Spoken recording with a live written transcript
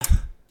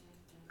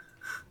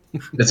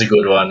That's a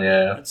good one,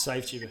 yeah. That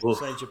saved you. Oof,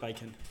 Saved your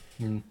bacon.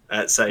 that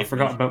I saved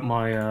forgot me. about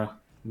my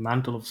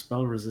mantle of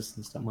spell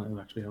resistance. That might have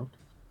actually helped,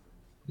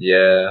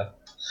 Yeah.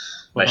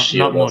 but My not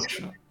shield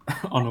also. much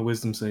on a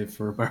wisdom save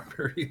for a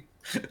barbarian.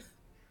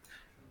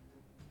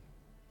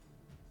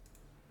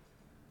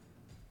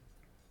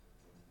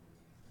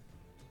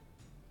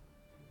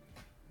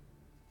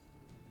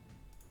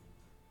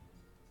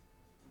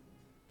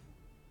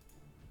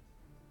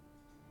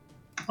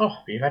 Oh,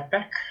 be right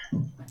back.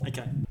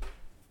 Okay.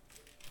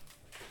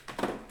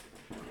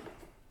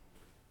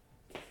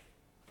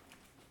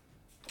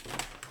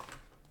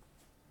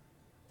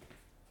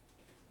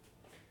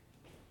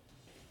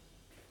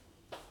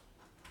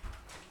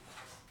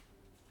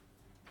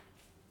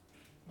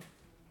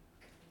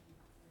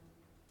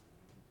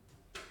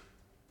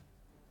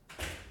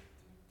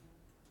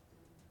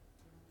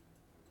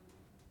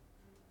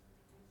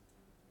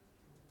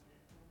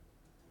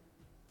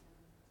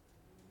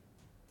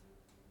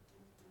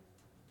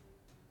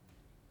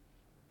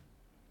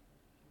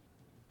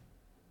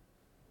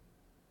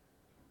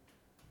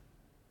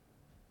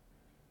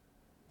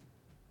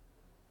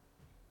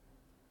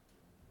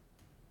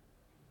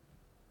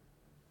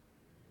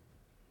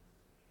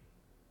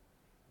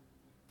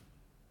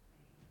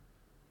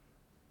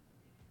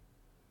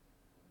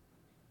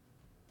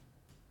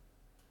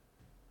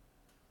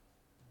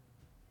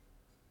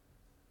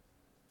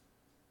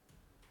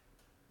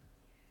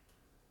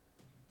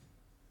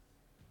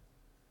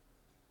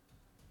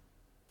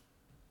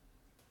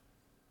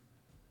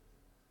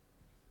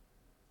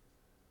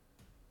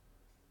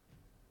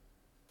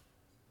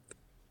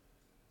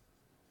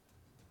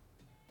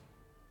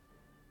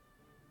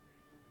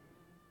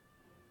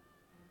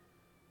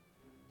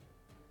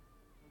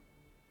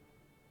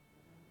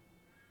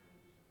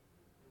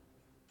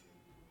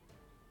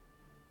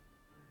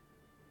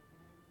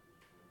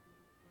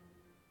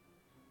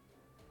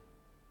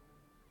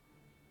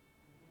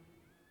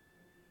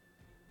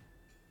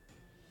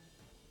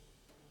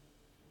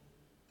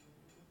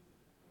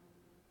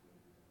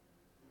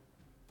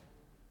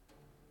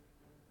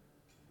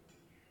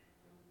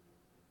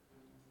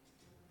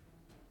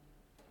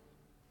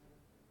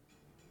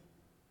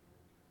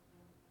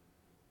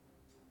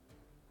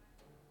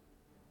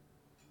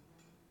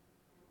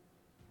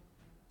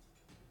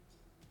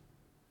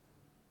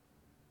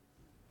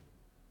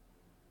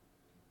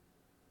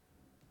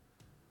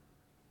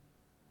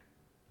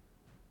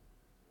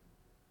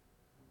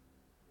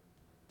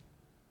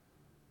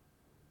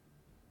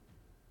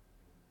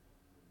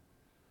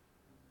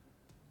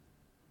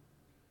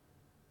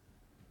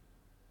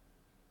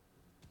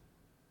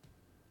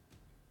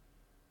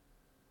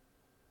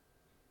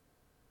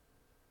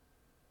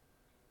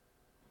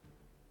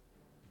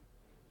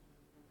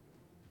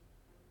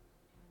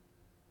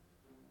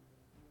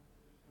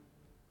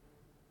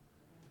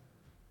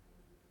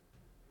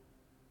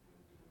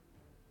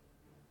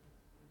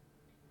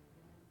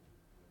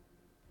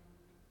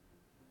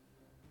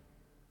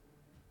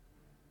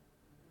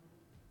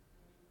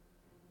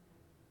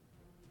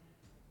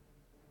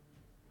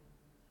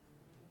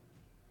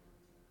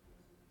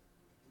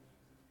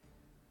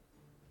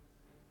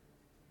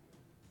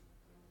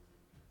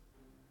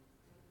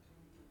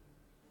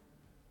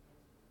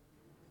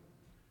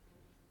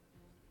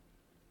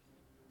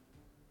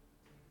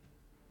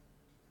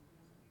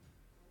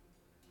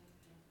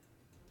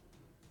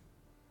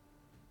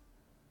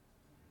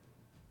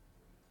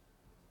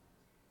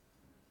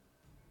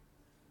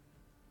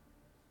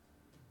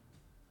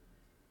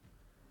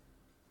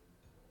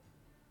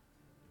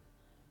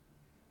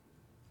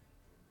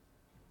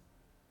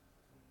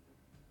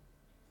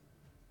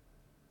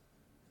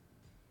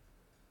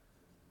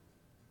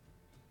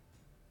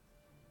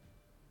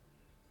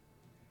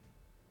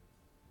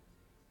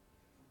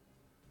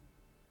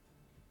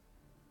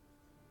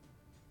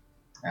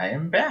 I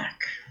am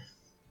back.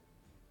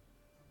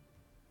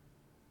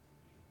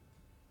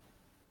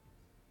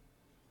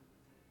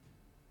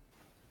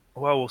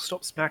 Well, we'll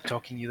stop smack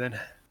talking you then.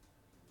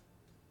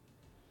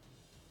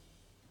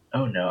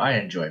 Oh no, I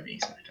enjoy being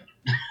smacked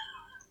up.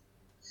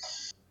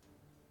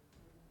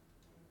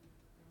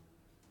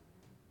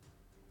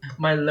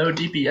 My low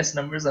DPS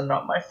numbers are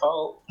not my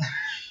fault.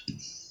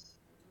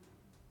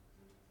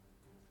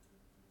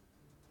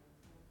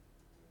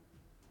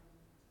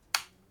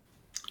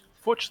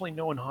 Fortunately,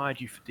 no one hired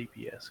you for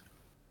DPS.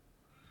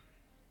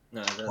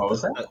 No, What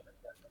was that?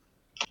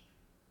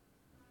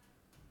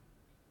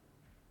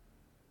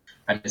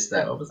 I missed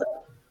that. What was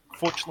that?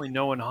 Fortunately,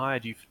 no one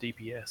hired you for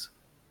DPS.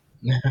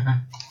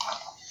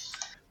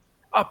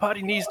 Our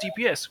party needs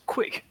DPS.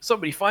 Quick,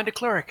 somebody find a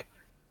cleric.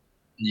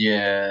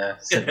 Yeah,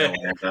 said no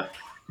one ever.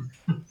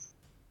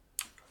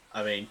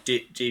 I mean,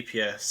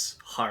 DPS,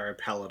 hire a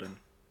paladin,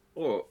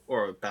 or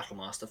a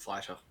battlemaster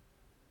fighter.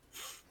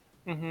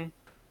 Mm-hmm.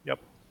 Yep.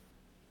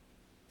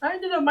 I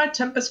don't know, my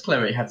Tempest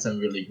Cleric had some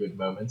really good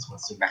moments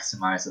once to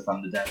maximize the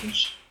thunder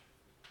damage.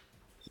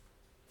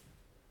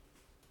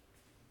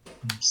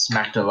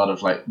 Smacked a lot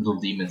of like little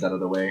demons out of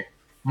the way.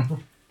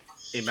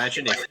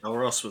 Imagine if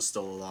Elros was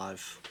still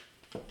alive.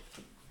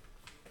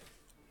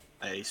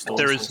 a storm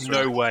There is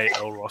sorcerer. no way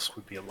Elros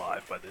would be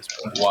alive by this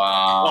point.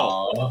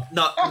 Wow.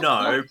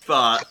 No,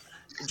 but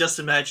just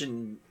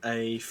imagine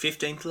a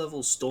 15th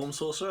level storm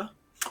sorcerer.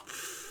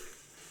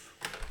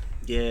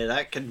 Yeah,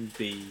 that can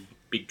be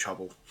big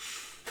trouble.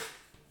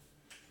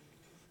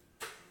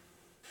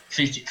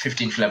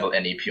 15th level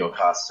any pure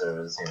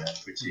caster is,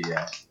 pretty,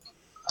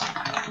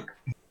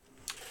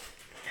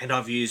 And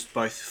I've used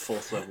both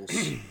 4th levels.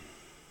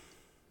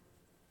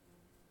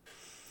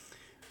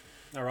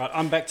 All right,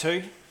 I'm back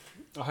too.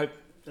 I hope.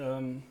 I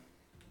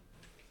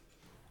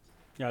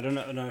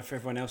don't know if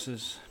everyone else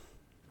is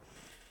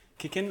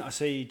kicking. I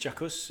see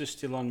Jackus is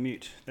still on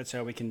mute. That's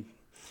how we can.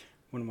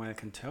 One way I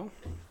can tell.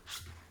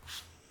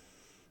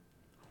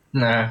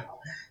 Nah,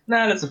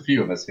 there's a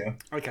few of us here.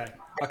 Okay,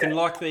 I can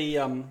like the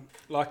I'm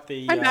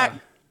back.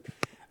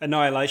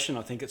 Annihilation.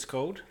 I think it's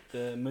called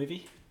the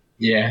movie.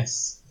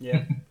 Yes.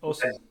 Yeah,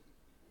 awesome.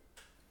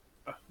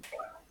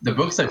 The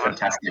books are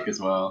fantastic as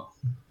well.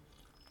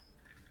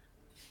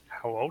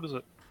 How old is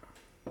it?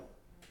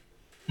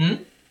 Hmm?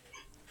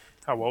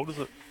 How old is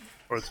it?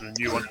 Or is it a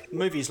new one?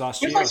 Movies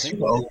last It's year, I not think.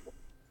 super old.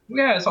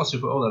 Yeah, it's not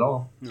super old at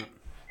all. No.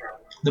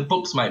 The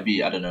books might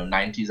be, I don't know,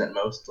 90s at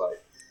most.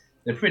 Like,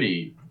 they're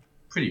pretty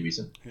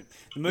recent.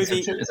 The movie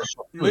It's a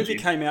short movie trilogy.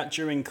 came out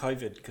during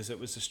COVID because it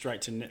was a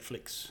straight to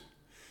Netflix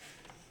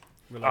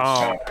release.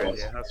 Oh, of course.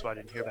 yeah, that's why I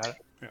didn't hear about it.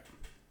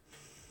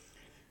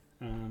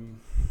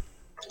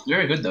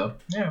 Very good though.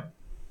 Yeah.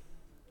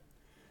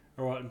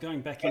 All right, I'm going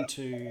back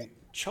into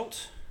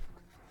Chult.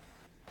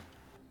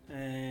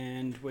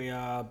 And we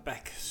are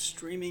back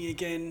streaming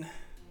again.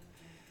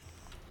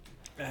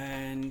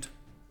 And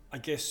I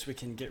guess we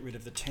can get rid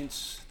of the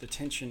tense. The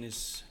tension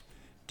is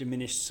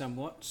diminished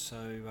somewhat,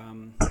 so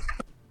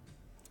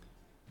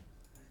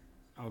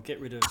I'll get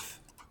rid of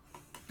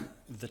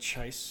the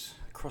chase,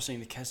 crossing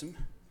the chasm.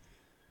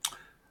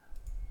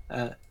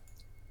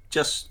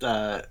 Just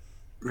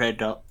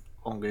read up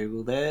on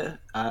Google there.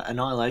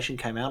 Annihilation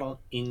came out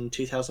in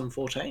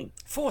 2014.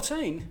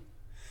 14?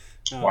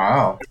 Oh.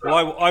 Wow.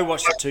 Well, I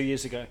watched it 2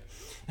 years ago.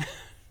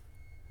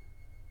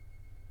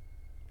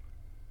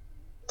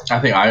 I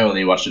think I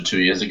only watched it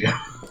 2 years ago.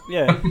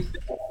 Yeah.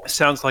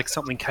 Sounds like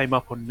something came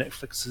up on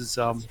Netflix's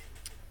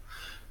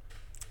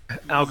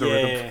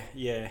algorithm.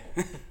 Yeah.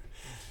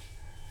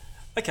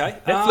 Okay.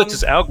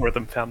 Netflix's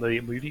algorithm found the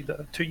movie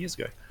 2 years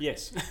ago.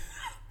 Yes.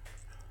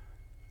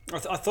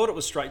 I thought it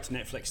was straight to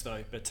Netflix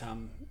though, but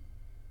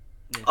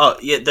Oh,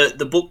 yeah,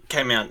 the book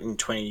came out in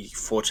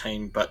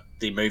 2014, but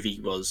the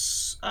movie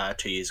was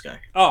 2 years ago.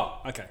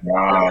 oh, okay.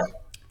 Wow.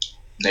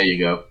 There you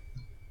go.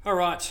 All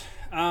right.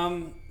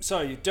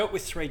 So you dealt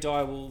with 3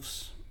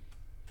 direwolves,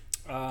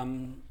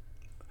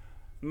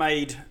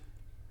 made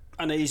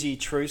uneasy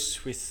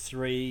truce with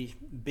 3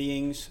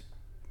 beings,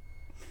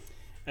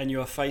 and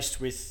you are faced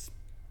with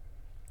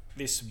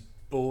this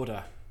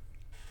border,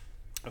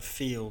 a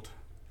field.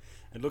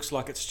 It looks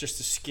like it's just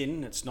a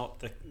skin. It's not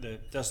the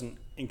doesn't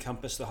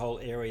encompass the whole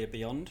area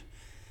beyond,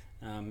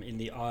 in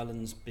the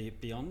islands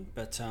beyond.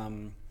 But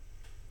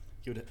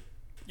you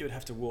would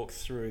have to walk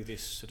through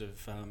this sort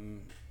of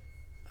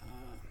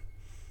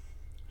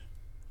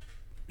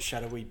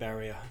shadowy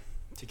barrier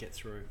to get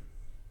through.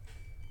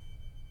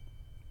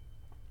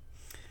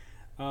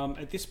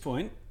 At this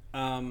point,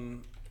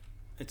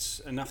 it's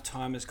enough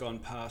time has gone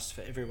past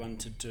for everyone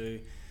to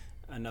do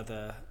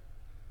another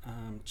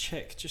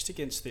check just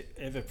against the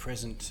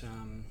ever-present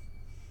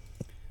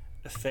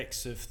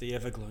effects of the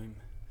Evergloom.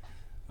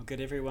 I'll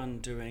get everyone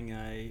doing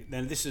a...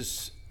 Now this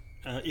is,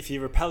 if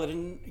you're a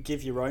paladin,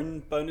 give your own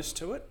bonus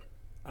to it.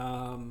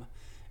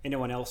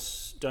 Anyone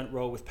else, don't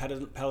roll with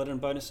paladin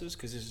bonuses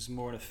because this is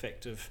more an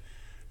effect of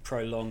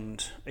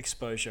prolonged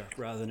exposure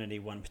rather than any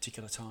one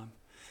particular time.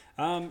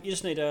 You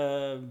just need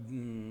a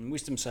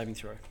wisdom saving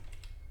throw,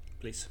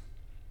 please.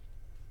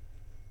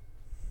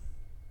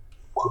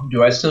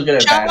 Do I still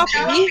get Shut up,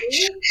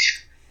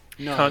 advantage?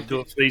 No, Can't do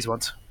it for these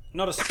ones.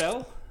 not a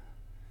spell.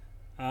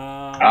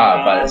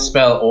 But a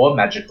spell or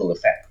magical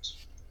effect.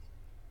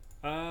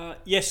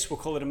 Yes, we'll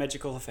call it a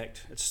magical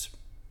effect. It's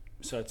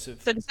a So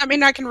does that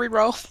mean I can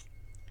re-roll?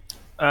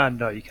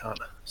 No, you can't.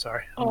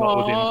 Sorry. I'm not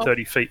within Aw.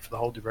 30 feet for the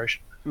whole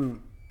duration.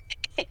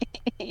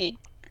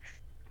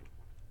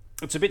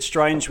 it's a bit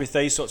strange with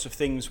these sorts of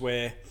things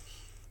where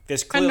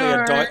there's I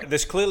clearly know.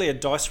 there's clearly a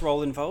dice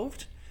roll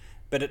involved,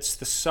 but it's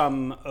the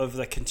sum of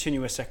the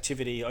continuous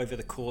activity over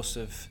the course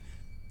of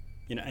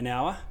an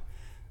hour.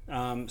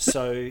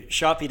 So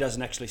Sharpie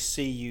doesn't actually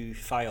see you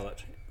fail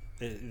it.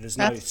 There's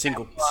no That's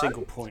single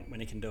point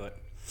when he can do it.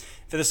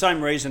 For the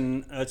same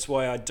reason, that's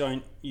why I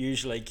don't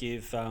usually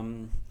give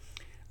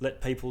let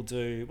people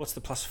do what's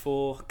the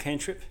 +4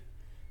 cantrip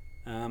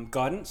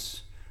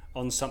guidance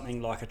on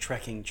something like a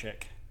tracking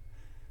check.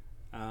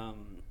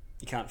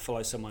 You can't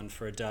follow someone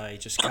for a day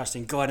just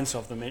casting guidance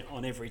of them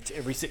on every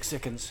 6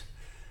 seconds.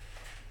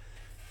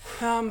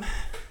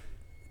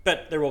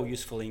 But they're all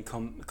useful in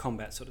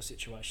combat sort of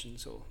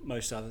situations, or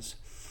most others.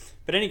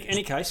 But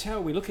any case, how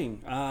are we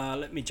looking?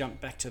 Let me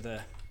jump back to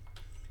the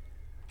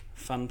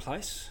fun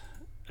place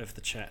of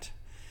the chat.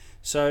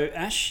 So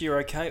Ash, you're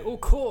okay. Oh,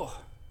 Core,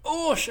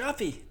 Oh,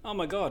 Sharpie. Oh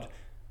my God.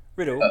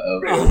 Riddle.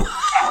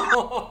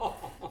 Uh-oh.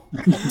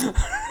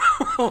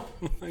 Oh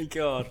my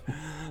God.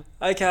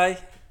 Okay.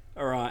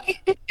 All right.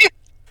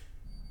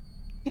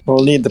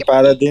 Only the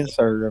paladins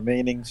are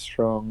remaining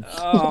strong.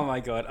 Oh my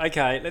God.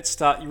 Okay, let's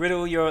start.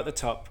 Riddle, you're at the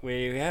top.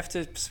 We have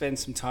to spend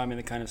some time in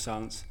the cone of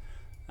silence.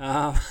 Where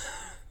are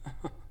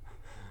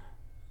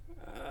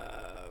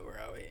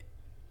we?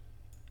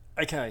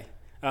 Okay.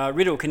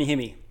 Riddle, can you hear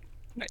me?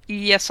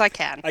 Yes, I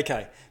can.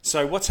 Okay.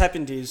 So what's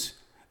happened is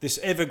this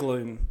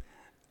Evergloom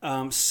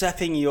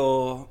sapping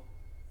your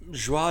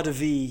joie de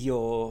vivre,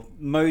 your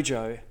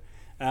mojo,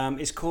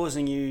 is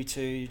causing you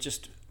to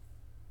just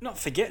not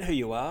forget who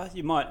you are.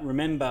 You might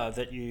remember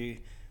that you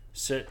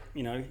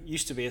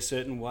used to be a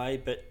certain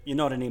way, but you're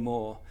not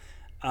anymore.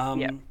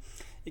 Yep.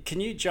 Can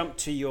you jump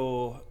to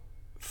your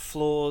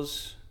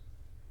flaws,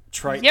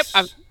 traits? Yep,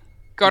 I've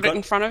got You it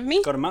in front of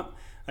me. Got them up.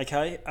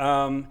 Okay.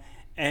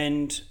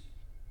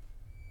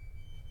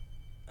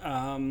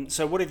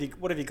 So what have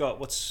you got?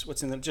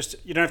 What's in the just?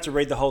 You don't have to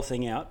read the whole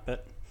thing out,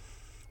 but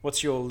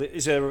what's your?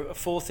 Is there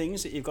 4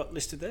 things that you've got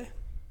listed there?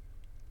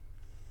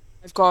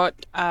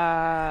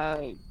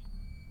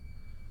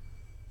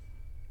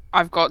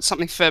 I've got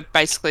something for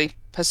basically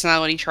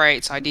personality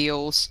traits,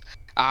 ideals,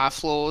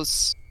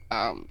 flaws.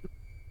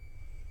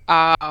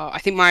 I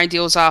think my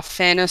ideals are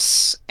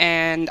fairness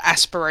and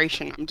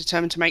aspiration. I'm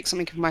determined to make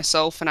something of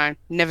myself, and I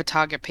never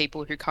target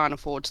people who can't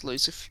afford to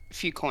lose a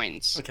few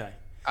coins. Okay.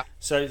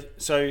 So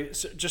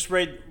just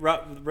read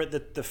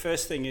the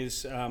first thing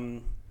is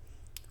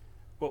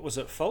what was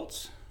it?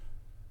 Faults.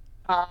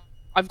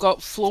 I've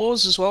got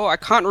flaws as well. I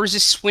can't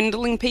resist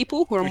swindling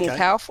people who are more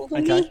powerful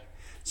than me.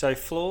 So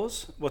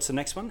flaws. What's the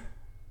next one?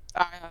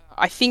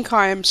 I think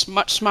I am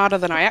much smarter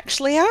than I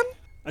actually am.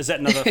 Is that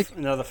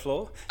another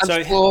flaw?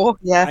 Flaw,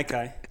 yeah.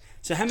 Okay.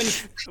 So how many?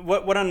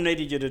 What I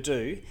needed you to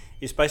do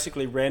is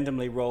basically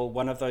randomly roll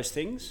one of those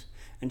things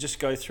and just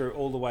go through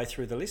all the way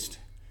through the list,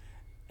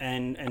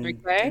 and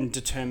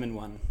determine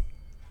one.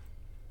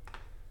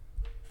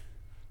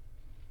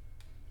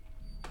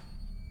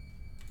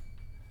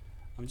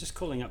 I'm just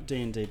calling up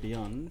D&D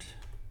Beyond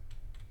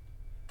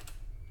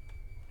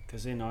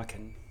because then I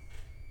can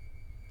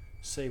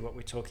see what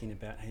we're talking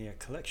about here.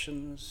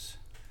 Collections,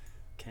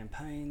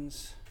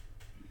 campaigns,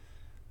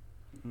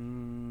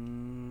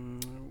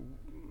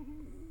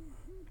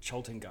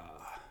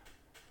 Choltingar,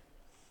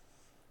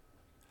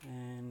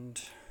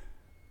 and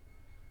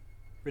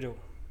Riddle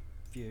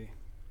View.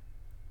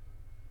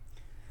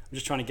 I'm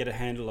just trying to get a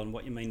handle on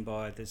what you mean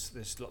by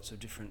there's lots of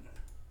different.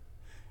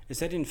 Is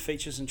that in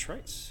features and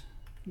traits?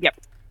 Yep.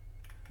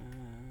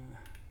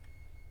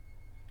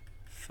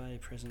 Fey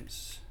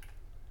presence.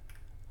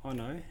 Oh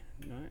no.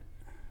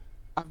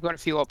 I've got a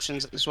few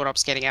options. That's what I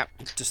was getting at.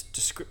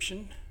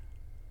 Description.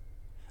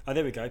 Oh,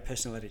 there we go.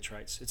 Personality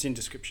traits. It's in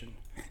description.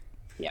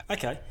 Yeah.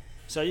 Okay.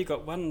 So you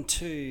got 1,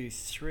 2,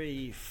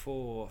 3,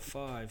 4,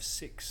 5,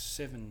 6,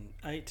 7,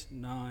 8,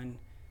 9,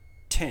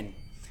 10.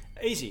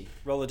 Easy.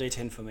 Roll a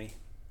d10 for me.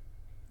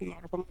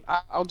 Not a problem.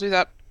 I'll do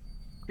that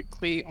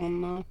quickly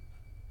on the...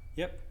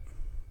 Yep.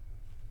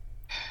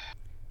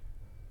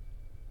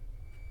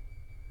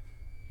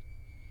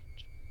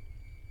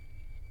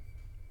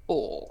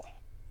 Four.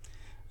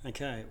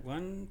 Okay,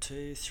 1,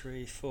 2,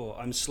 3, 4.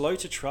 I'm slow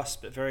to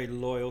trust, but very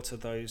loyal to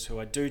those who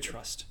I do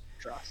trust.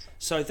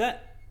 So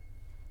that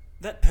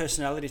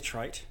personality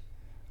trait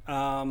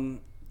no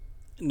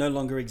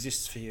longer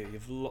exists for you.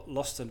 You've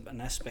lost an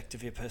aspect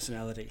of your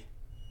personality.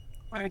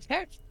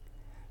 Okay.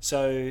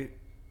 So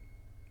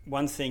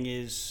one thing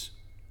is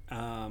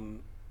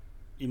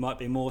you might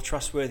be more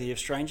trustworthy of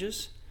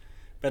strangers,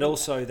 but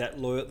also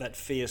that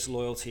fierce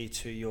loyalty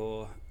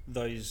to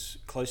those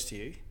close to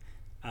you.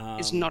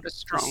 It's not as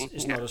strong.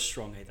 It's not as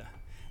strong either.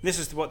 This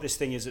is what this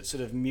thing is. It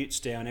sort of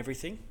mutes down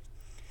everything.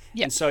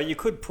 Yeah. And so you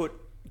could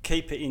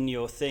keep it in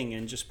your thing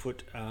and just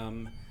put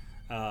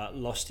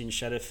Lost in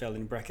Shadowfell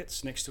in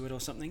brackets next to it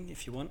or something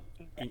if you want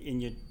in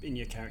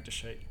your character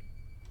sheet.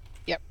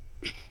 Yep.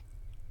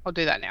 I'll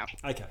do that now.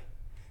 Okay.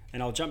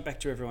 And I'll jump back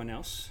to everyone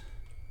else.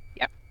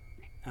 Yep.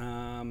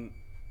 1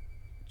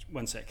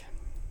 sec.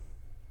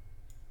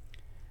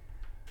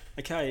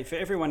 Okay, for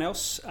everyone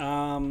else.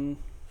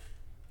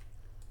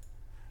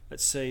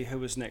 Let's see who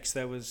was next.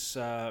 That was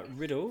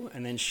Riddle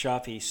and then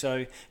Sharpie.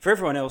 So for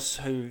everyone else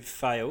who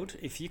failed,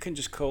 if you can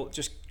just go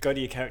to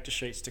your character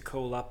sheets to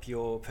call up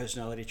your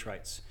personality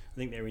traits. I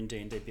think they're in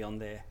D&D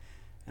Beyond there.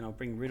 And I'll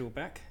bring Riddle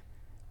back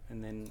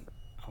and then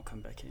I'll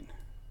come back in.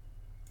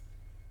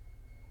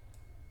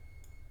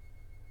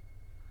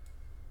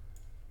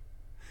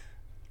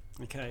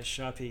 Okay,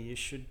 Sharpie, you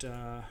should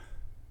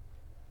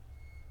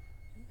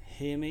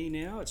hear me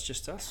now. It's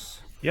just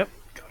us. Yep,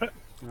 got it.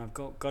 And I've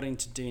got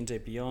into D&D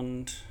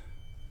Beyond.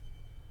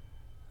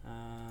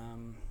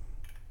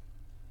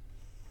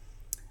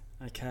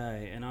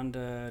 Okay, and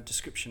under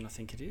description, I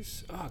think it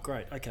is. Oh,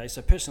 great. Okay,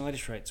 so personality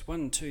traits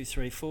 1, 2,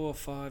 3, 4,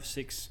 5,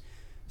 6,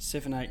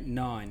 7, 8,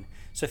 9.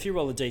 So if you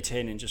roll a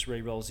d10 and just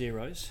re-roll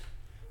zeros,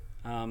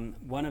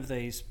 one of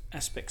these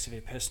aspects of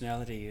your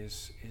personality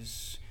is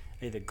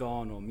either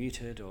gone or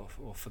muted or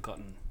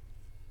forgotten.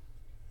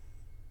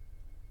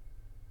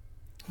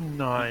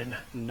 9.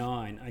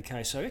 9.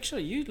 Okay, so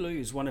actually you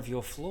lose one of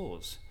your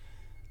flaws.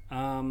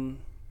 My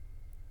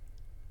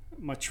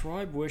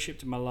tribe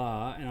worshipped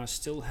Malar, and I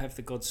still have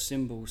the god's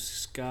symbol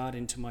scarred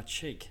into my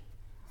cheek.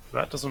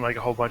 That doesn't make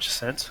a whole bunch of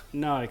sense.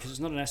 No, because it's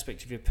not an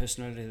aspect of your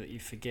personality that you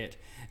forget.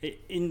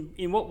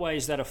 In what way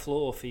is that a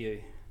flaw for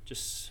you?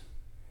 Just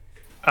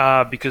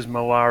Because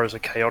Malar is a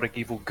chaotic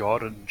evil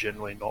god and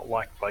generally not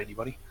liked by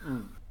anybody.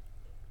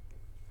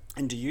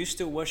 and do you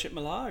still worship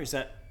Malar? Is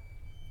that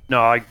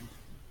No, I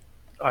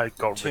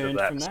got rid of turned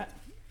that. from that?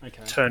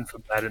 Okay. Turned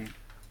from that in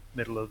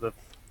middle of the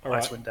All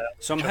right. Icewind Dale.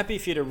 So I'm happy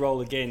for you to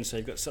roll again, so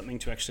you've got something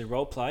to actually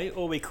role play.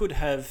 Or we could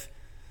have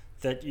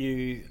that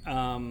you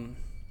are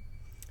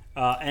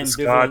The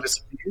scar ambivalent.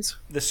 disappears.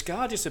 The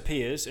scar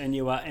disappears, and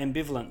you are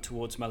ambivalent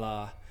towards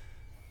Malar.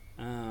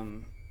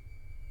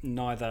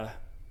 Neither,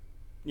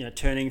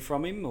 turning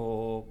from him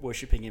or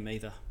worshipping him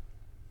either.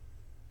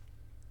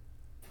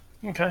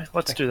 Okay,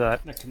 let's do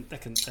that.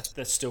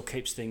 That still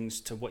keeps things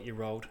to what you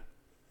rolled.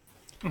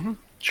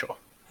 Sure.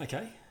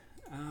 Okay.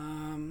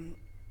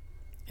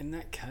 In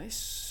that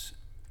case,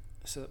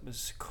 so that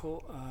was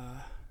core.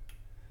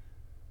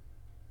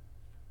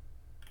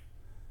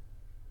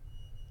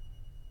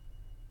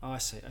 I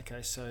see.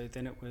 Okay, so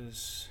then it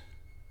was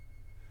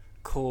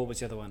core was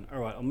the other one. All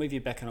right, I'll move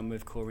you back and I'll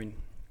move core in.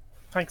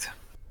 Thanks.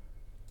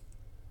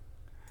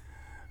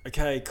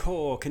 Okay,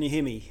 core, can you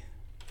hear me?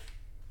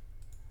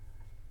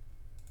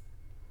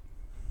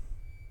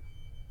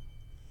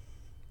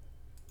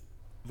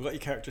 We've got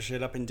your character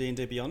sheet up in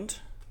D&D Beyond.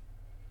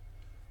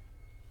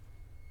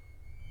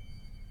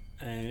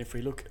 And if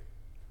we look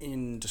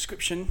in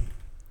description,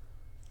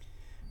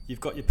 you've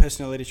got your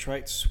personality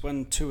traits,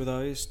 2 of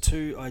those,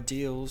 2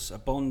 ideals, a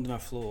bond and a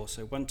flaw.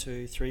 So 1,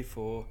 2, 3,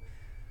 4.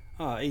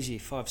 Easy,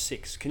 5,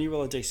 6. Can you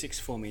roll a d6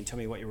 for me and tell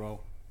me what you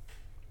roll?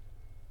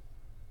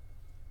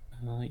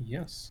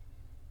 Yes.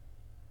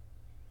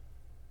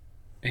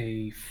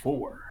 A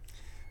 4.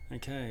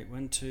 Okay,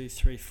 1, 2,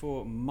 3,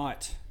 4.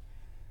 Might.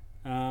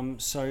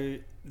 So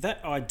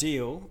that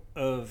ideal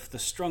of the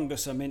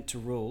strongest are meant to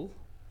rule,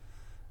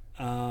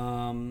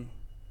 and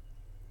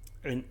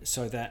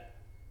so that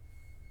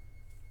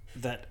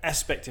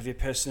aspect of your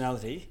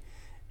personality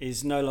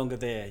is no longer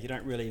there. You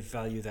don't really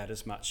value that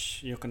as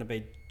much. You're not going to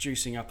be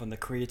juicing up on the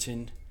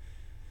creatine,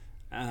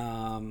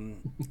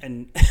 and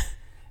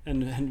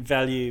and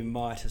value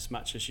might as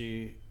much as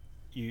you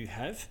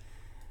have.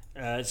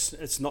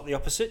 It's not the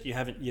opposite. You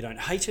don't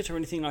hate it or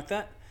anything like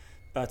that.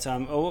 But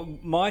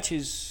might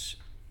is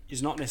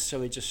not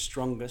necessarily just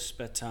strongest,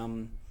 but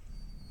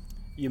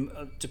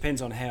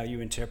depends on how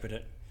you interpret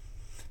it.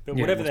 But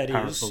Yeah, whatever most that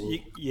is, powerful.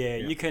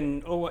 you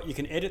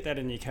can edit that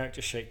in your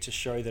character sheet to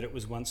show that it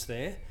was once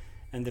there,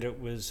 and that it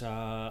was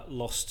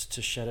lost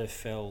to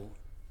Shadowfell,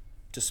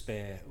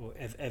 despair, or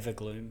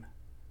Evergloom.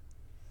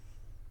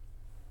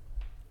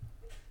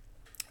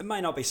 It may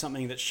not be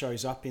something that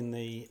shows up in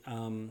the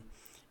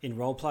in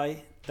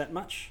roleplay that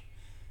much,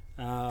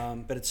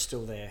 but it's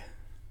still there.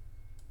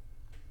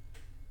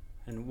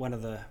 And one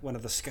of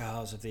the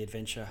scars of the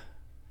adventure,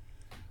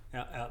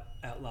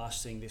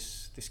 outlasting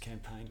this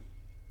campaign.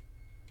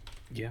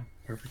 Yeah,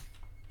 perfect.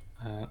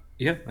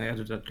 Yeah, I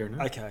added that there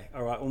now. Okay,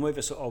 all right. I'll move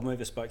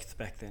us both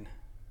back then.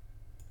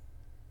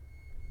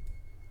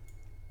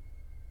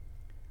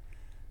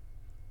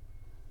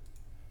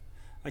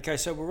 Okay,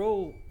 so we're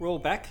all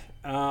back.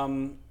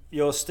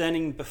 You're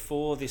standing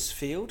before this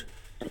field.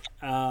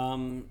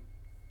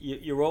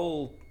 You're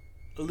all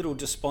a little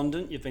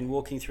despondent. You've been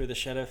walking through the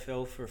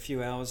Shadowfell for a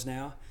few hours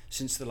now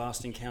since the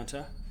last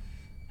encounter,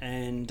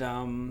 and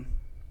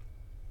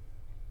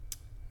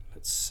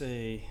let's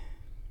see.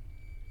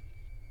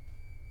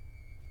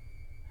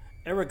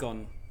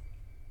 Aragon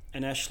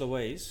and Ash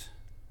Louise,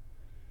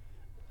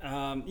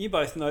 you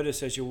both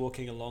notice as you're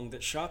walking along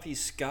that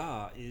Sharpie's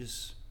scar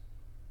is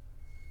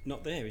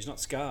not there. He's not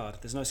scarred.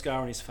 There's no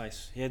scar on his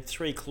face. He had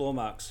 3 claw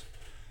marks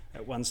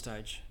at one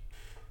stage,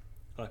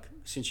 like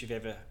since you've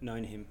ever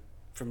known him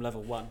from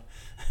level 1.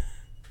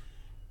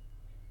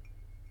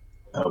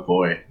 Oh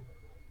boy.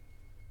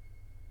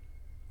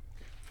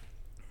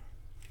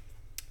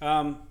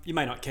 You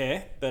may not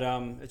care, but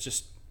it's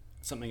just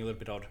something a little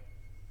bit odd.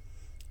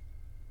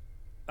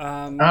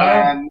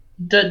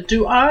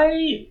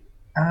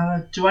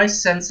 Do I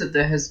sense that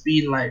there has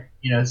been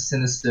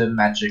sinister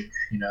magic,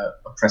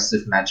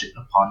 oppressive magic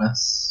upon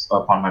us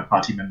or upon my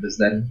party members?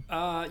 Then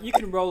You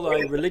can roll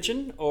a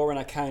religion or an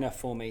arcana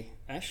for me,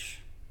 Ash.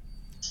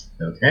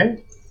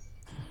 okay,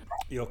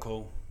 Your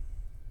call.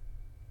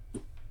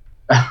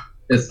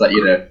 it's like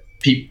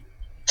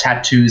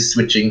tattoos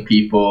switching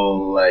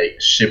people, like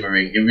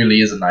shimmering. It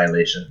really is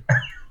annihilation.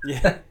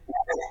 Yeah.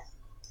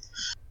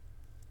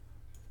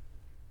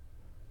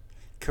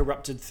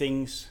 Corrupted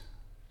things.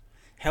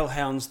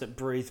 Hellhounds that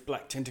breathe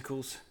black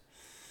tentacles.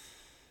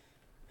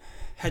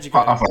 How'd you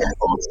go?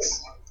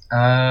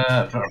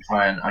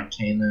 Fine,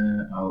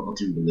 arcana. I'll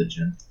do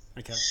religion.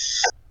 Okay.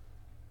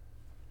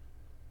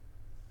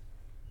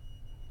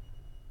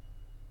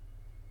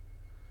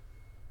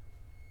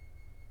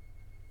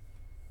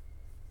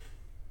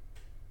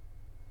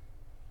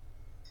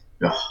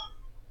 Ugh,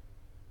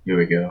 here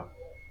we go.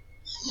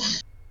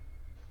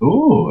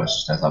 Ooh,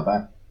 that's not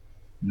bad.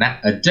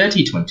 A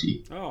dirty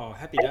 20. Oh,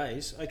 happy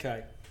days.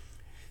 Okay.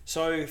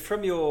 So,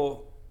 from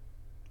your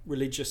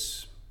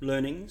religious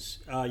learnings,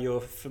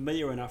 you're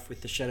familiar enough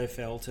with the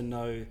Shadowfell to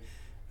know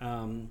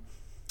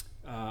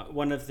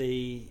one of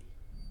the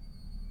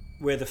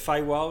where the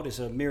Feywild is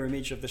a mirror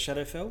image of the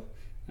Shadowfell.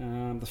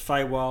 The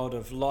Feywild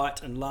of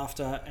light and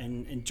laughter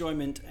and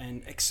enjoyment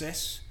and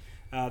excess.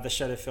 The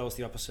Shadowfell is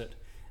the opposite,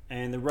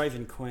 and the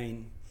Raven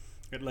Queen,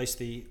 at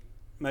least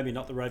maybe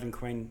not the Raven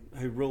Queen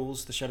who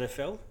rules the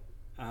Shadowfell,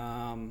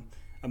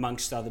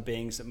 amongst other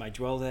beings that may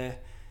dwell there.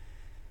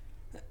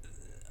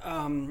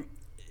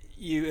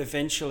 You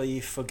eventually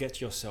forget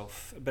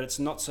yourself, but it's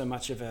not so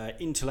much of an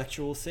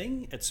intellectual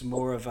thing. It's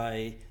more of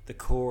the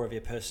core of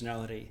your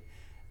personality,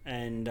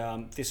 and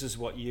this is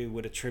what you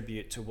would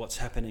attribute to what's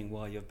happening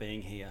while you're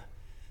being here.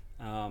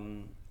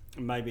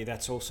 Maybe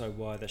that's also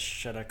why the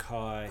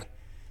Shadowkai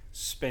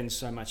spend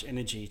so much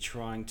energy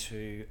trying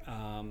to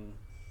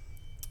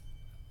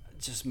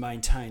just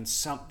maintain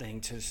something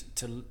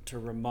to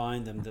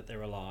remind them that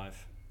they're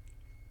alive.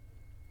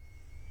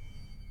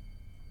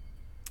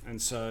 And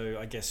so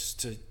I guess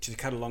to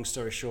cut a long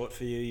story short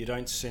for you, you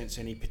don't sense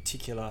any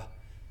particular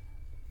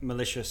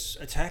malicious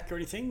attack or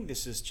anything.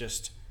 This is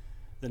just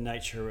the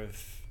nature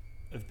of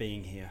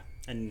being here.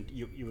 And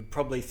you would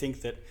probably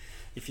think that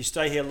if you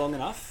stay here long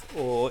enough,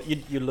 or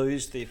you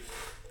lose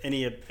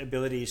any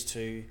abilities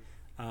to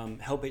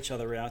help each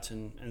other out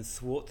and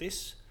thwart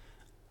this,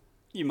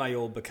 you may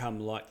all become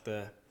like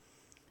the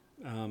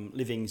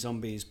living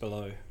zombies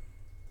below.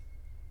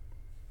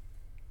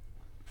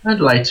 I'd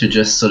like to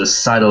just sort of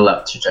sidle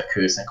up to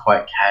Jacuz and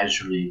quite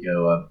casually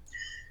go,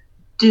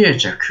 Dear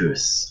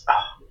Jacuz,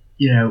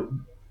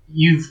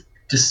 you've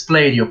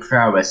displayed your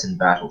prowess in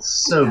battle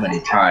so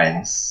many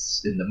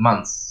times in the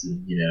months,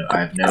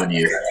 I've known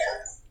you.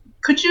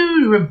 Could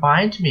you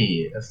remind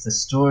me of the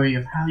story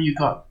of how you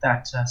got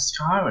that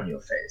scar on your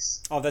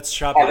face? Oh, that's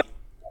Sharpie.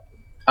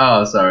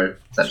 Oh, sorry.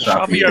 Is that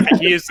Sharpie Sharpie?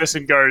 overhears this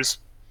and goes,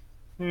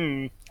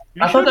 I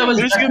thought that was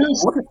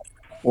Jacuz.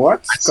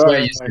 What? I swear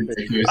you Scar said on my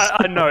face. Jacuz.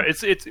 I know,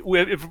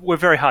 we're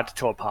very hard to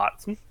tell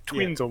apart.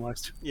 Twins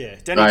almost. Yeah,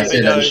 Danny I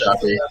say that DeVito. is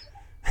Sharpie.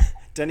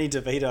 Danny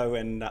DeVito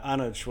and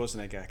Arnold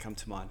Schwarzenegger come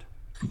to mind.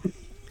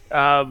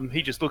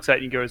 He just looks at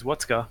you and goes,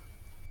 "What scar?"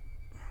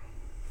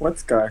 What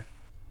Scar?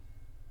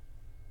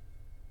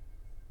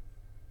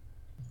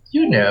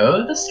 You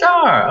know, the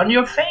scar on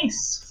your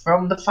face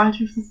from the fight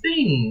with the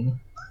thing.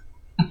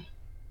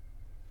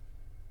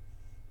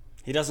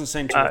 He doesn't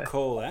seem to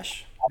recall,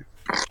 Ash.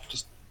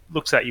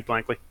 Looks at you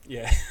blankly.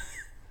 Yeah.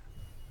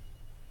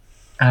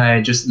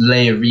 I just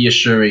lay a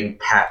reassuring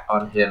pat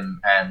on him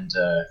and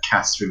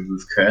cast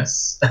Remove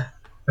Curse.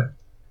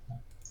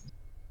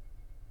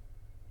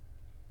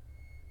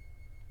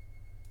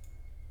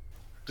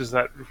 Does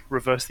that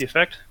reverse the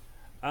effect?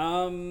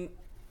 Now,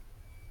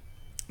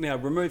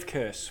 remove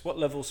curse. What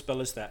level spell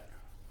is that?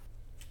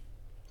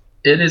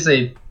 It is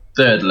a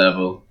 3rd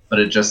level, but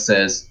it just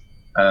says,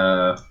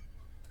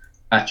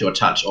 at your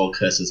touch, all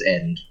curses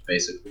end,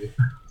 basically.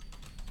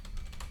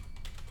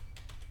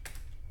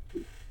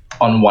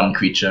 On one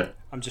creature.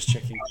 I'm just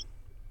checking.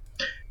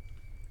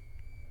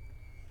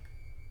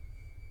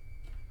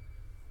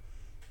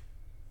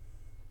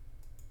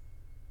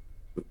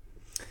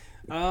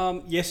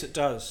 Yes, it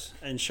does.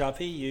 And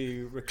Sharpie,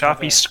 you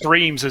recover. Sharpie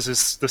screams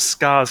as the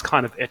scars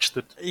kind of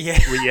Yeah.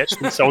 re-etch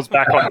themselves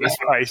back onto his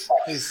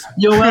face.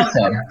 You're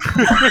welcome.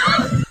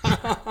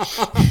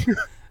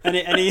 and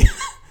he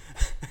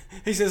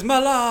he says,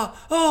 "Mala!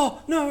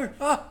 Oh no!"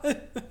 Ah.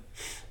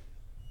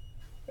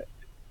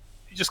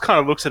 He just kind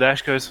of looks at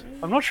Ash, goes,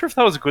 "I'm not sure if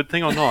that was a good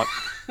thing or not,"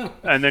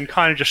 and then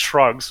kind of just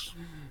shrugs,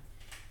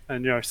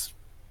 and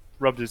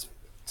rubs his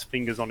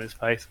fingers on his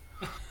face.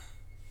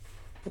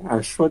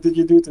 Ash, what did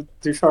you do to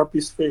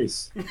Sharpie's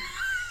face?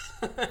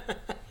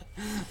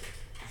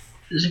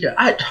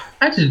 I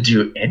didn't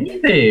do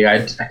anything. I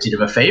did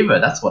him a favor.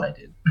 That's what I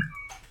did.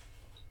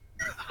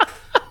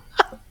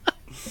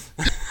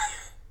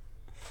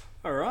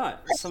 All right,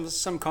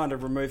 some kind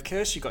of remove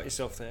curse you got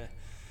yourself there.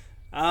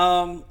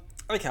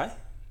 Okay.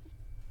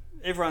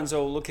 Everyone's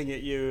all looking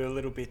at you a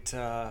little bit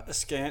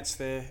askance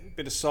there. A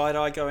bit of side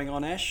eye going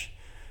on, Ash.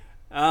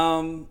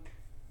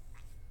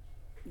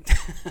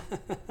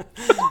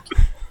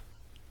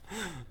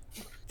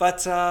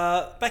 But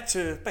back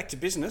to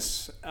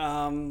business.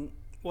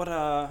 What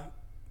are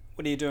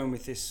you doing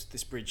with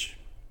this bridge?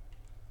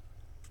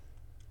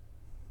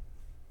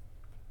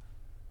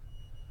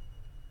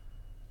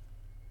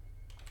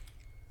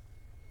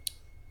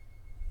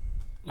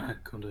 I'm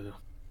gonna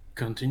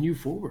continue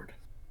forward.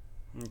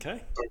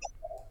 Okay.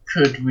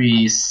 Could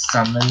we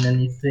summon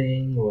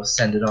anything or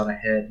send it on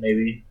ahead,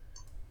 maybe?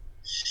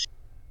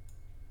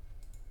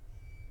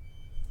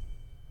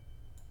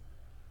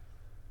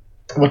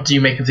 What do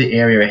you make of the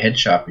area ahead,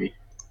 Sharpie?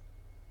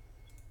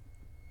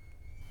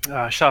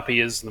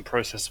 Sharpie is in the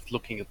process of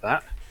looking at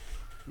that.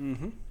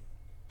 Mm-hmm.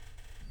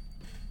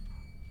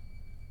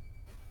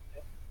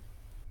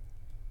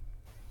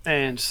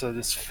 And so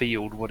this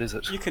field, what is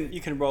it? You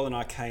can roll an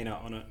Arcana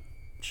on it,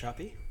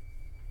 Sharpie,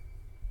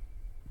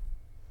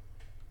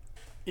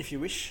 if you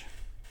wish.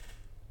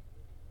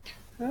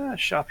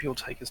 Sharpie will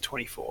take his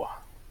 24.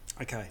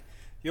 Okay,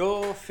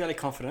 you're fairly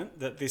confident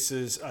that this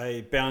is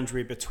a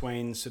boundary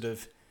between sort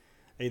of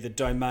either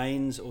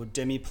domains or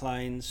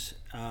demiplanes,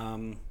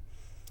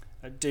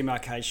 a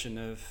demarcation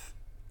of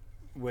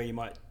where you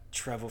might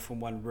travel from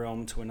one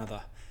realm to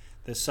another.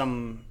 There's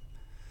some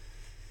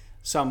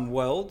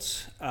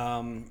worlds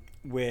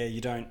where you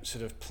don't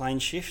sort of plane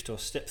shift or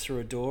step through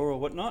a door or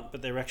whatnot,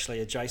 but they're actually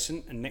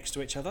adjacent and next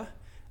to each other.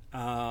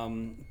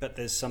 But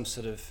there's some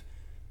sort of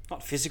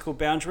not physical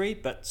boundary,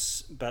 but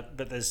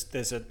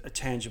there's a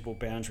tangible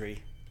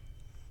boundary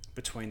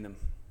between them.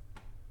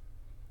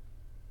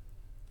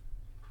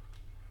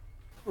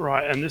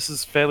 Right, and this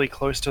is fairly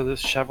close to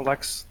this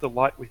Shavalak's, the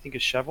light we think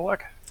is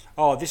Shavalak.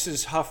 Oh, this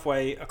is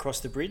halfway across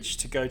the bridge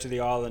to go to the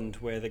island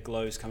where the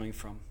glow is coming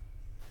from.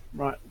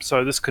 Right,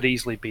 so this could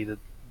easily be the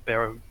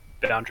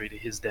boundary to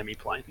his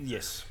demiplane.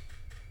 Yes.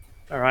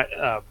 All right,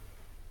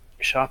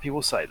 Sharpie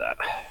will say that.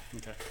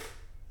 Okay.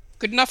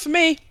 Good enough for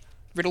me.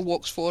 Riddle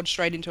walks forward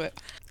straight into it.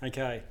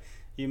 Okay.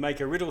 You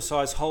make a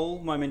riddle-sized hole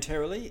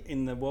momentarily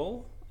in the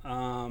wall,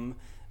 and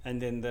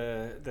then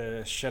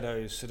the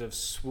shadows sort of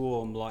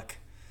swarm like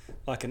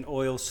an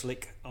oil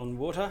slick on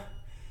water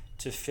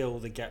to fill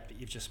the gap that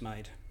you've just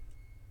made.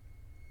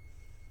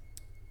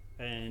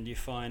 And you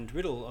find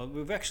Riddle.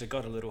 We've actually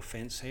got a little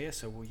fence here,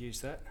 so we'll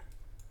use that.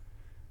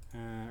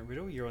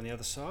 Riddle, you're on the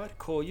other side.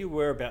 Core, you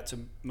were about to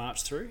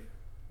march through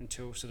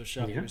until sort of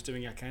Sharpie was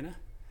doing Arcana,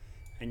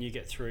 and you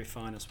get through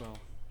fine as well.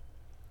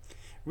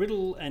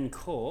 Riddle and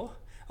Core.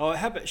 Oh,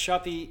 how about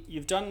Sharpie?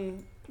 You've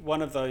done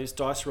one of those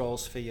dice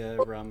rolls for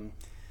your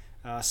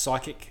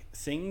psychic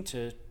thing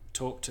to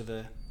talk to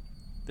the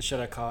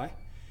Shadow Kai.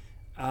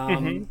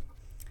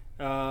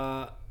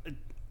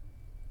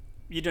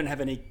 You don't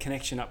have any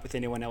connection up with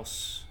anyone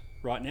else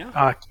right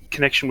now?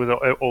 Connection with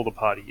all the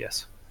party,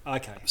 yes.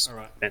 Okay, all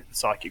right. And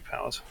psychic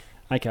powers.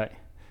 Okay.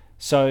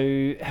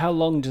 So how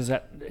long does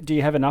that... Do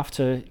you have enough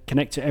to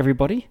connect to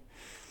everybody?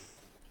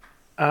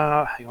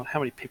 Hang on, how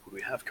many people do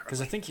we have currently?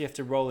 Because I think you have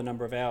to roll a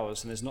number of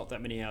hours, and there's not that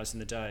many hours in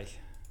the day.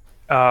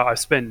 I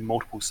spend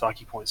multiple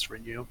psychic points to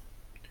renew.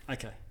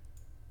 Okay.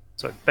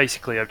 So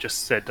basically I've just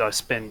said I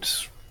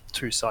spend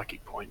 2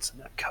 psychic points,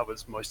 and that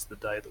covers most of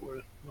the day that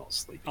we're not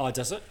sleeping. Oh,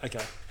 does it?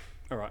 Okay.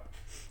 All right.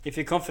 If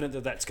you're confident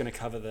that that's going to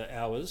cover the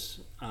hours,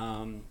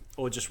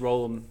 or just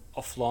roll them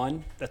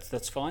offline,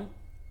 that's fine.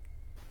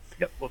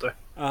 Yep, we'll do.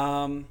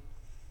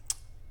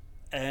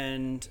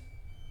 And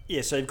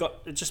yeah, so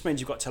it just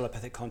means you've got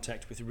telepathic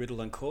contact with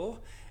Riddle and Core,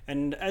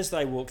 and as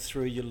they walk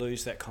through, you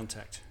lose that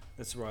contact.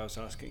 That's why I was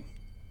asking.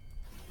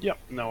 Yep,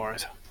 no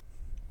worries.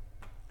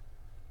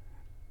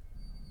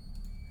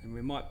 And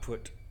we might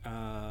put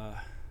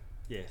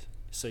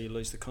so you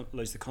lose the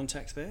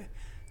contact there,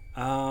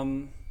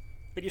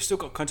 but you've still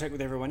got contact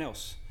with everyone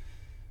else.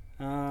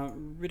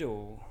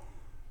 Riddle.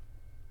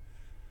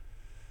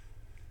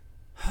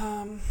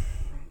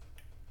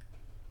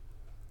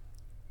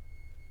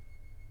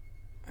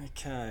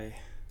 Okay.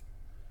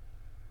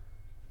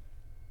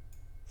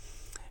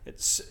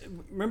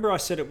 Remember I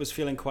said it was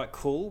feeling quite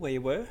cool where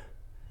you were?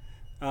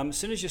 As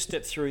soon as you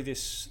step through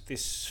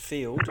this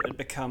field, it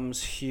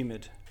becomes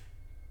humid.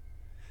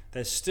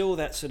 There's still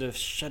that sort of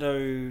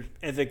shadow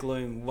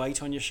evergloom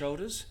weight on your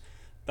shoulders,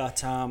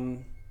 but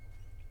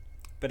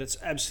it's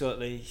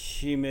absolutely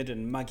humid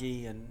and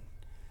muggy, and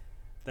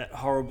that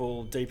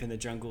horrible deep in the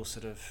jungle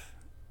sort of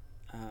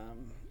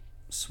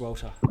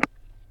swelter.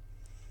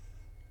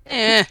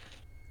 Yeah.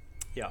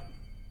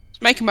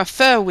 It's making my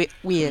fur weird.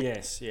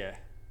 Yes, yeah.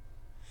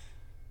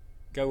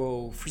 Go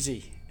all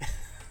frizzy.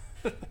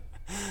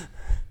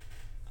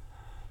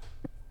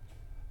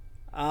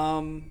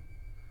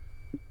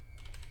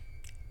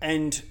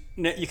 And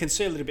now you can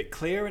see a little bit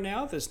clearer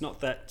now. There's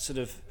not that sort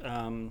of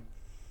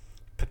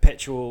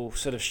perpetual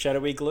sort of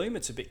shadowy gloom.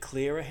 It's a bit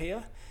clearer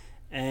here.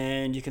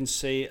 And you can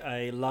see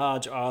a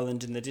large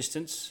island in the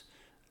distance.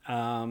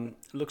 It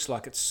looks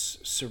like it's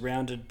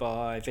surrounded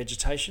by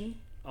vegetation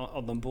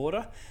on the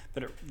border,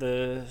 but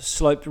the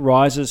slope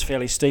rises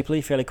fairly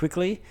steeply, fairly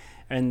quickly,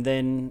 and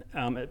then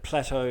it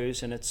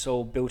plateaus, and it's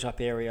all built up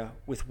area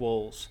with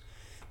walls.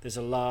 There's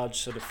a large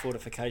sort of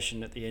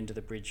fortification at the end of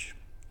the bridge.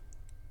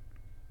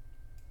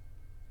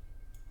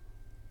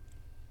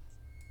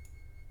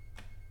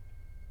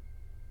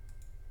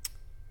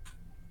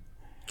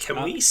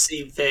 Can we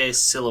see their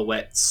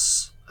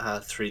silhouettes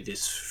through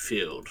this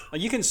field?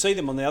 You can see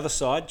them on the other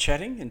side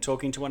chatting and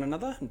talking to one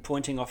another and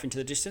pointing off into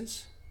the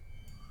distance.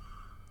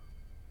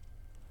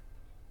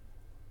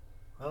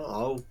 Well,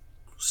 I'll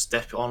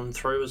step on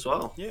through as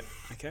well. Yep.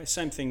 Okay.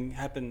 Same thing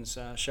happens,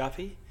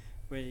 Sharpie,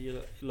 where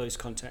you lose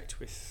contact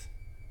with.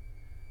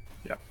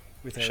 Yep.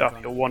 With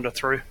Sharpie will wander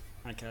through.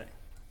 Okay.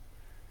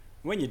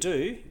 When you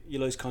do, you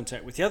lose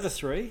contact with the other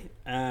three,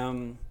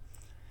 and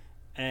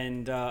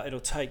it'll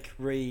take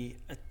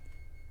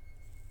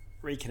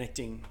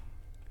reconnecting.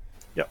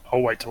 Yep.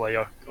 I'll wait till they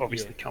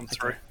obviously come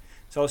through.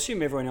 So I'll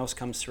assume everyone else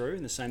comes through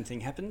and the same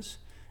thing happens,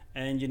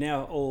 and you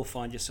now all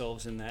find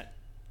yourselves in that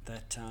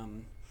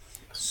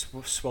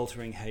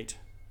sweltering heat.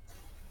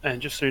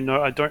 And just so you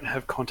know, I don't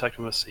have contact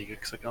with Masika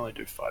because I can only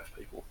do 5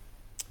 people.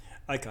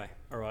 Okay,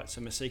 all right.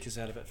 So Masika's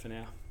out of it for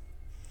now.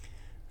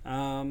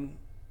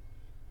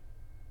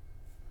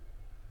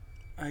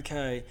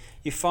 Okay,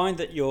 you find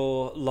that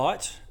your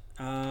light,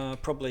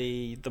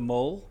 probably the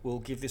mall will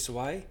give this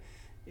away,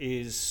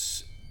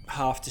 is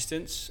half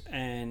distance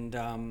and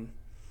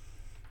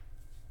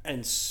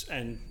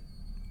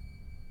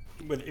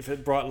if a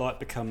bright light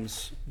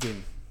becomes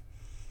dim.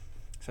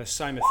 So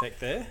same effect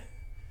there.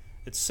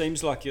 It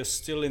seems like you're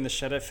still in the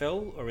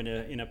Shadowfell or in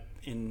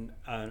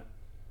a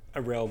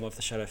realm of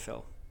the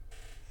Shadowfell.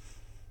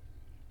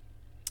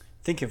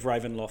 Think of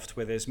Ravenloft,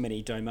 where there's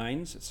many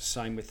domains. It's the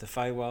same with the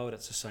Feywild.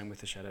 It's the same with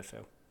the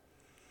Shadowfell.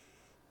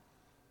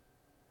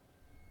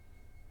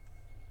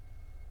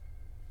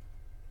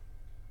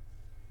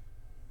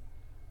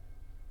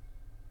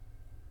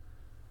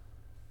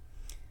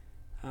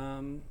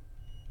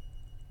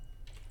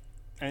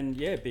 And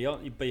yeah,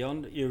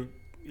 beyond you,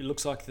 it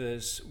looks like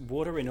there's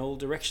water in all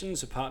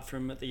directions, apart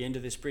from at the end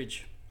of this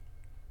bridge.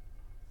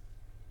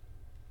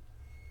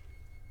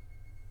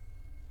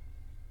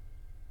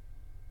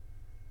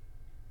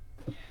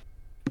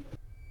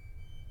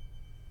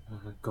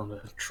 I'm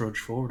gonna trudge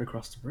forward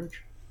across the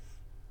bridge.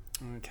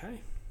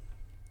 Okay.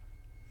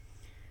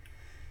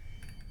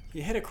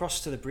 You head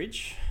across to the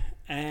bridge,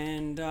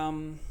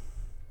 and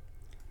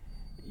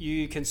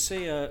you can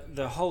see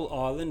the whole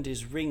island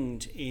is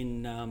ringed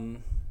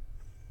in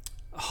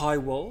high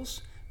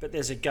walls, but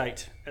there's a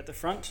gate at the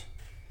front,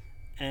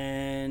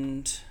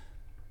 and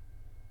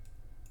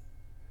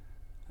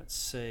let's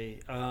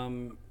see,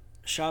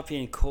 Sharpie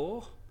and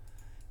Core,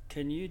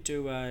 can you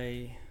do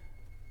a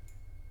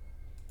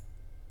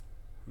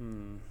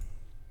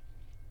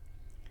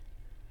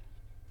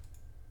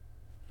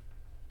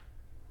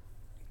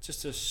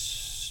just a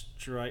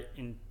straight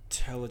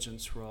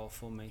intelligence roll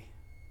for me?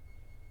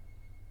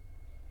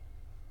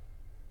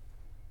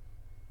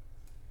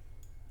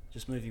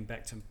 Just moving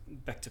back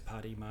to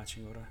party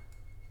marching order.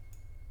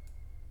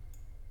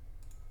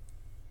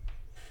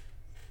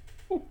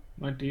 Oh,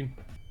 19.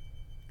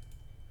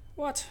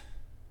 What?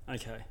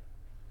 Okay.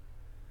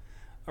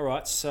 All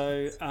right.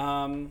 So,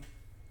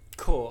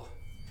 Core.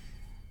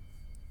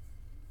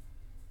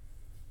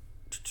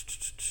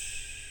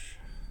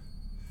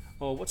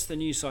 Oh, what's the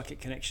new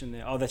psychic connection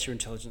there? Oh, that's your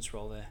intelligence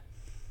roll there.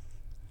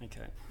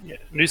 Okay. Yeah,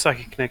 new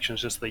psychic connection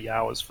is just the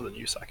hours for the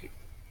new psychic.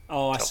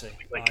 Oh, I see.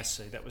 Like- I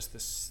see. That was the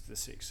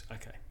 6.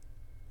 Okay.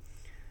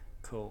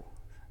 Cool.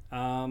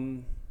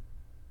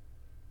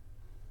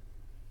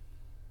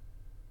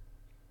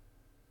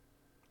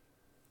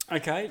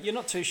 Okay, you're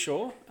not too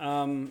sure.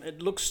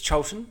 It looks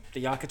Cholton,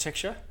 the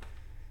architecture,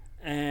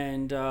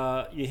 and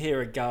you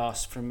hear a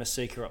gasp from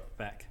Masika up the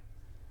back.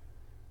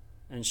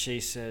 And she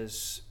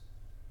says,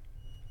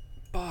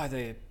 "By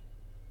the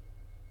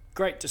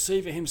great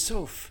deceiver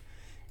himself,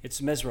 it's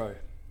Mesro."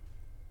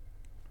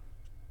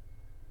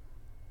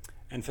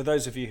 And for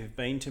those of you who've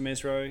been to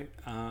Mesro,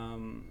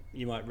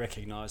 you might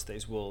recognise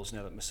these walls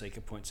now that Masika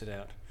points it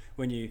out.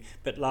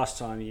 But last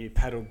time you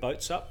paddled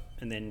boats up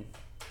and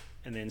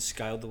then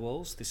scaled the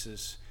walls. This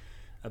is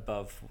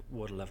above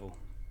water level.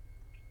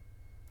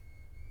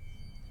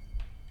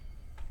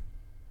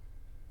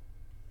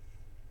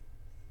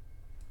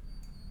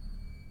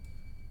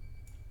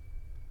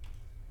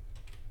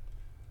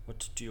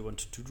 What do you want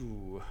to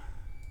do?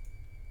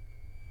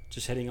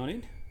 Just heading on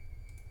in?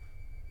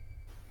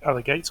 Are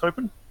the gates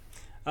open?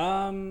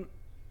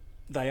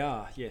 They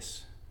are,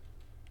 yes.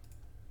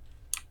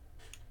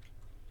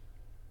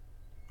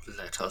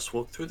 Let us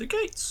walk through the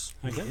gates.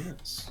 Okay.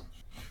 Yes.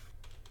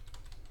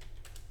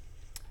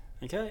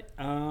 Okay.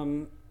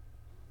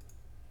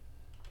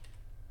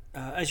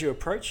 As you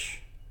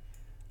approach,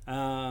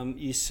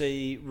 you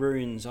see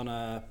runes on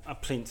a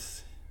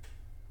plinth.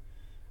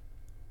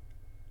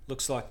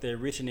 Looks like they're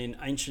written in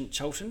ancient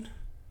Cholton.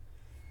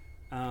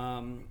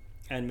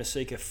 And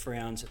Masika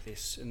frowns at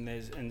this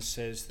and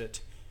says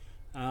that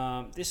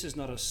this is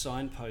not a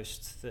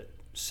signpost that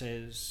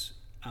says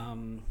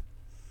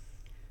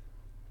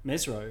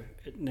Mesro.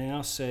 It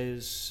now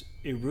says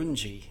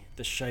Irunji,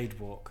 the Shade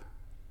Walk.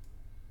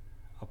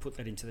 I'll put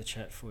that into the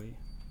chat for you.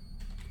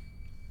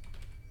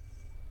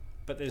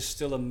 But there's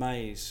still a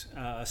maze,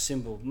 a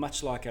symbol,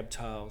 much like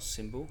Abtal's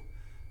symbol.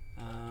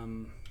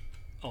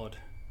 Odd.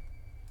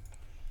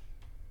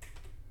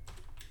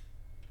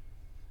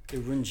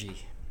 Irunji.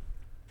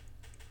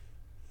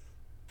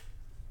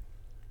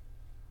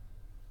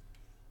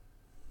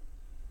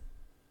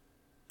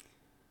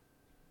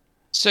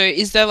 So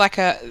is there like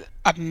a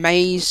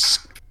maze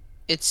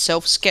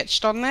itself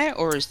sketched on there,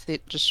 or is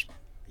it just...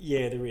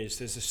 Yeah, there is.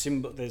 There's a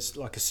symbol. There's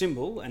like a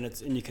symbol, and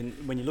you can,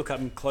 when you look up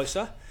and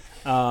closer,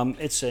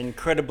 it's an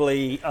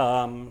incredibly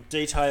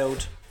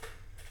detailed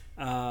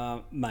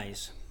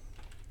maze.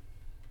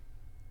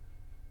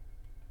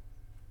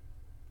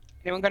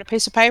 Anyone got a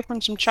piece of paper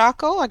and some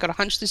charcoal? I got a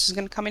hunch this is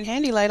going to come in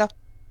handy later.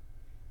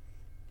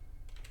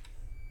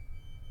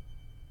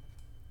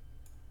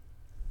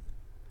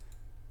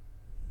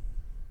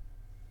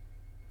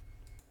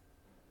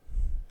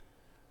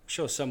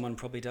 sure someone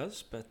probably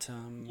does, but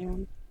Yeah.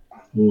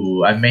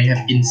 Ooh, I may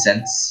have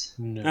incense.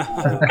 No.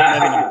 maybe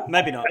not.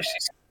 Maybe not.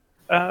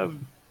 Actually,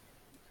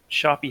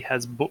 Sharpie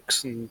has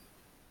books and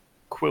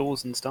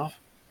quills and stuff.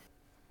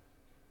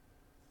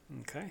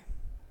 Okay.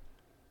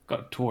 Got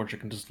a torch. I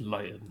can just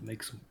light it and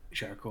make some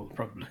charcoal.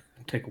 Probably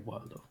take a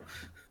while though.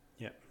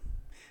 Yeah.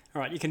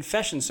 All right. You can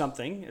fashion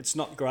something. It's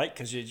not great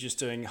because you're just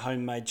doing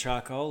homemade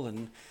charcoal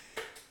and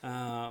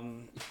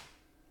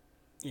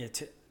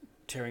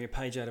tearing a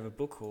page out of a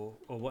book or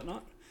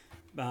whatnot.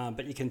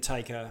 But you can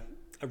take a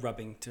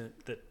rubbing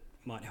that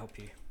might help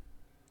you.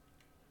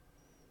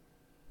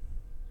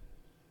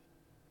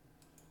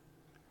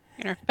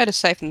 You know, better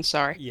safe than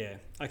sorry. Yeah.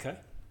 Okay.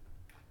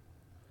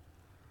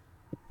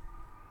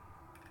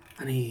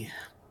 Any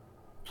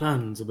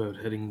plans about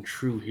heading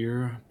through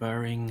here,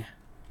 barring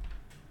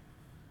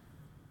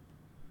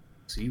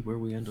see where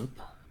we end up?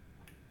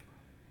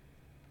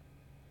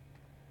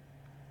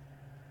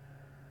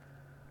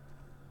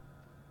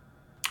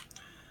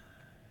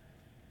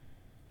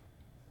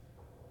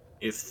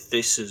 If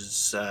this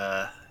is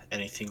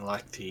anything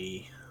like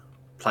the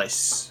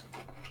place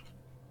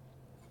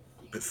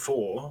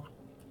before,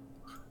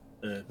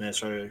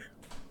 Mesro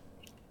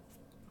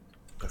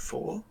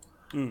before,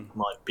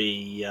 might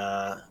be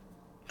a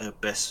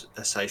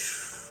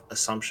safe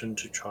assumption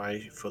to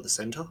try for the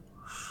center.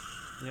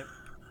 Yep.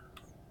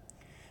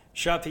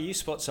 Sharpie, you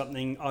spot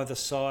something either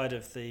side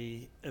of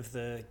the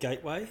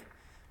gateway.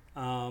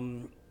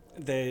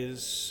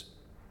 There's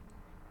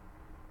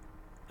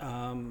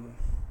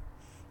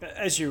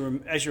as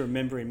you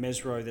remember in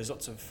Mesro, there's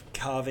lots of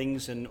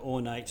carvings and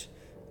ornate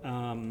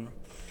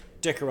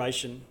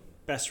decoration,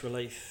 bas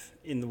relief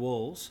in the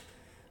walls.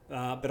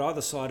 But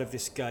either side of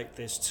this gate,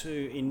 there's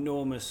two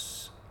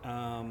enormous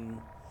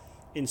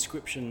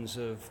inscriptions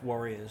of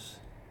warriors.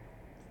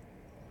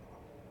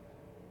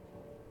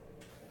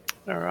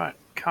 All right,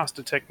 cast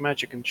detect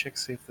magic and check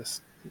see if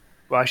this.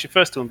 Well, actually,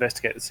 first to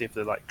investigate to see if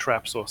they're like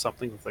traps or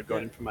something, if they've got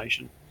Yep.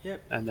 information,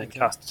 Yep. and then okay.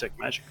 cast detect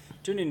magic.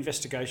 Do an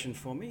investigation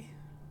for me.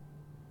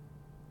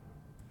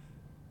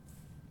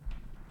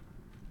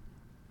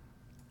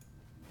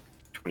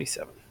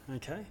 27.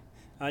 Okay.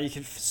 You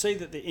can see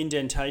that the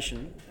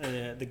indentation,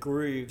 the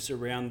grooves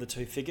around the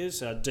two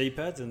figures are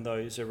deeper than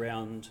those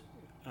around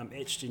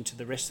etched into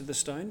the rest of the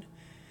stone.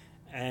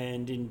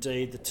 And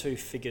indeed, the two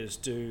figures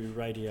do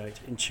radiate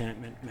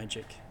enchantment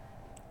magic.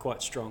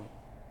 Quite strong.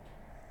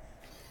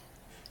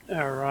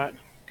 All right,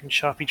 can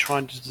Sharpie try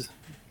and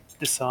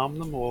disarm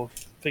them, or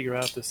figure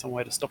out if there's some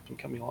way to stop them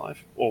coming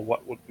alive, or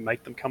what would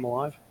make them come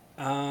alive?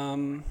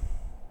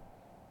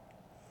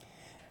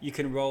 You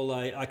can roll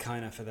a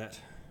Arcana for that.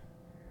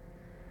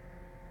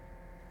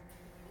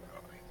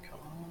 Come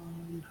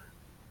on.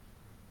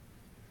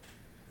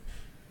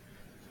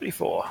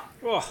 34.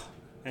 Oh,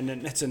 and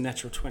then that's a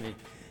natural 20.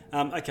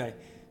 Okay,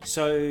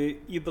 so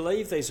you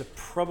believe these are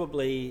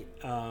probably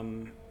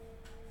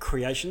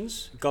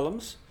creations,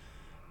 golems,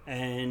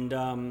 and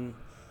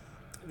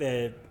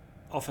they're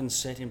often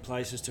set in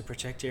places to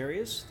protect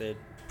areas. They're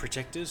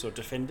protectors or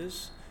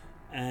defenders,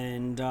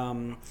 and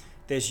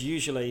there's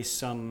usually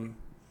some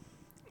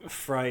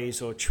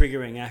phrase or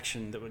triggering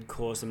action that would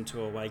cause them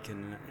to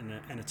awaken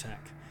an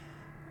attack.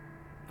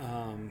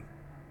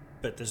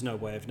 But there's no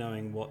way of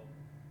knowing what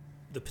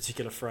the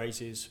particular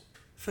phrase is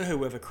for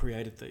whoever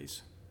created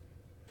these.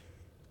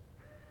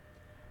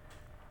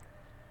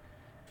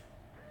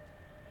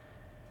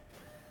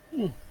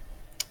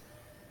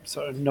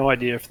 So no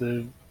idea if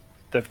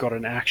they've got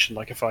an action.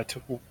 Like if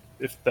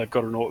they've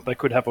got an order, they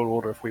could have an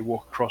order if we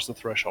walk across the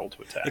threshold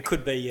to attack. It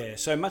could be, yeah.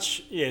 So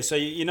much, yeah. So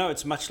you know,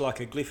 it's much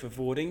like a glyph of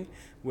warding,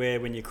 where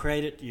when you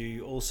create it,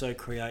 you also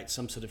create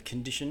some sort of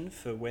condition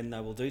for when they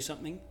will do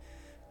something,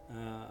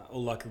 or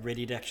like a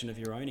readied action of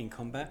your own in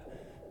combat.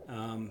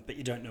 But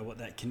you don't know what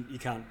you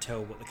can't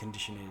tell what the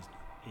condition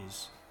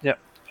is. Yep,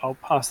 I'll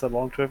pass that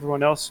along to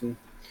everyone else and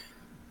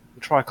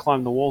try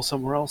climb the wall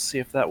somewhere else, see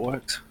if that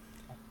works.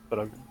 But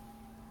I'd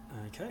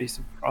Okay. be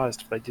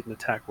surprised if they didn't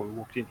attack when we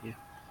walked in here.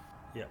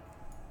 Yep.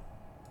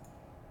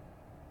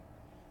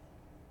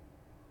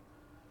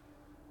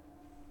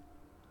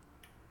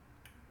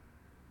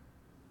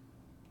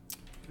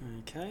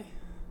 Okay.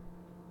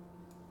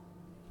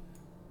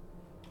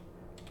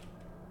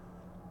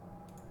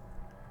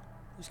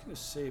 Just going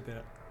to see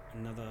about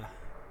another.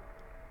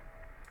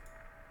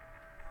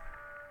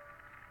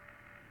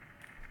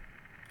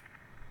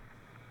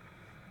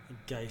 A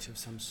gate of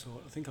some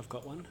sort. I think I've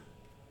got one.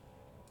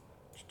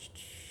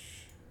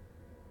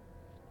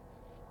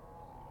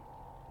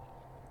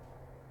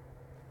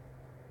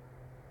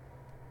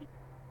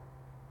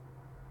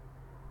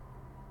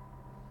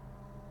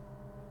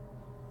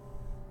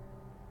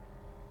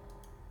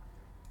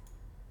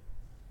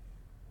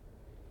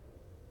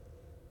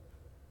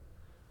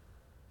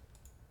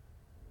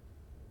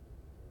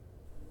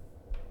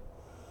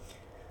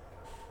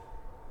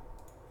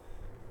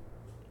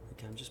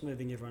 Okay, I'm just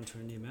moving everyone to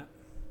a new map.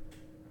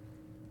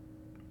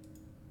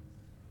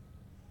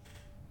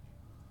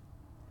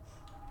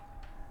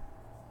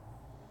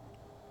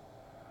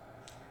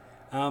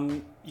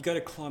 You go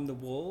to climb the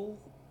wall.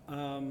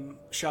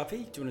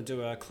 Sharpie, do you want to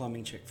do a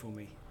climbing check for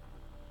me?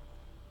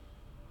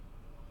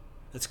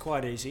 It's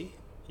quite easy.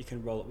 You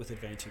can roll it with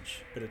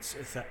advantage, but it's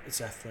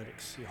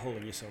athletics. You're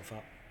hauling yourself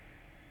up.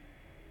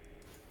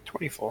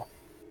 24.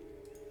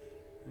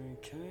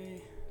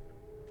 Okay.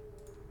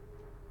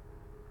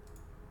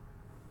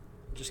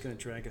 I'm just going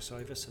to drag us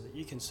over so that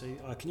you can see.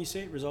 Can you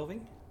see it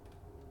resolving?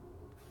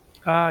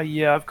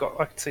 Yeah,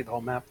 I can see the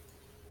whole map.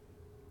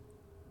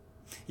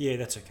 Yeah,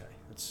 that's okay.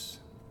 That's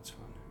fine.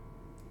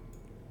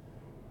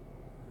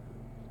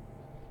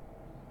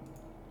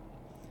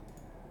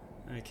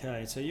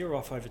 Okay, so you're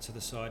off over to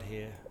the side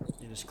here.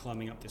 You're just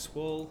climbing up this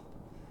wall.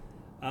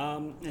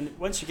 And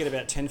once you get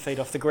about 10 feet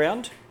off the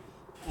ground,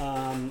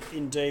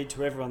 indeed,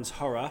 to everyone's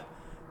horror,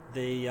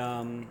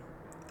 the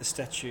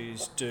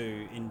statues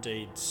do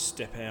indeed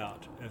step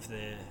out of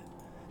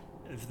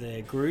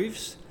their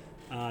grooves,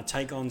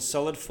 take on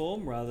solid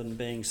form rather than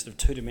being sort of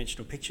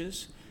two-dimensional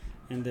pictures,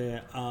 and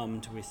they're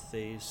armed with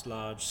these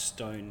large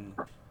stone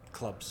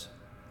clubs.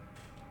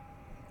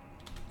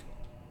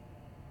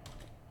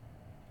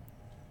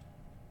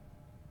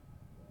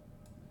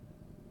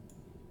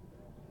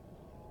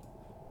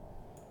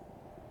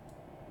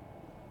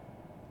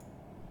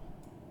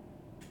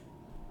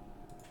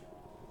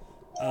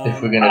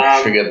 If we're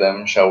gonna trigger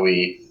them, shall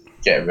we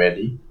get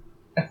ready?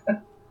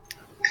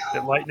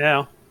 Bit late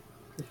now.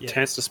 Yeah.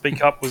 Chance to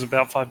speak up was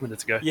about 5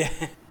 minutes ago. Yeah.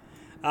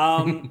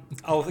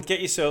 I'll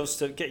get yourselves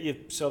to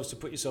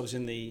put yourselves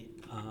in the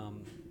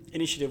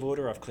initiative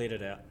order. I've cleared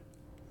it out.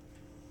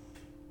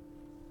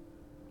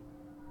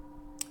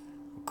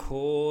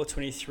 Core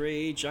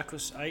 23,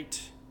 Jackus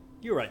 8.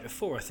 You were 8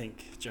 before, I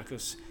think,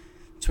 Jackus.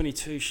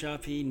 22,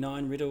 Sharpie,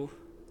 9, Riddle.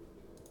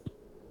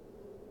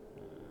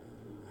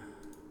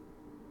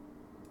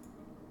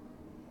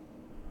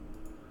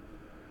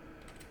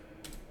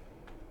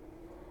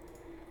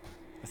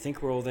 I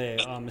think we're all there.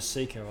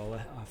 Masika,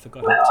 I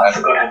forgot.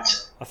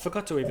 I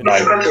forgot to even.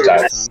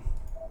 This time.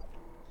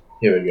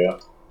 Here we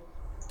go.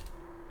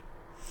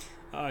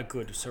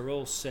 Good. So we're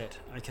all set.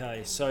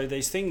 Okay. So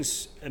these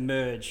things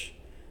emerge,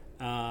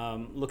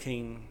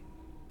 looking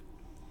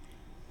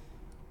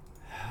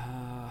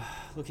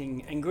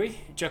angry.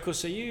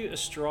 Jackus, are you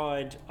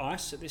astride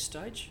ice at this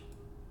stage?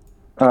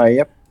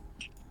 Yep.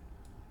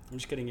 I'm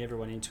just getting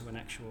everyone into an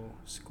actual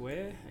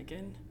square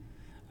again.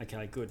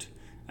 Okay. Good.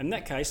 In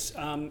that case,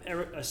 I'm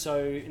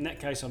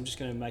just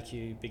going to make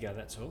you bigger.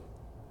 That's all.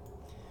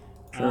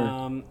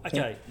 Sure.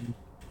 Okay.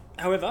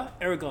 However,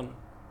 Aragon,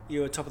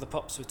 you're top of the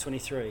pops with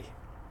 23.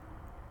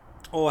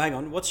 Oh, hang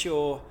on.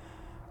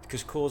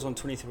 Because Core's on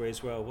 23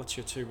 as well. What's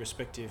your two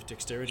respective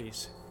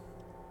dexterities?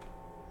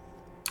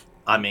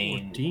 I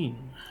mean,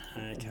 14.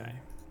 Okay.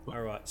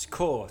 All right. It's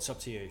Core. It's up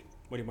to you.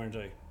 What do you want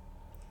to do?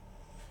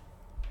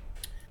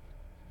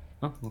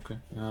 Oh, okay.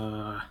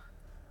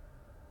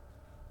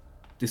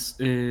 This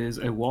is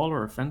a wall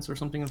or a fence or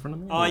something in front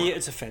of me? Oh, yeah,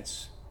 it's a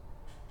fence.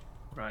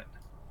 Right.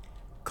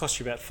 Costs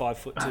you about 5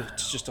 foot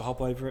just to hop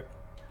over it.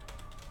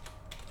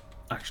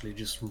 Actually,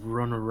 just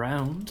run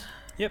around.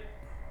 Yep.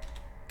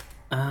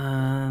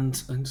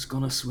 And I'm just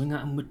gonna swing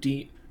at him with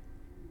the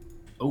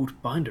Oath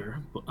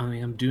Binder, but I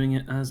am doing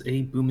it as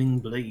a booming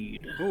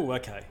blade. Oh,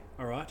 okay.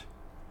 All right.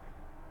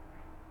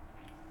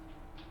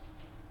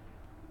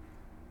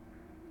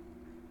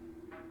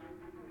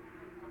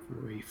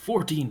 For a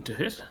 14 to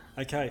hit.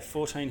 Okay,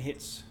 14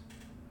 hits.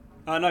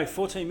 Oh no,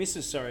 14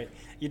 misses. Sorry,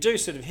 you do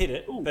sort of hit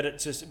it, but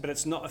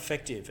it's not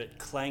effective. It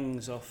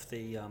clangs off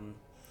the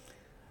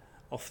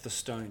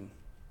stone.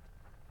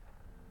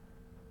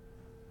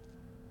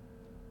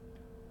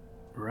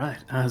 Right,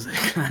 as it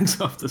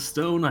clangs off the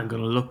stone, I'm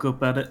gonna look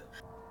up at it.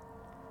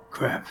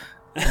 Crap.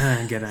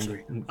 And get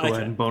angry. And go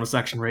ahead and bonus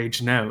action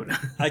rage now.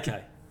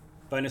 Okay.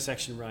 Bonus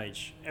action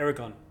rage.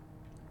 Aragon.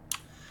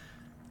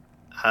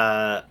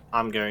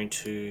 I'm going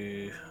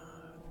to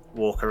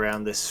walk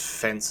around this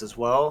fence as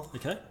well.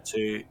 Okay.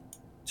 To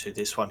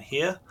this one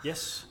here.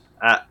 Yes.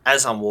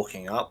 As I'm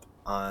walking up,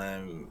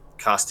 I'm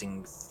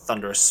casting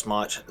Thunderous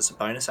Smite as a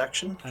bonus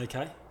action.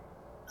 Okay.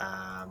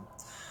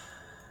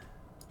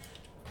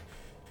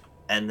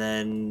 And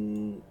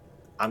then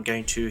I'm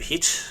going to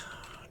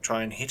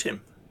try and hit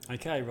him.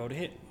 Okay, roll to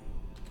hit.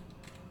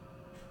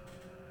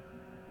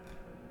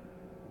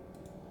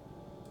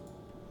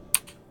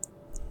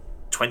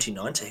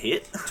 $29 to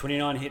hit.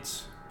 29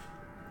 hits.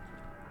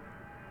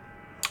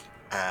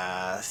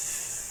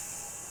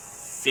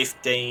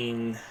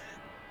 15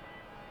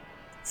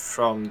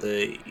 from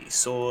the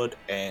sword,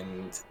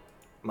 and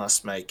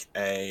must make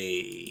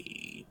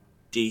a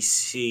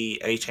DC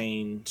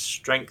 18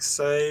 strength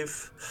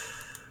save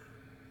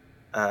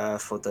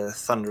for the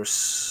Thunderous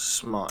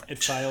Smite.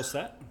 It fails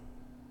that.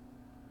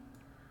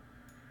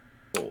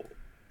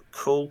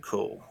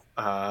 Cool.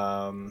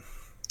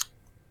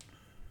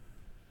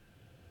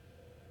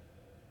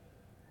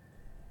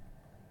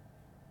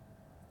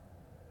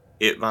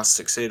 It must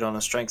succeed on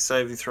a strength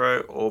saving throw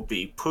or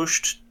be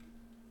pushed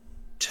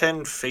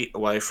 10 feet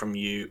away from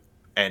you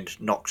and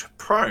knocked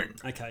prone.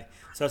 Okay,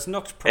 so it's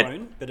knocked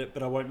prone,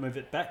 but I won't move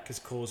it back because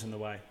Core's in the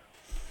way.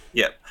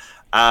 Yep.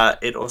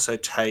 It also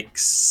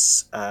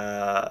takes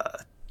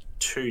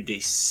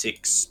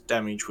 2d6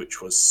 damage,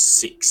 which was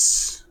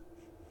 6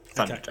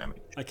 thunder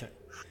damage. Okay.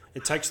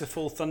 It takes the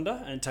full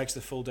thunder and it takes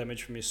the full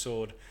damage from your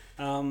sword.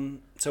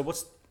 So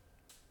what's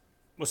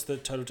the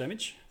total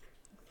damage?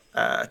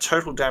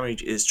 Total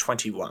damage is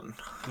 21.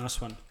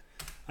 Nice one.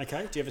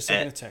 Okay. Do you have a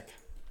second attack?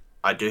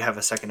 I do have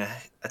a second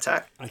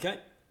attack. Okay.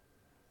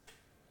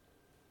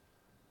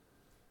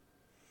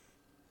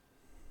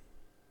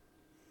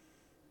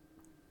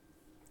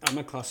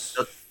 Armor class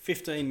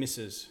 15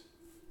 misses.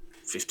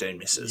 15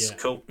 misses. Yeah.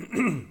 Cool.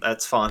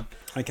 That's fine.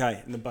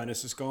 Okay, and the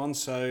bonus is gone.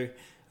 So,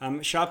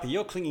 Sharpie,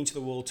 you're clinging to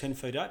the wall 10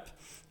 feet up.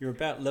 You're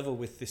about level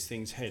with this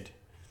thing's head.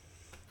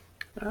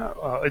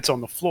 It's on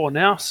the floor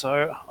now,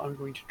 so I'm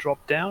going to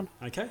drop down.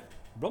 Okay,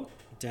 Rob,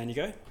 down you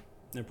go.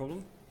 No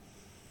problem.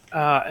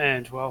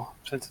 And, well,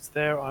 since it's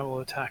there, I will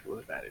attack it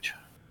with advantage.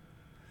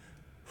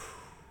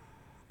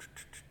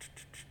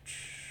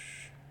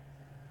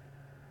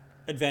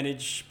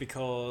 Advantage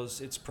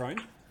because it's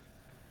prone.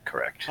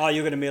 Correct. Oh,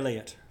 you're going to melee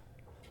it.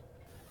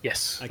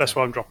 Yes, Okay. that's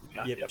what I'm dropping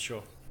down. Yep,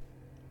 sure.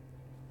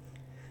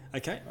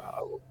 Okay.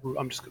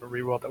 I'm just going to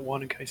reroll that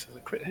one in case there's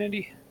a crit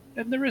handy.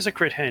 And there is a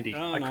crit handy.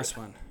 Oh, I nice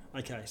crit. one.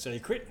 Okay, so you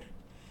crit.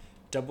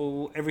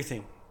 Double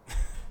everything.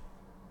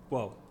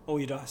 Well, all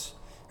your dice.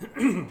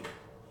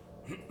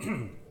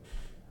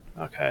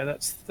 Okay,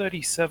 that's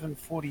 37,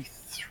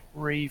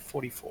 43,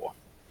 44.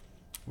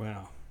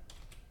 Wow.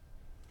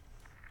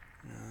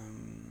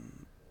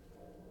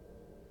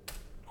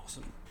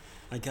 Awesome.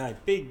 Okay,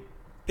 big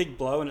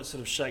blow, and it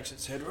sort of shakes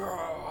its head.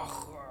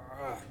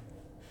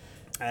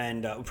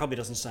 And it probably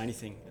doesn't say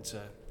anything. It's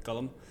a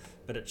golem,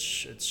 but it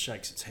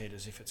shakes its head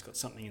as if it's got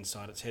something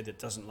inside its head that it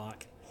doesn't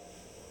like.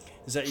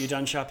 Is that you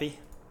done, Sharpie?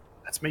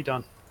 That's me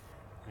done.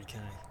 Okay.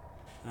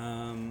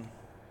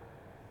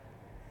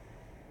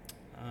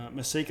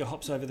 Masika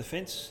hops over the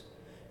fence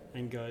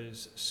and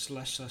goes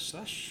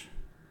slash,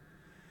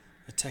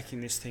 attacking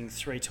this thing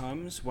 3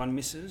 times. One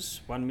misses,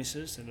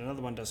 and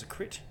another one does a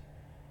crit.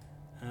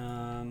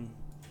 And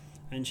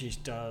she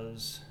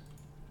does,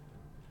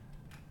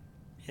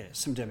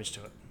 some damage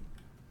to it.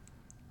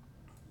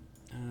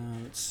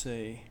 Let's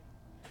see.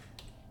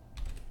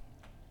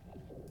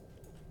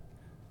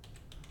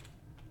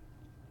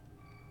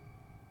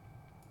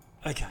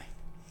 Okay.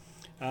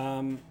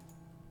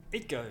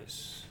 It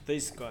goes.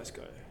 These guys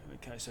go.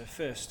 Okay, so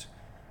first,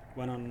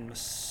 one on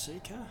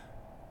Masika.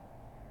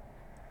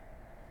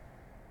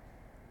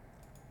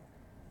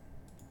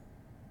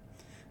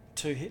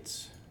 Two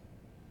hits.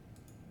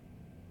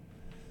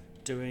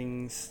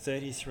 Doing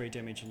 33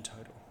 damage in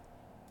total.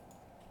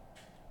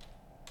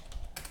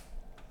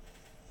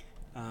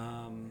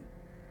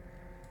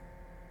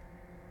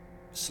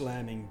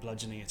 Slamming,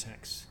 bludgeoning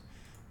attacks.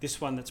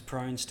 This one that's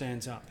prone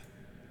stands up.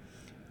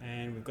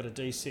 And we've got a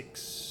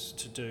d6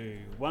 to do.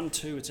 1,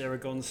 2, it's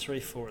Aragon. 3,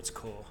 4, it's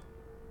Core.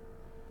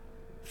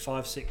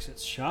 5, 6,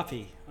 it's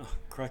Sharpie. Oh,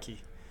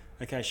 crikey.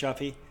 Okay,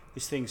 Sharpie,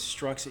 this thing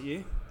strikes at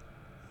you.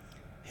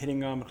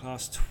 Hitting armor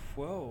class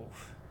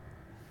 12.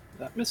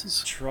 That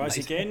misses. Tries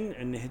Amazing. again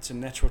and hits a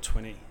natural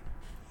 20.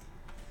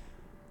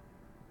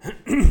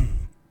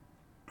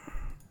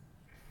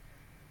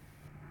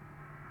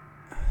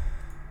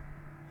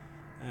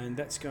 And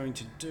that's going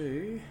to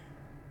do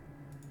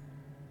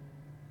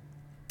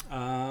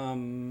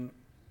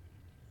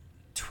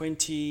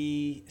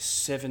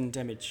 27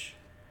 damage.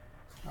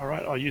 All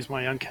right, I'll use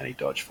my uncanny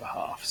dodge for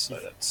half, so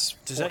that's.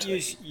 Does that 14.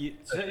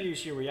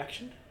 use your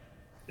reaction?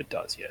 It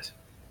does, yes.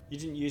 You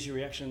didn't use your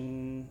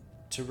reaction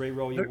to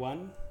re-roll your Nope.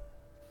 1?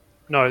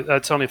 No,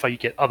 that's only if I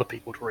get other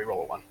people to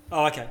reroll a 1.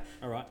 Oh, okay.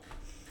 All right.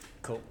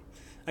 Cool.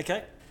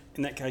 Okay.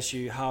 In that case,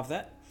 you halve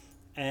that.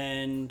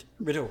 And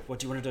Riddle, what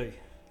do you want to do?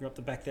 You're up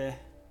the back there.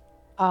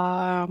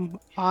 I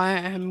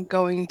am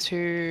going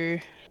to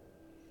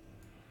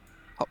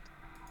hop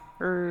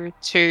through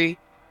to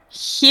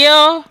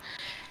here,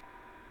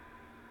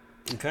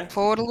 Okay.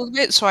 forward a little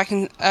bit, so I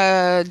can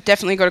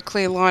definitely got a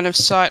clear line of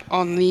sight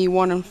on the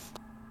one.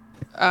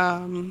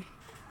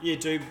 You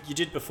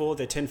did before.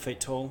 They're 10 feet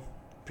tall.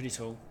 Pretty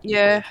tall.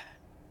 Yeah.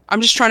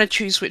 I'm just trying to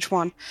choose which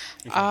one.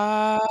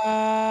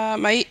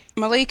 Okay.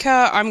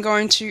 Malika, I'm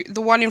going to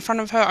the one in front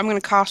of her. I'm going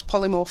to cast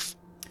polymorph.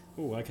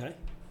 Oh, okay.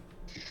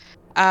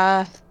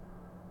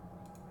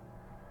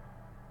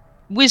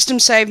 Wisdom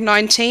save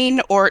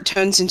 19, or it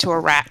turns into a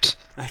rat.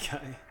 Okay.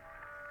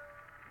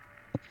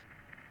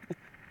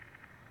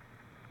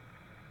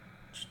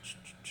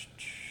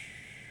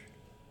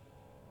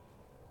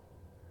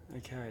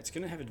 Okay, it's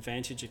going to have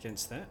advantage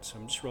against that, so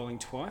I'm just rolling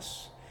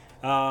twice.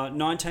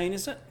 19,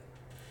 is it?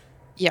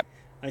 Yep.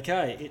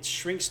 Okay, it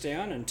shrinks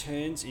down and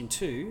turns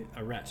into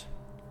a rat.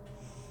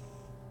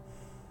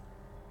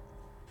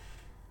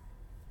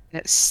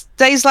 It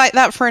stays like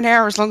that for an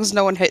hour as long as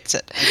no one hits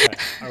it. Okay,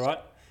 all right.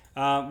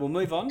 We'll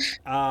move on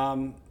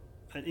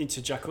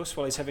into Jakus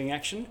while he's having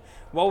action.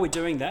 While we're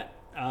doing that,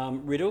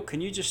 Riddle, can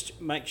you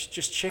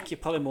just check your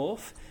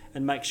polymorph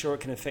and make sure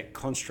it can affect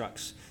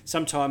constructs?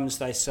 Sometimes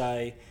they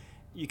say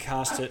you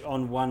cast it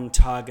on one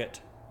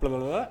target, blah blah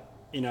blah.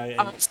 You know.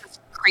 And,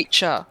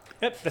 creature.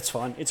 Yep, that's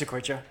fine. It's a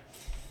creature.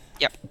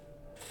 Yep.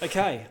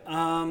 Okay.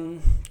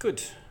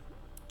 Good.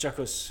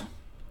 Jackus.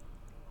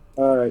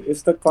 Alright,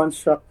 is the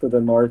construct to the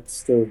north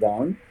still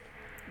down?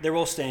 They're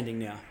all standing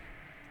now.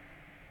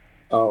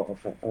 Oh,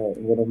 okay. Alright,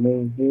 I'm gonna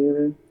move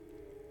here.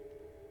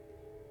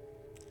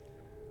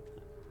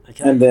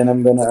 Okay. And then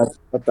I'm gonna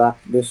attack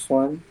this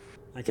one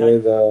Okay.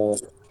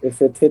 with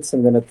if it hits,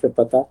 I'm gonna trip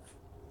attack.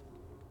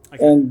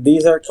 Okay. And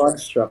these are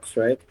constructs,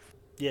 right?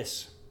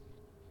 Yes.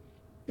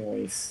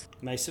 Nice.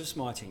 Mace of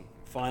Smiting.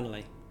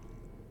 Finally.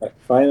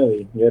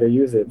 Finally, gotta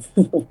use it.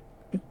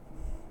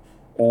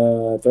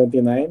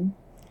 29.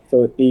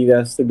 So he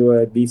has to do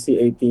a DC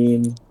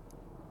 18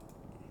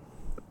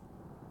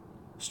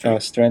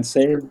 Strength. strength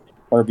save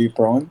or be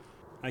prone.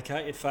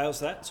 Okay, it fails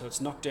that, so it's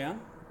knocked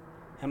down.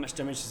 How much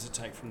damage does it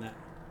take from that?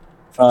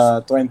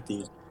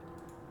 20.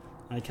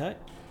 Okay.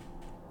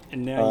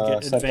 And now you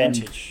get Second.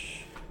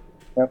 advantage.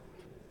 Yep.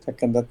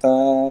 Second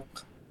attack.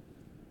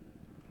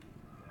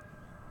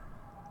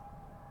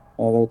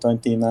 Another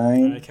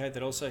 29. Okay,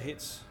 that also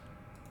hits.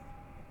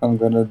 I'm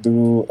gonna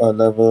do a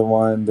level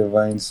 1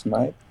 Divine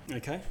Smite.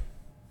 Okay.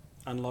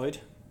 Unload.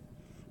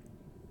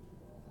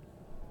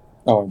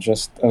 Oh,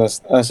 just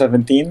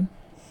 17.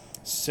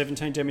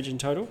 17 damage in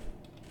total.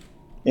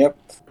 Yep.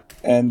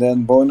 And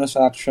then bonus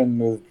action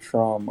with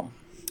Trauma.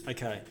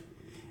 Okay.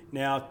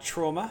 Now,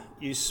 trauma,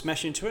 you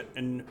smash into it,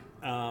 and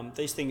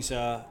these things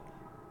are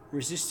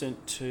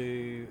resistant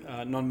to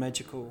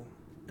non-magical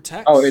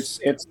attacks. Oh, it's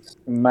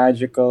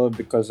magical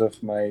because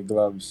of my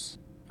gloves.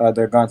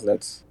 They're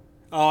gauntlets.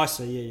 Oh, I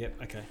see. Yeah,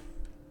 yeah. Okay.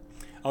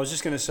 I was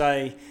just going to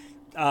say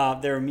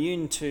they're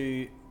immune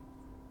to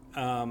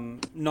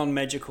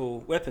non-magical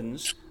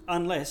weapons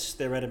unless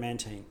they're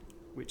adamantine,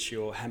 which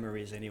your hammer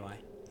is anyway.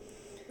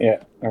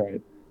 Yeah,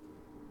 alright.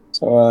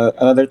 So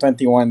another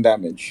 21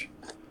 damage.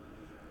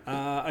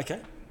 Okay.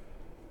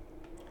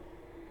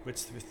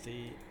 What's with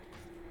the...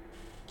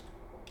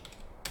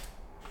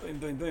 Boom,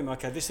 boom, boom.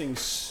 Okay, this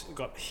thing's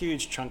got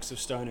huge chunks of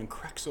stone and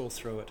cracks all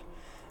through it.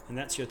 And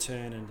that's your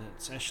turn, and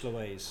it's Ash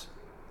Louise.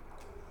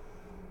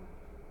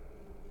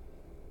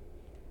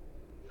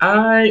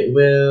 I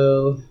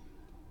will.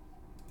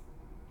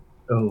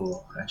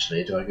 Oh,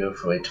 actually, do I go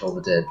for a Toll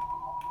the Dead?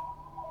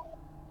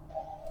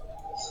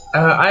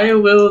 I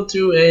will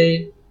do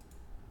a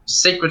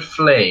Sacred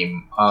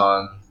Flame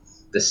on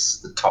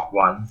the top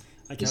one.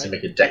 Just to Okay.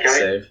 make a deck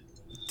save.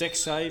 Deck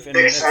save, and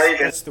Dex save.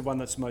 that's the one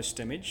that's most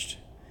damaged.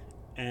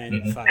 And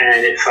it fails.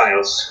 And it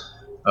fails.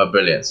 Oh,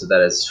 brilliant. So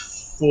that is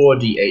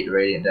 4d8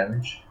 radiant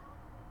damage.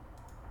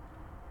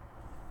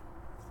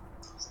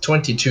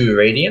 22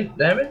 radiant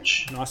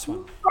damage. Nice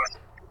one.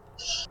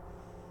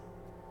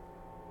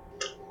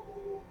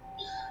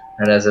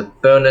 And as a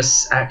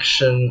bonus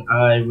action,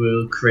 I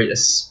will create a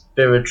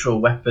spiritual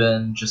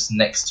weapon just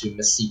next to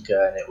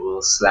Masika, and it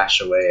will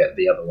slash away at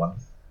the other one.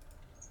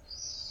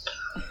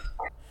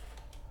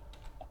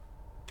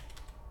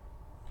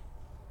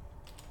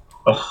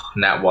 Oh,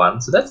 nat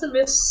 1. So that's a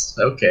miss.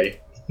 Okay.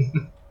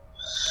 I'm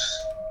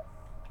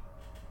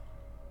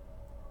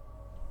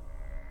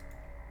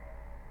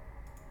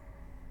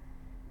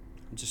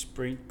just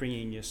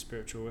bringing your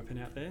spiritual weapon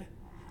out there.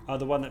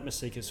 The one that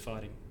Masika's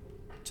fighting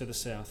to the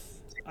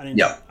south. Uninjured.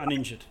 Yep.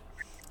 Uninjured.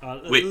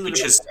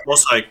 Which is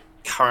also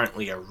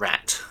currently a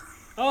rat.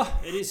 Oh,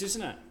 it is,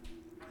 isn't it?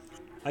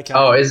 Okay.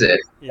 Oh, is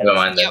it? Yeah. Never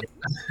mind then.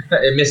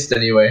 It missed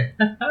anyway.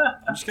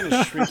 I'm just going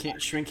to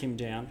shrink him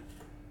down.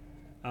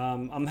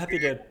 I'm happy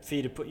for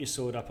you to put your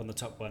sword up on the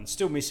top one.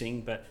 Still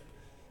missing, but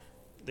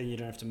then you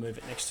don't have to move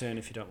it next turn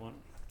if you don't want.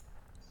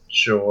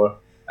 Sure.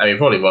 I mean,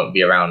 probably won't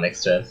be around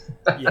next turn.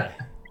 Yeah.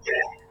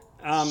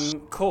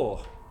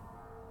 Core.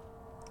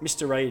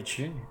 Mr. Rage.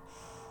 Okay.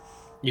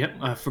 Yep,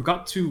 I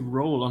forgot to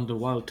roll on the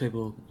wild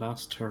table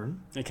last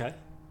turn. Okay.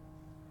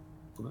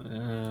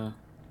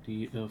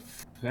 The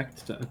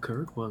effect that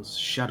occurred was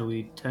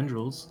shadowy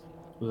tendrils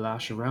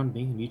lash around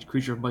me, and each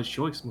creature of my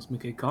choice must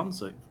make a con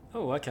save.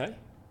 Oh, okay.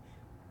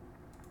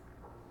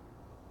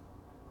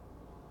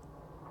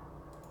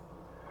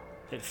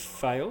 It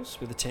fails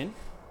with a 10,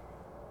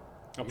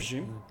 I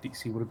presume.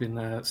 DC would have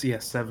been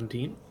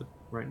 17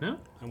 right now.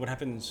 And what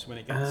happens when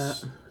it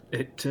gets...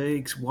 It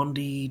takes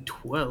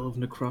 1d12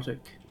 necrotic,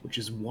 which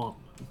is 1.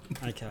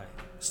 Okay.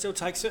 Still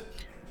takes it?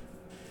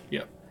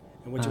 Yep.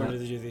 And what do you want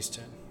to do this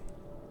turn?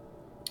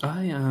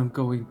 I am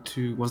going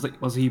to...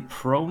 Was he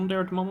prone there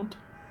at the moment?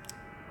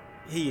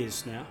 He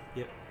is now,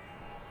 yep.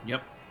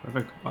 Yep.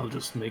 Perfect. I'll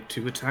just make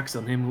 2 attacks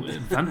on him with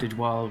advantage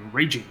while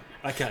raging.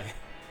 Okay.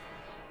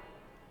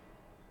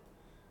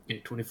 A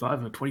 25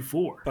 and a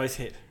 24. Both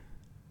hit.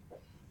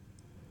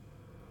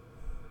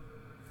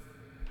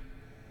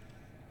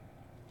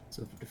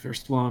 So for the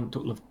first one,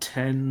 total of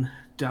 10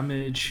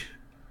 damage.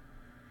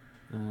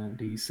 And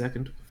the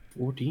second,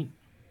 14.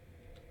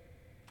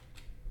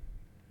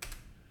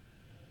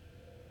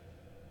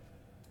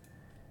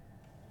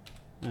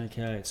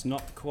 Okay, it's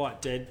not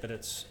quite dead, but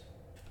it's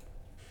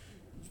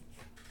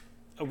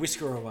a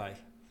whisker away.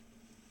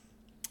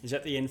 Is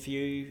that the end for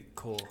you,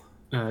 Core?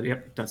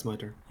 Yep, that's my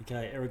turn.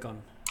 Okay,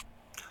 Aragon.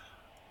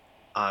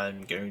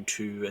 I'm going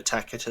to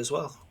attack it as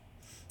well.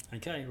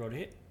 Okay, roll to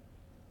hit.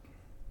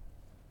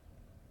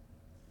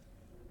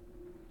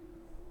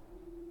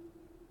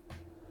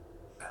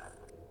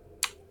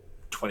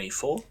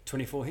 24.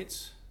 24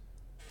 hits.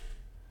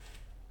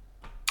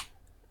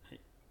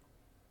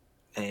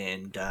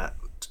 And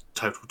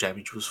total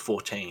damage was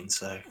 14,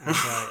 so...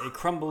 Okay, it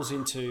crumbles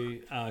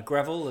into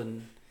gravel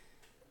and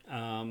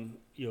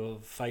you're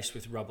faced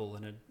with rubble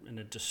and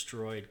a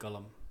destroyed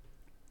golem.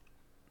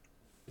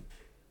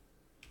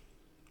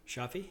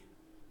 Sharpie?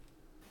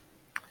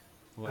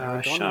 Or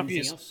Aragon, Sharpie anything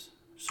is- else?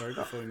 Sorry,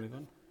 before we move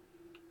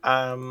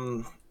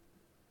on.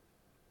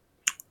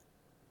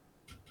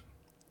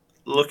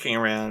 Looking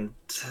around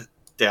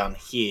down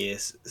here,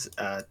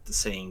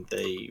 seeing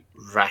the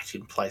rat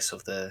in place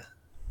of the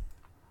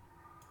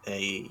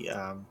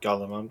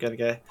golem, I'm going to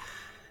go,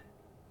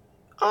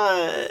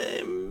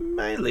 I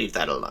may leave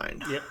that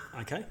alone. Yep,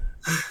 okay.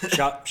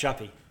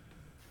 Sharpie.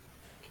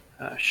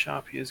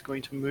 Sharpie is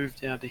going to move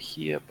down to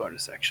here,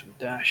 bonus action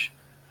dash.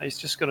 He's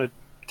just going to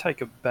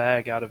take a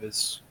bag out of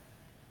his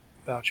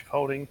pouch of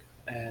holding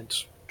and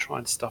try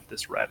and stuff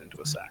this rat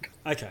into a sack.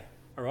 Okay,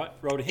 all right,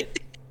 roll to hit.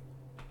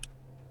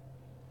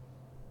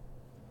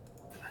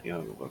 Hang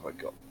on, what have I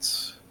got?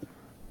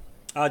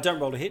 Don't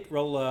roll to hit,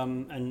 roll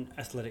an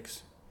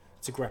athletics.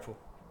 It's a grapple.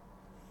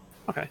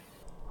 Okay.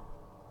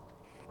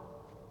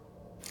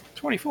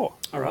 24.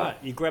 All right,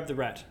 you grab the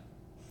rat.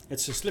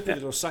 It's a slippy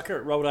little sucker.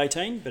 It rolled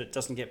 18, but it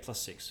doesn't get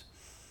 +6.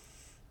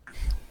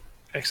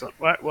 Excellent.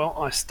 Right, well,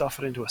 I stuff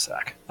it into a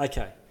sack.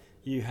 Okay,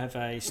 you have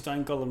a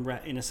stone golem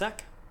rat in a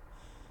sack,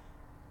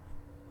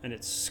 and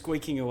it's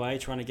squeaking away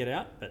trying to get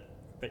out, but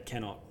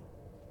cannot.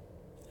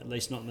 At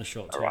least not in the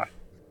short term. All right.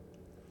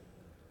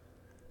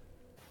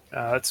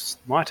 It's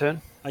my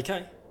turn.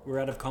 Okay, we're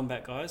out of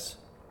combat, guys.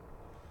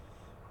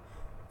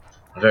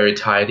 Very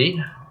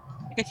tidy.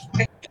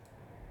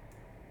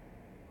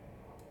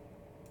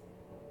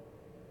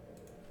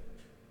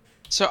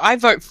 So I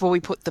vote before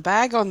we put the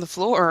bag on the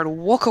floor or it'll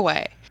walk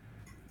away.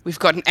 We've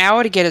got an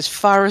hour to get as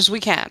far as we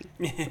can.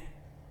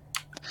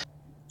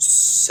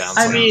 Sounds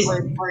I like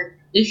mean,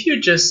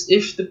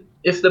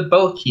 if the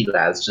bulky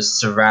lads just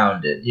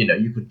surround it,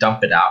 you could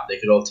dump it out. They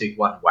could all take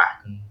one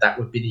whack, and that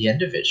would be the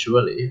end of it,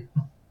 surely.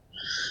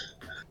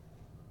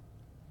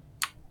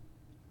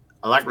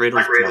 I like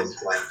Riddle's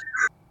plan.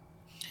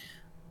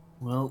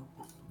 Well,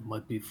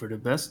 might be for the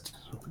best.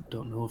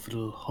 Don't know if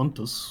it'll hunt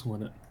us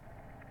when it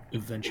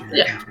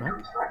eventually comes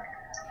back.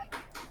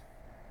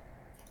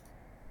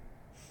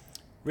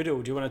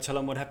 Riddle, do you want to tell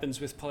them what happens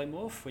with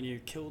polymorph when you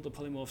kill the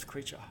polymorphed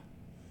creature?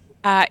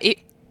 I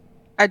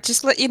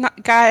just let you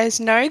guys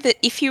know that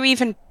if you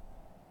even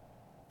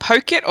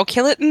poke it or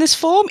kill it in this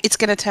form, it's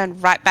going to turn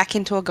right back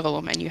into a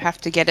golem, and you have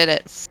to get it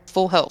at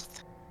full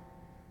health.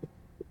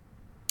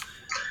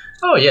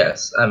 Oh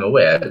yes, I'm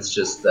aware. It's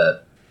just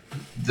that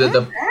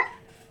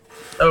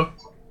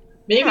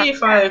maybe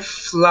if I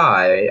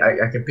fly,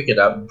 I can pick it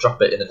up,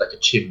 drop it in like a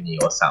chimney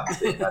or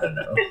something. I don't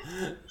know.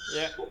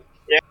 Yeah.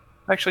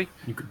 Actually,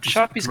 You could just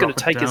Sharpie's going drop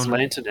to it take his down.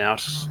 lantern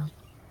out,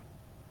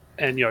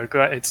 and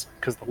it's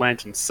because the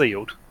lantern's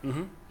sealed.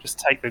 Mm-hmm. Just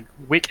take the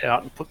wick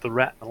out and put the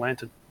rat in the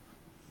lantern.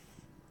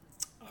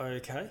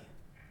 Okay.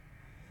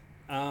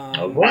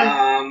 Oh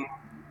boy.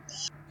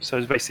 So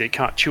it's basically it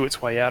can't chew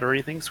its way out or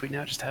anything. So we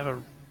now just have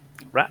a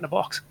rat in a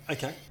box.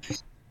 Okay.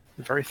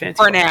 Very fancy.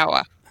 For an box.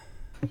 hour.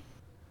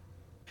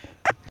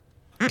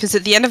 Because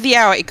at the end of the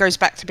hour, it goes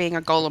back to being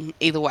a golem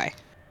either way.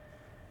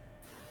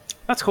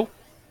 That's cool.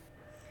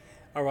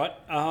 All right.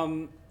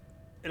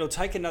 It'll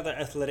take another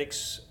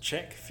athletics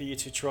check for you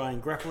to try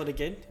and grapple it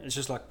again. It's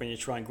just like when you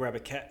try and grab a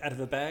cat out of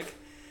a bag.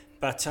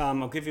 But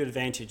I'll give you an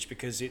advantage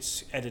because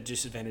it's at a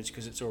disadvantage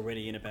because it's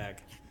already in a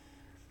bag.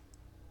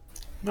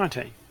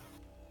 19.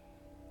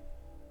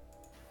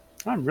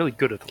 I'm really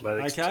good at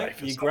athletics. Okay, today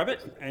for you some grab it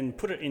reason. and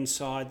put it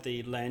inside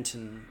the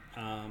lantern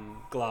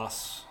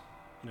glass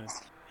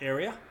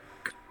area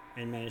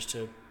and manage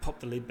to pop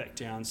the lid back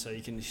down so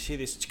you can hear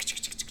this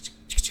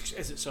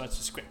as it starts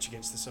to scratch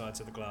against the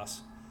sides of the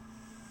glass.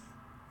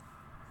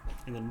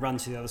 And then run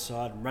to the other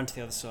side and run to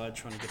the other side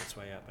trying to get its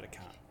way out, but it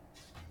can't.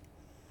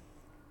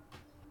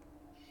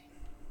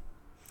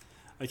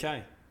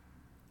 Okay,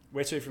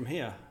 where to from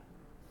here?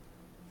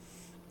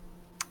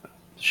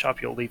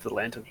 Sharpie will leave the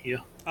lantern here.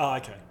 Oh,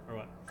 okay, all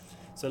right.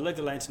 So leave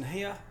the lantern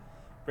here.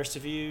 Rest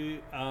of you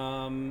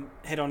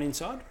head on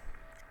inside.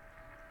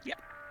 Yep.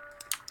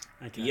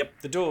 Okay.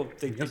 Yep.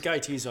 The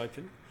gate is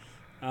open.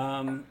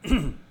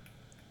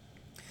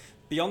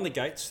 Beyond the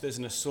gates, there's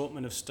an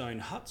assortment of stone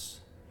huts,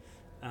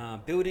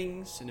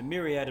 buildings in a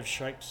myriad of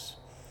shapes.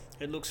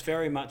 It looks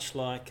very much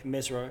like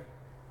Mesro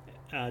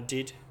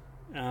did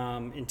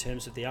in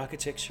terms of the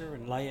architecture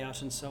and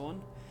layout and so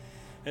on.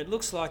 It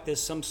looks like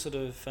there's some sort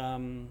of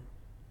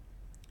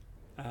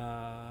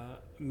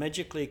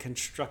magically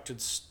constructed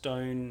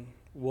stone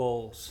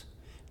walls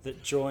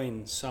that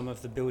join some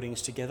of the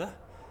buildings together,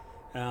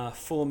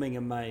 forming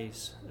a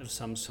maze of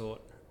some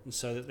sort. And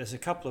so that there's a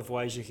couple of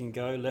ways you can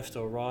go, left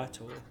or right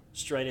or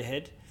straight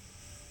ahead.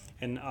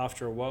 and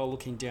after a while,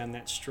 looking down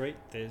that street,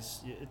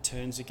 it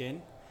turns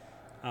again.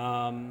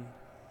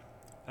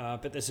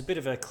 But there's a bit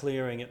of a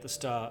clearing at the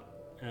start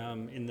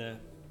in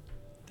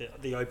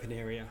the open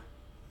area.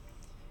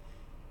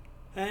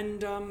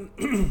 And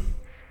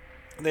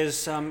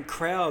there's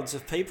crowds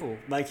of people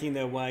making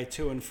their way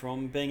to and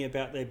from, being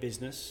about their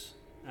business,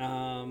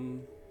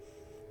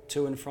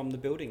 to and from the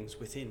buildings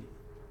within.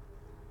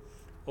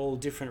 All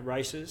different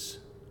races,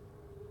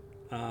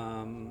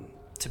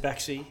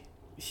 tabaxi,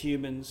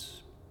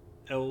 humans,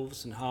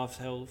 elves and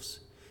half-elves,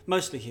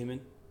 mostly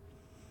human,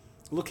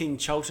 looking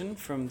Cholton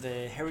from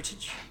their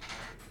heritage.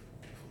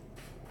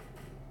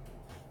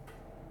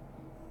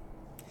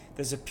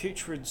 There's a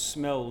putrid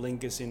smell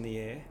lingers in the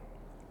air.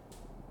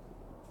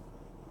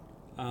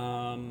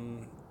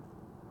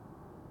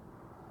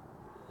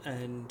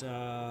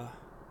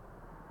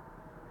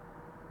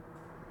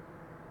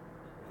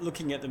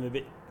 Looking at them a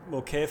bit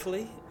more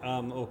carefully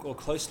or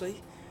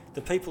closely,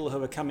 the people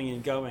who are coming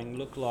and going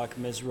look like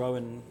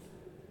Mesroan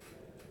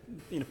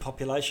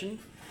population.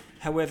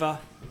 However,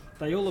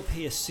 they all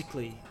appear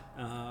sickly,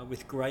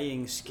 with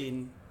greying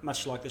skin,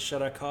 much like the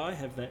Shadowkai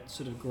have that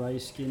sort of grey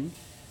skin.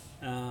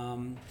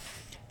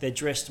 They're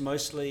dressed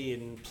mostly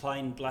in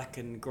plain black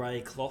and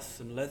grey cloth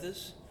and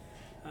leathers,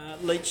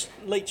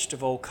 leached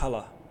of all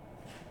colour.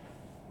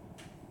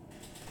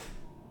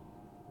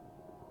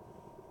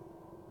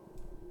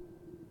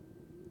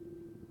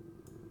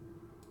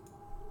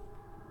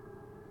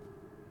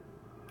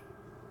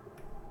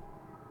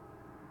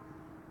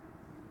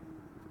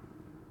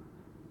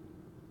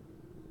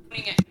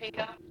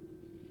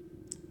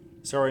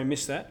 Sorry, I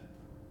missed that.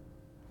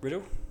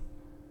 Riddle?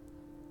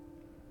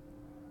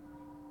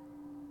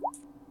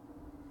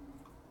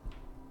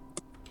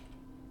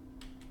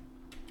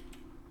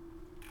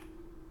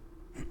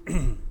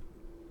 Do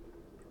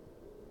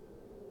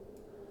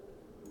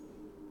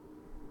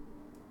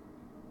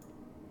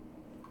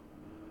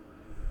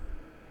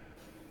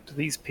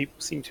these people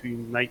seem to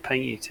be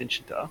paying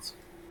attention to us?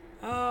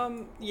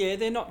 Yeah,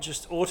 they're not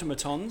just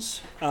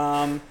automatons,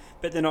 but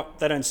they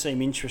don't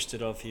seem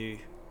interested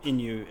in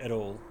you at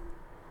all.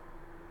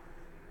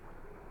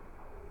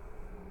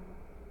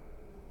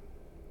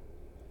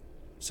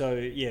 So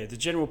yeah, the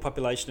general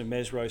population of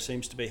Mesro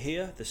seems to be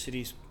here. The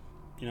city's,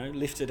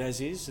 lifted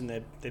as is, and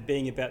they're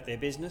being about their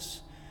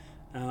business.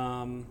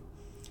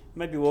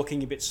 Maybe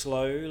walking a bit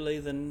slowly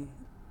than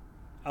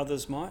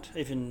others might.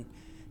 Even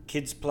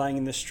kids playing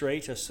in the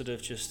street are sort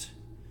of just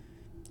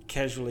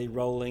casually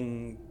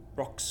rolling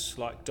rocks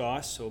like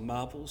dice or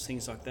marbles,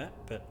 things like that,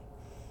 but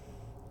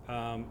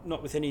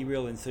not with any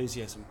real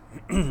enthusiasm.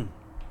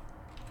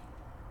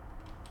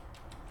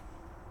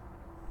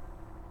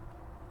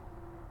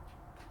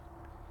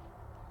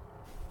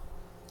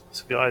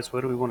 So guys,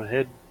 where do we want to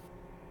head?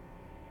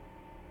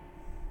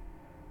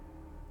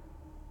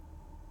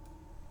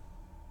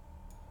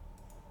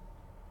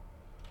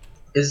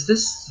 Is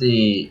this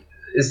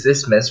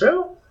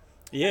Mesro?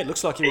 Yeah, it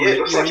looks like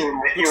you're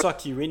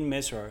in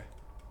Mesro.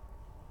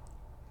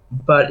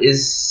 But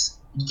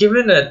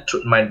given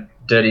my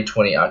dirty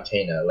 20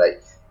 Arcana,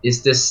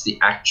 is this the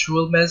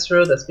actual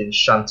Mesro that's been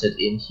shunted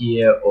in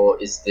here,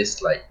 or is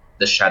this like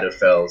the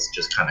Shadowfell's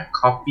just kind of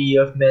copy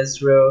of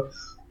Mesro,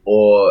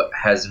 or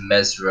has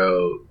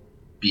Mesro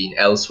been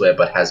elsewhere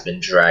but has been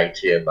dragged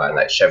here by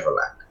like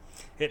Chevrolet?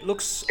 It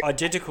looks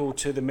identical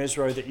to the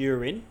Mesro that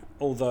you're in,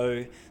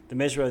 although the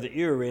Mesro that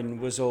you're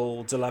in was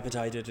all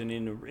dilapidated and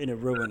in a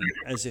ruin,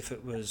 as if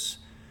it was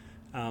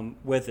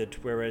weathered,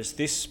 whereas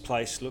this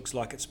place looks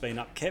like it's been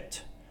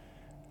upkept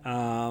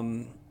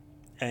and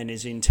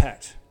is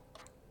intact.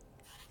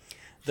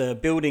 The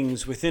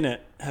buildings within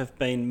it have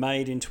been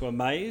made into a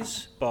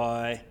maze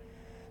by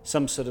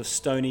some sort of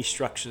stony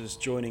structures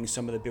joining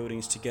some of the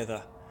buildings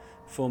together,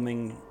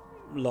 forming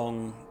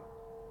long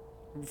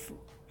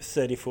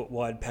 30-foot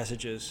wide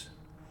passages,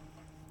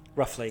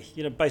 roughly,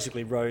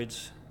 basically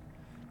roads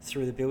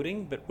through the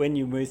building. But when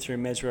you moved through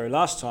Mesro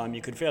last time,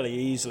 you could fairly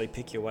easily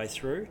pick your way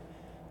through.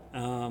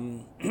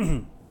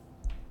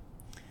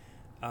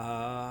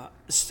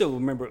 Still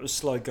remember it was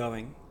slow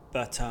going,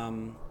 but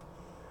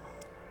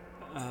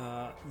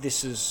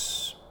this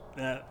is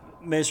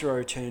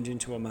Mesro turned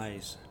into a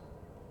maze.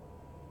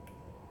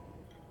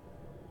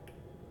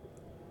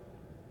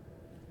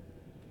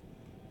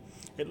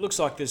 It looks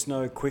like there's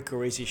no quick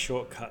or easy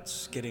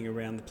shortcuts getting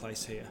around the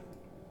place here.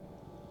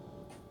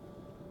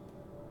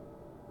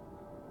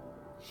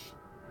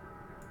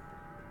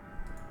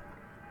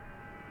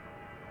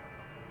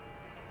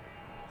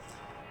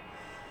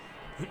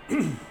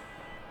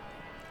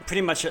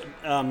 Pretty much at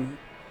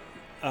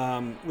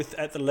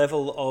the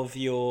level of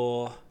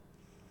your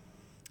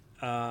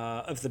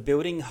of the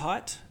building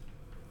height,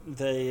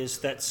 there's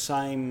that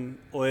same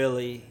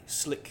oily,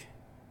 slick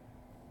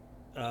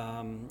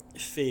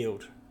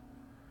field.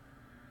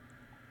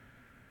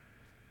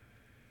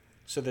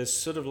 So there's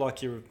sort of like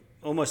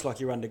almost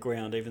like you're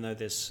underground, even though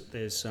there's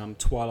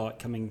twilight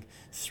coming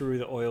through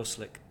the oil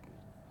slick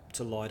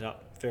to light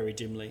up very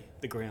dimly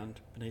the ground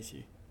beneath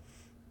you.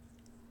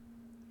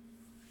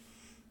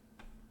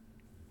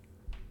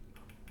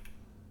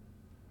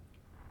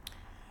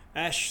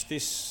 Ash,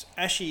 this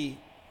ashy,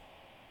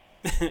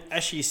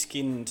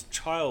 ashy-skinned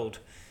child,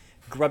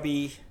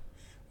 grubby,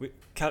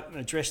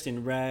 dressed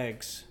in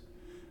rags,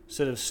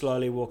 sort of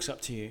slowly walks up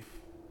to you.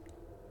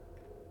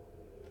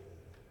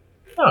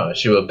 Oh,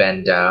 she will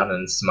bend down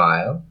and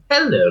smile.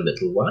 Hello,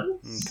 little one.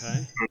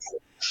 Okay.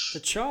 The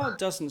child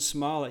doesn't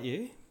smile at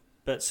you,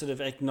 but sort of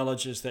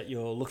acknowledges that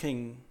you're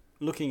looking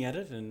at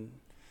it and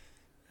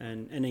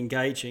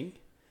engaging,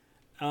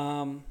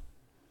 and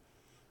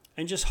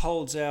just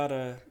holds out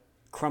a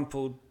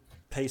crumpled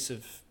piece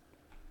of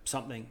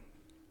something.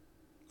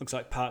 Looks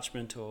like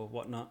parchment or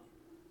whatnot.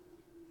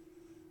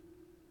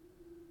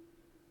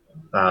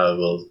 I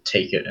will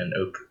take it and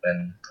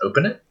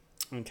open it.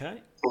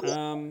 Okay.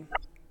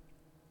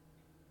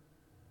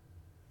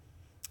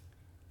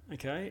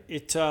 Okay.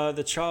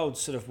 The child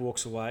sort of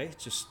walks away,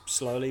 just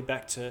slowly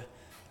back to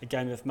a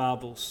game of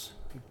marbles,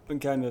 a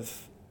game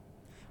of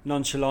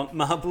nonchalant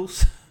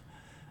marbles.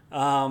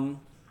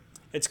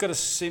 It's got a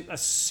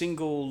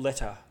single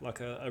letter, like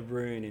a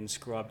rune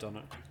inscribed on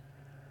it.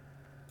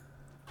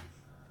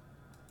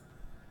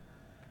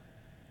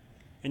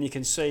 And you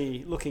can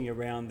see, looking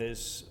around,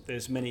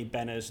 there's many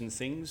banners and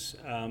things,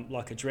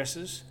 like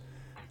addresses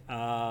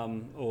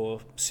or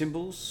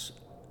symbols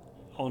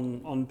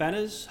on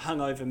banners hung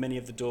over many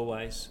of the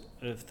doorways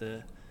of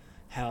the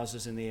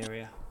houses in the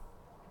area.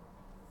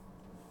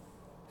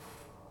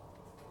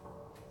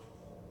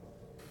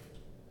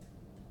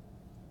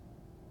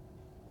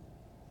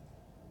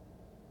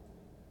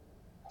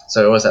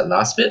 So what was that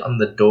last bit on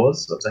the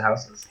doors of the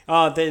houses?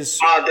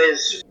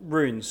 There's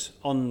runes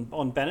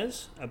on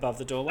banners above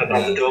the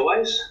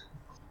doorways.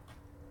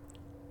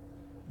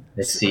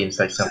 It seems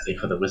like something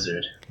for the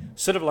wizard.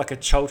 Sort of like a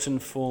Cholton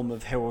form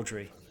of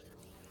heraldry.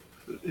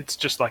 It's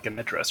just like an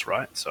address,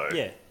 right? So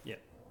Yeah.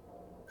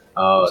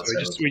 Oh,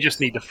 so we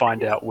just need to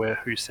find out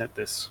who sent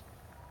this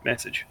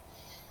message.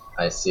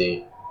 I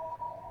see.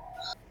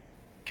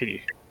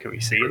 Can we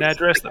see an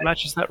address that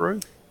matches that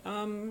room?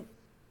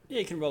 Yeah,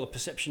 you can roll a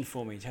perception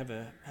for me to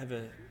have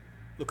a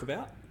look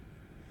about.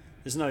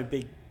 There's no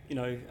big,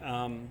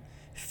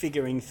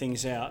 figuring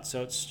things out,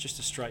 so it's just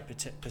a straight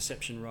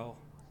perception roll.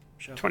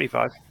 Sure.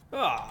 25.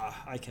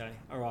 Okay,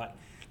 all right.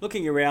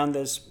 Looking around,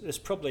 there's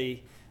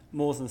probably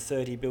more than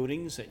 30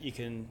 buildings that you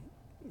can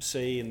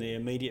see in the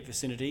immediate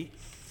vicinity,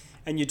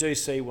 and you do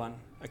see one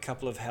a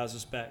couple of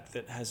houses back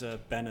that has a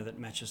banner that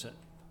matches it.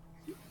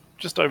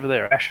 Just over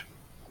there, Ash.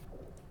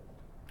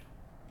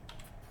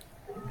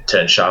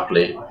 Turn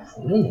sharply.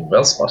 Ooh,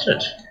 well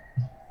spotted.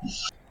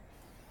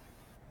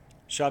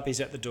 Sharpie's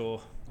at the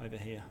door over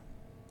here.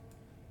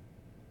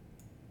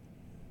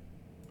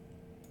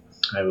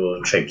 I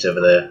will traipse over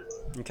there.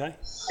 Okay.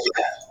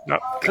 No,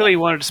 clearly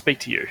wanted to speak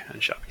to you,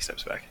 and Sharpie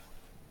steps back.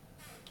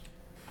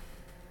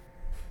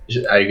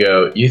 I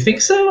go, you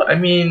think so? I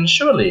mean,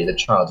 surely the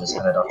child just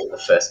handed off to the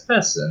first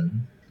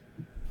person.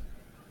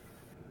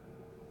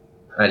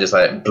 I just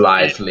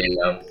blithely.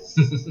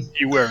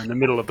 You were in the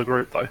middle of the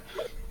group, though.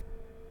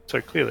 So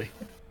clearly.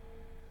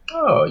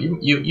 Oh,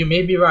 you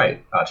may be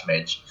right,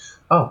 Archmage.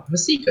 Oh,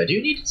 Masika, do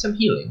you need some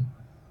healing?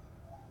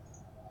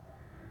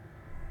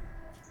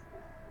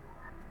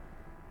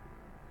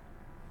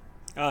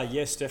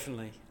 Yes,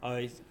 definitely.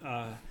 I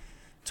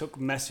took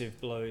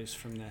massive blows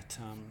from that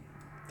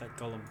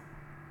golem.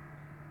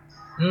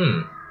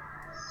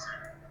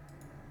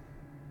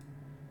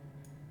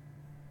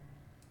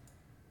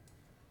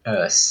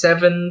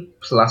 7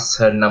 plus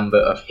her number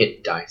of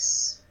hit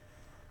dice.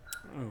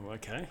 Oh,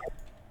 okay.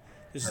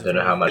 I don't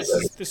know how much.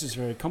 This is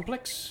very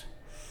complex.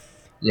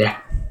 Yeah.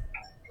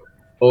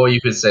 Or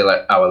you could say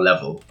our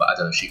level, but I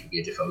don't know if she could be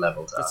a different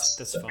level to us.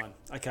 That's fine.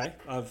 Okay.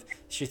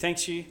 She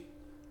thanks you.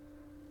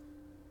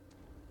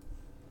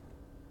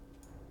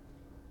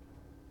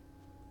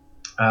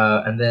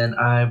 And then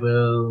I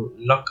will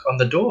knock on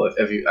the door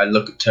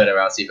if turn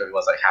around, see if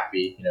everyone's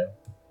happy,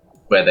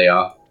 where they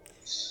are.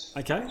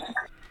 Okay.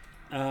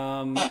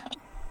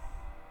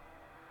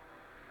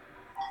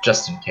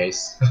 Just in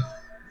case.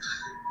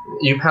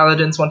 You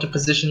paladins want to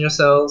position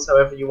yourselves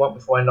however you want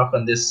before I knock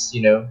on this,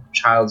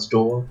 child's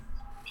door?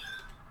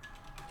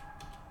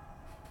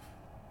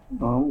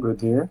 Oh, I'm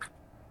good here.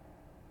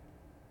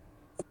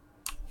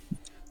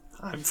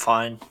 I'm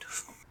fine.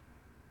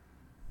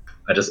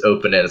 I just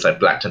open it. It's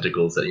black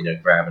tentacles that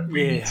grab and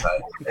read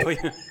inside.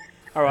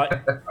 All right.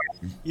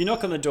 You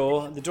knock on the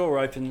door. The door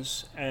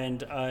opens,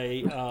 and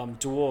a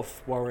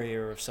dwarf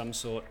warrior of some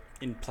sort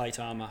in plate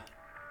armor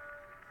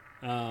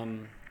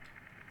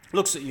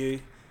looks at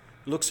you,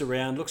 looks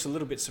around, looks a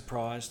little bit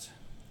surprised.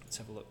 Let's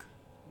have a look.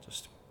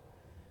 Just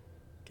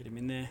get him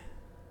in there.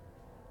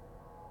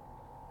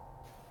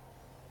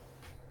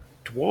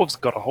 Dwarves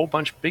got a whole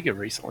bunch bigger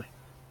recently.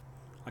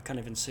 I can't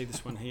even see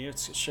this one here.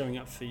 It's showing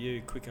up for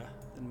you quicker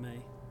than me.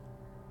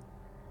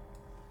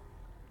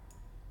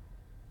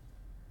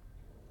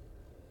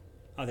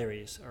 Oh, there he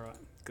is. All right,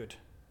 good.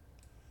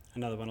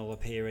 Another one will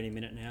appear any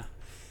minute now.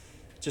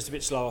 Just a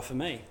bit slower for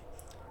me.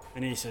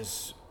 And he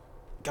says,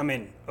 "Come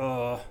in,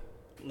 or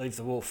leave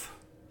the wolf."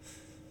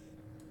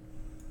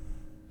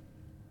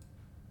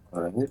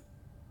 Alright.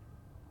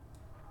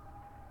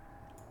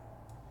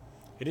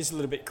 It is a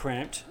little bit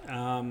cramped.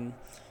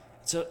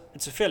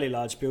 It's a fairly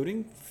large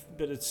building,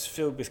 but it's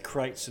filled with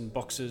crates and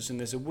boxes, and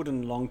there's a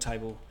wooden long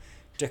table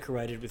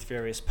decorated with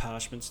various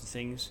parchments and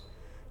things.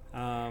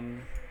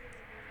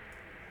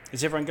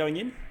 Is everyone going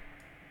in?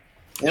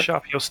 Yep.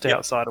 Sharp, you'll stay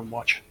outside and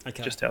watch.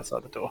 Okay. Just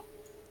outside the door.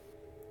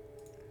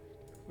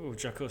 Oh,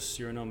 Jacos,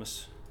 you're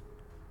enormous.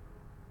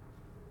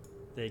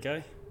 There you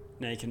go.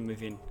 Now you can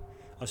move in.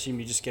 I assume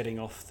you're just getting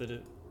off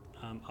the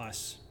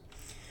ice.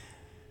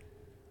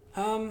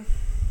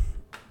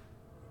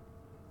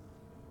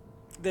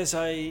 There's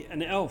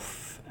an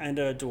elf and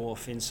a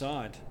dwarf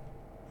inside.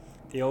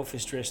 The elf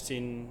is dressed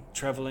in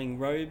travelling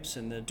robes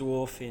and the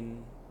dwarf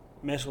in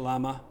metal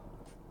armour.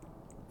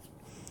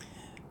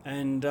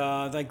 And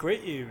they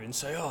greet you and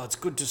say, "Oh, it's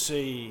good to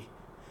see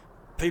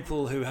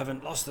people who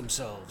haven't lost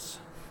themselves."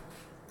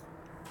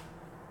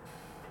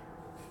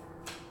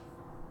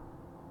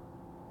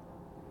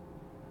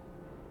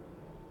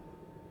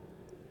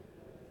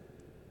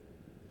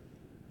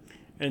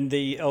 And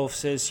the elf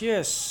says,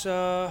 "Yes,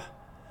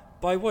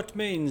 by what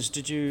means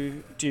do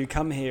you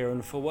come here,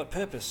 and for what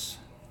purpose?"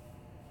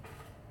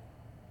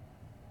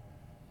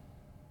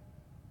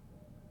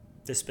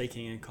 They're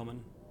speaking in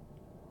common.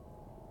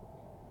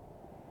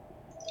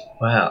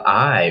 Well,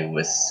 I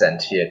was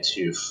sent here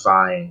to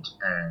find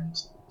and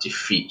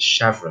defeat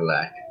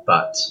Shavrilak,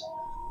 but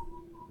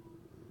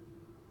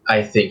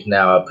I think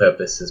now our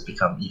purpose has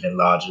become even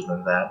larger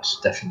than that,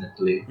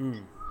 definitely.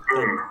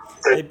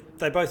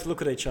 They both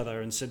look at each other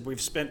and said, "We've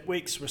spent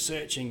weeks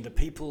researching the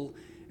people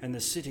and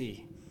the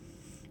city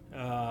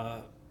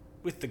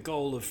with the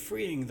goal of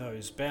freeing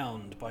those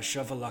bound by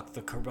Shavrilak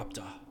the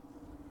Corruptor."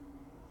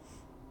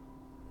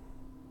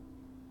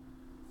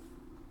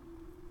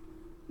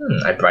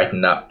 I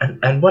brighten up.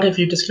 And what have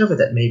you discovered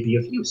that may be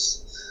of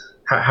use?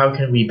 How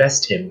can we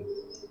best him?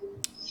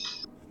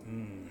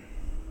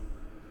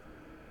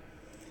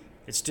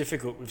 It's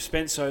difficult. We've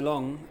spent so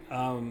long.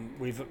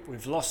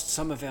 We've lost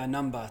some of our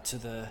number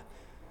to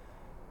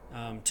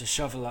to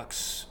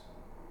Shavrilak's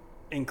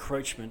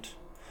encroachment.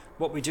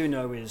 What we do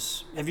know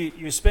is, have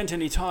you spent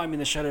any time in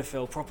the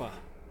Shadowfell proper?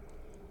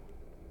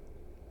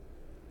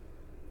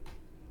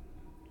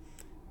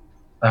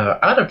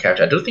 Out of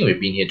character, I don't think we've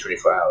been here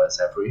 24 hours,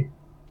 have we?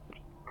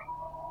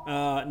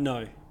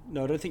 No,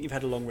 I don't think you've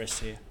had a long rest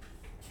here.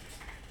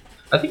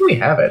 I think we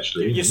have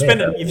actually. You've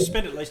spent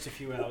at least a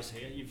few hours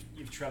here.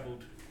 You've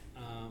travelled.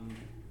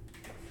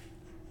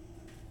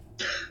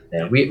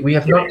 Yeah, we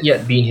have not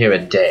yet been here a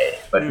day,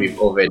 but we've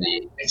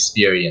already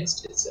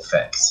experienced its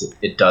effects.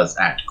 It does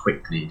act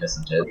quickly,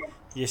 doesn't it?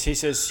 Yes, he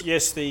says.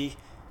 Yes, the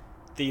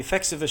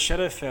effects of the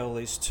Shadowfell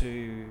is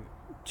to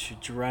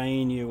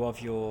drain you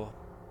of your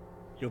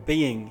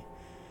being.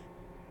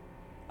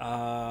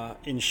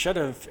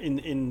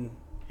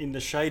 In the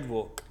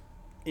Shadewalk,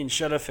 in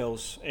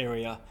Shadowfell's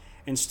area,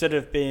 instead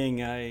of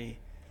being a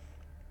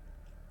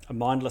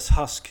mindless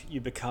husk, you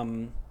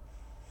become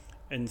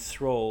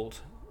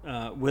enthralled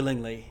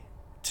willingly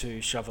to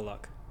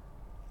Shavrilak.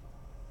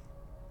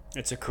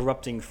 It's a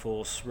corrupting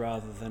force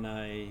rather than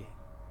a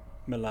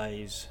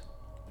malaise.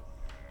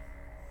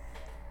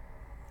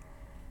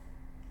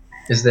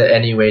 Is there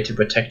any way to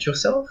protect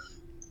yourself?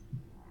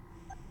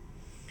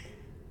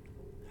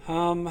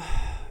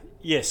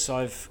 Yes,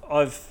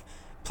 I've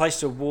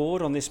placed a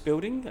ward on this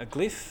building, a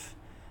glyph,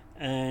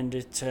 and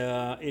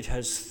it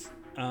has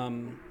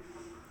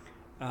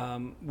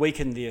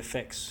weakened the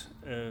effects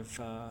of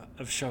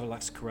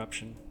Shavrilak's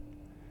corruption,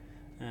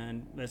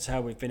 and that's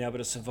how we've been able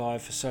to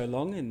survive for so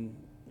long,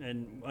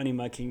 and only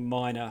making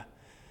minor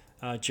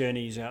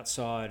journeys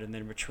outside and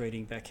then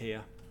retreating back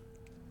here.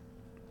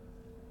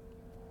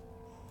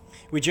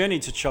 We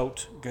journeyed to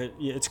Chult.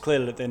 It's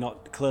clear that they're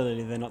not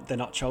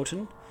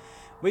Chultan.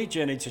 We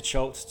journeyed to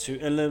Chult to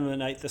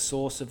eliminate the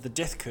source of the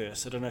death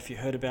curse. I don't know if you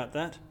heard about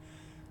that.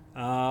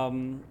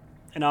 And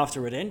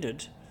after it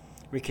ended,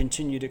 we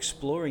continued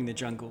exploring the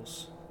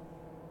jungles.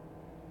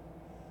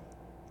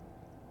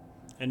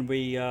 And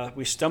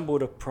we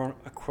stumbled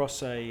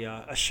across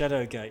a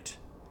shadow gate,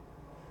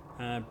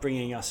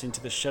 bringing us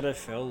into the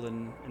Shadowfell,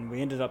 and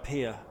we ended up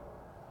here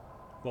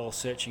while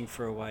searching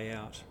for a way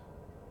out.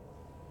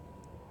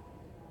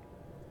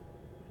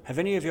 Have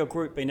any of your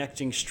group been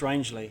acting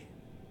strangely?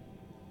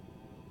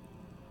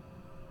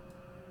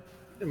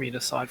 I mean,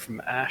 aside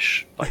from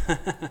Ash, like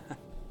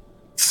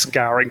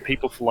scarring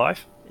people for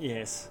life.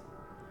 Yes.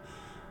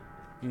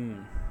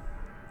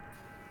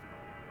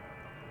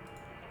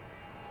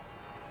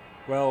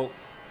 Well,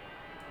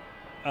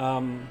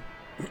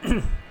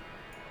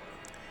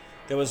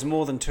 there was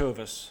more than two of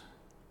us.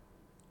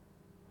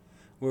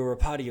 We were a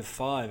party of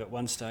 5 at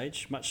one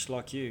stage, much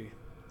like you.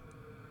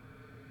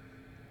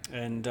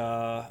 And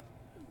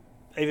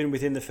even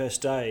within the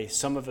first day,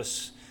 some of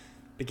us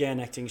began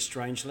acting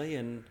strangely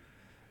and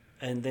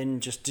then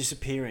just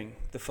disappearing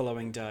the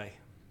following day.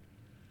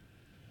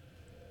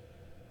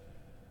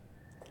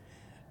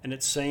 And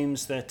it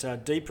seems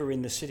that deeper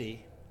in the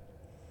city,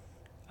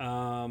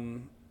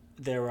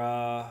 there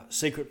are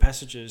secret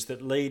passages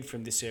that lead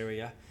from this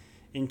area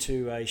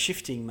into a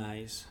shifting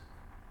maze.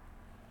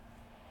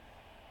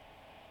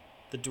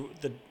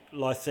 the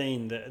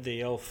Lythene,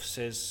 the elf,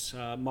 says,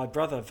 "My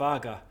brother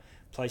Varga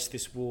placed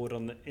this ward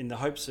in the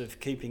hopes of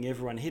keeping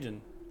everyone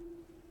hidden.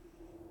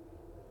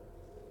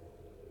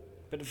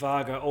 But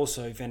Varga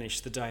also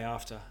vanished the day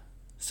after,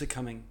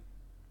 succumbing.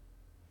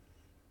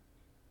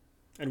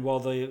 And while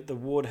the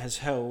ward has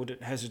held,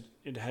 it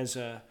has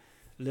a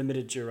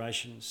limited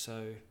duration,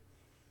 so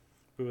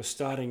we were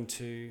starting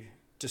to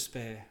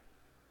despair."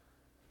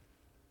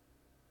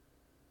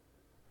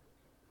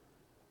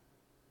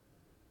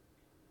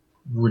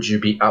 Would you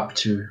be up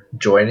to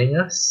joining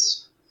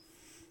us?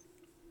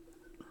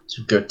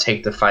 To go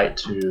take the fight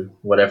to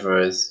whatever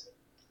is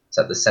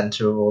at the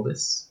center of all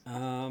this?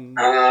 Can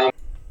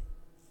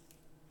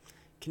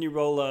you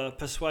roll a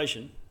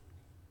persuasion?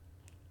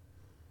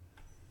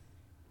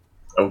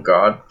 Oh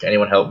God, can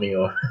anyone help me?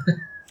 Or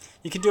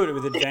You can do it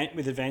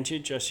with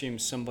advantage. I assume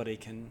somebody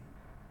can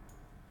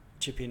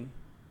chip in.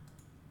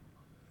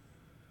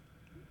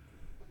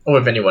 or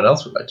if anyone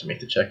else would like to make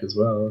the check as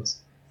well.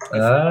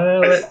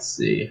 Let's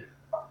see.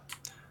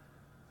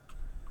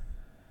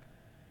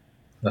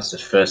 That's the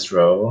first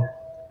roll.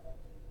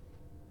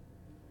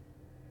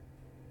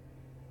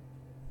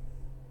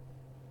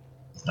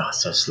 Oh,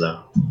 so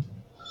slow.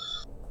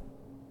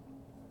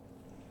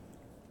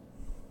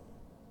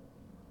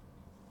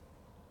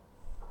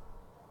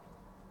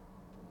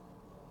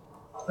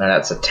 And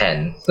that's a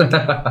 10.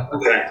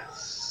 Okay.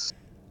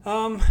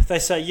 They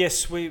say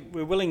yes.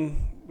 We're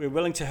willing. We're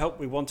willing to help.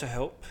 We want to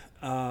help.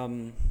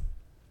 And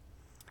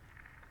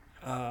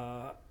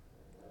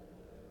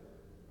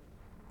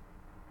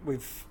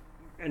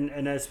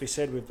as we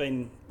said, we've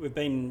been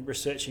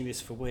researching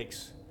this for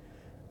weeks.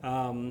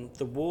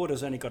 The ward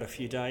has only got a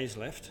few days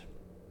left.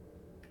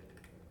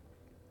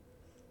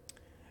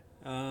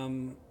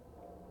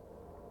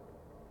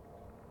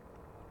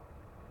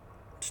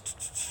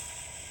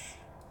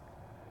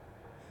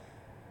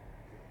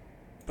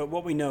 But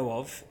what we know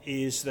of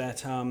is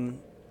that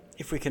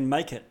if we can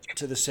make it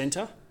to the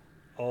centre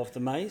of the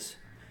maze,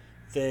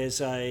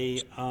 there's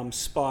a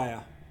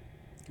spire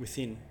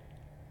within.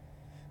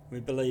 We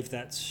believe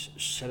that's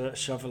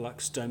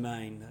Shoveluk's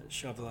domain,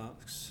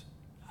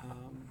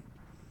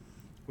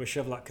 where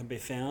Shoveluk can be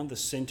found, the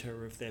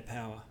centre of their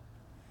power.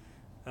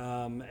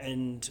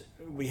 And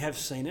we have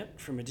seen it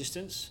from a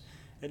distance.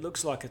 It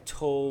looks like a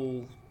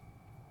tall,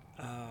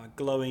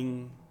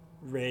 glowing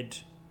red,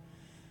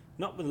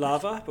 not with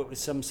lava, but with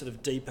some sort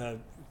of deeper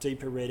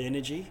red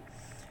energy.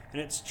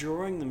 And it's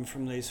drawing them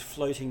from these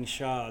floating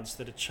shards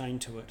that are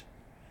chained to it.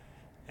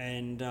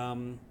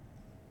 And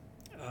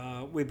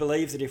we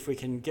believe that if we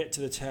can get to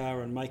the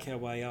tower and make our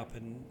way up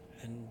and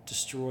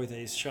destroy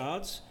these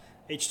shards,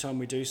 each time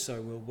we do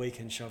so, we'll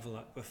weaken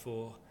Shoveluk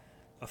before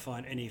I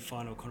find any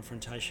final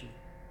confrontation.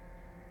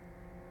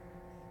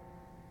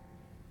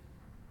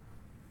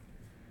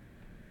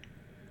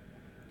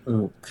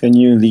 Can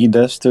you lead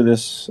us to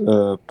this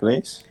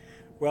place?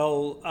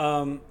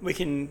 Well, we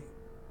can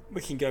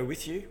go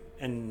with you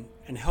and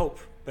help,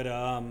 but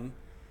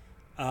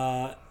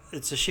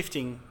it's a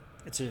shifting.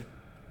 It's a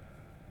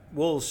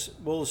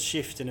walls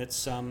shift, and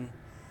it's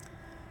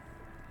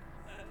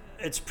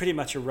pretty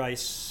much a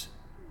race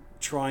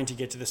trying to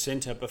get to the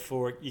centre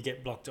before you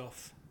get blocked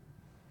off.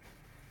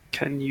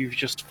 Can you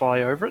just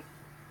fly over it?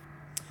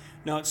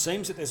 No, it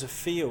seems that there's a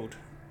field.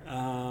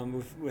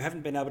 We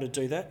haven't been able to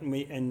do that,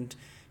 and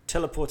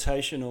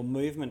teleportation or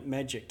movement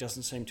magic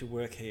doesn't seem to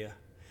work here.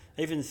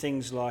 Even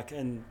things like,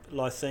 and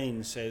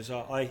Lythene says,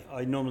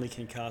 I normally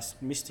can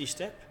cast Misty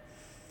Step,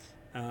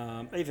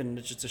 even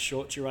just a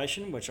short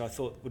duration, which I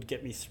thought would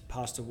get me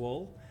past a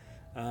wall,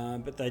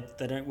 but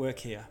they don't work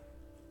here.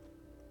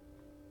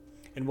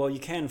 And while you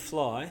can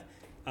fly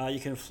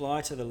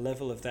to the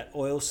level of that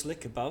oil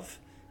slick above,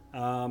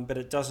 but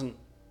it doesn't.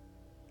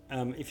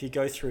 If you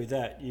go through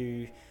that,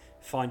 you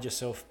find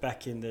yourself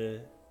back in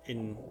the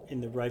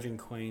Raven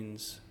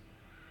Queen's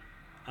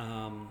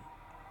realm.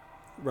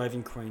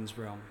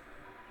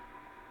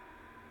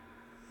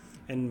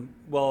 And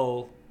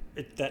while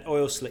that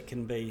oil slick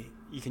you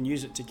can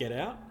use it to get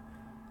out,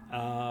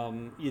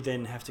 you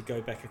then have to go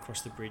back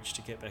across the bridge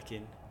to get back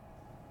in.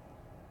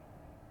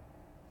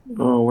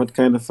 Oh, what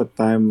kind of a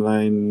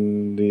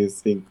timeline do you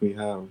think we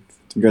have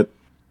to get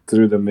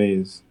through the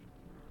maze?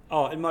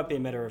 Oh, it might be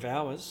a matter of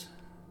hours.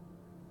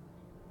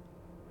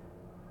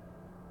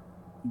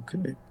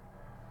 Okay.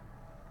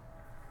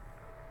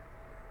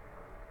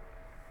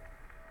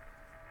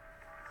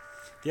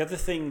 The other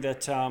thing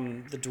that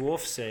the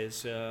dwarf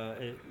says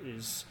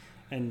is,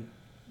 and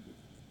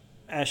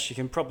Ash, you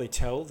can probably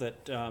tell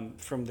that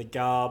from the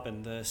garb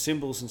and the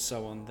symbols and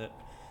so on, that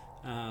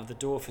the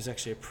dwarf is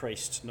actually a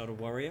priest, not a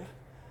warrior,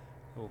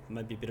 or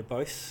maybe a bit of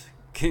both,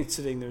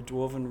 considering the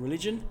dwarven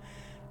religion.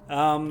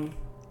 Bovran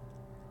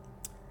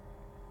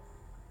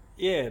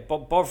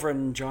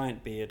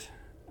Giantbeard.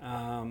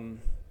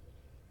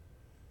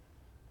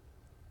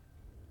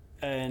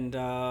 And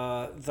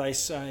they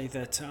say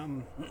that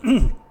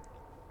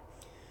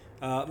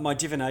my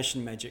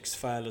divination magics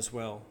fail as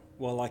well,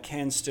 while I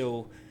can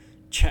still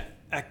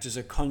act as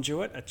a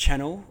conduit, a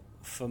channel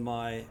for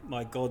my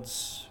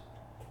god's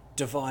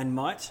divine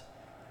might.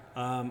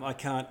 I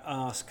can't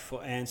ask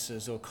for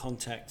answers or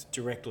contact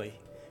directly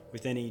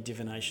with any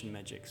divination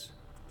magics.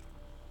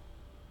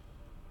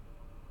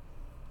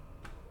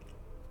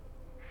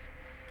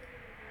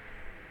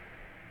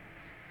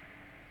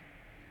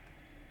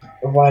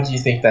 Why do you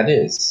think that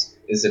is?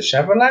 Is it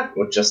Chevrolac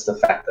or just the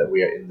fact that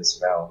we are in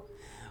this realm?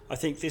 I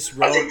think this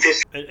realm,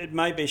 it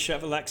may be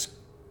Chevrolac's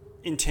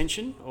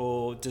intention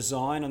or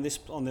design on this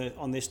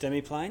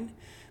demiplane,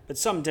 but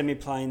some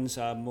demiplanes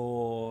are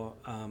more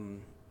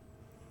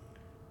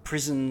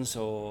prisons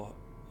or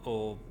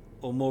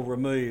more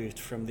removed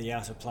from the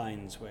outer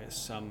planes where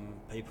some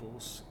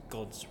people's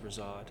gods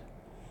reside.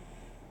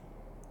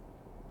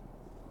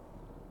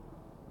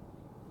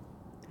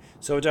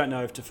 So I don't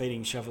know if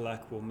defeating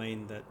Chevrolac will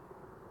mean that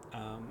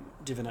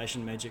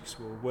divination magics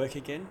will work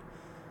again,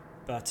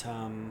 but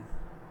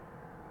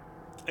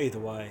either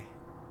way,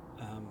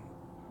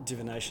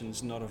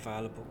 divination's not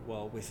available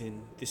while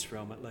within this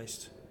realm at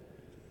least.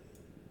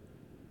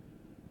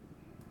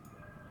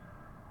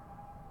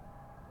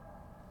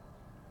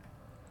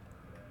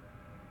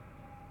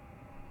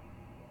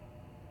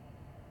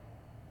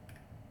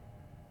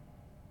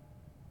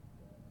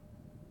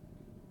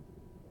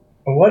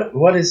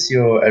 What is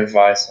your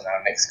advice on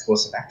our next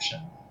course of action?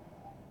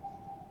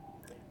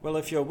 Well,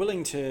 if you're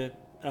willing to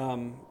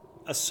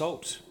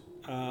assault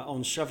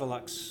on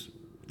Chevrolac's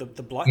the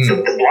Blight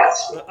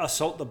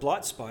assault the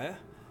Blightspire,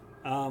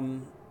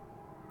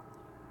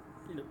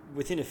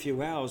 within a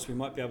few hours we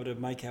might be able to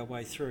make our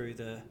way through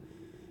the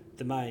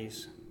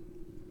maze.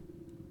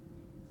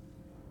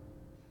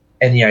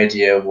 Any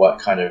idea what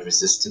kind of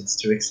resistance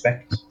to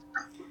expect?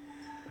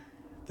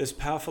 There's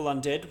powerful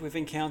undead we've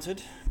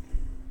encountered,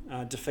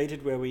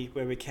 defeated where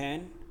we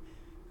can.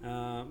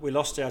 We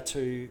lost our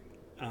two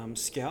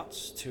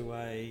scouts to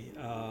a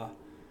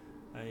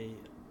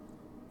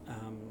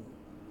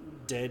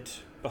dead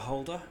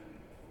beholder.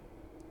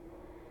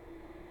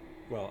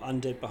 Well,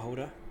 undead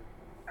beholder.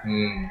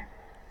 And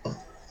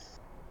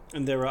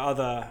there are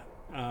other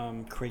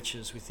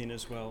creatures within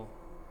as well,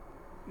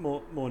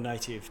 more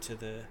native to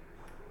the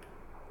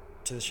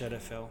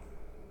Shadowfell.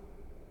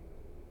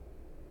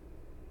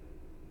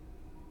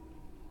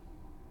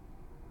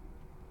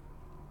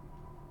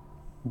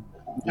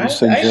 You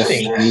suggest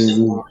we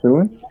leave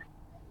soon?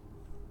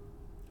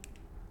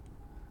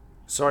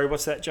 Sorry,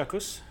 what's that,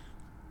 Jackus?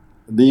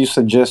 Do you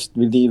suggest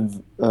we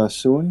leave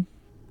soon?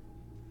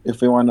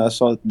 If we want to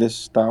assault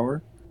this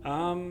tower?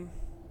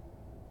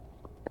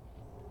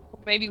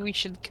 Maybe we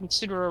should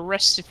consider a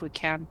rest if we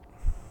can.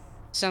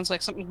 Sounds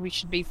like something we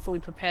should be fully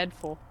prepared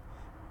for.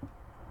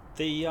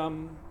 There's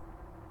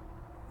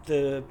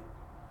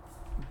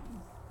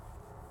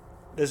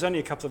only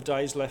a couple of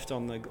days left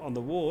on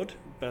the ward,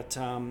 but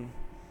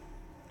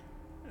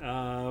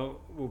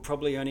we'll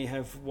probably only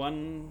have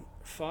one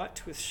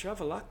fight with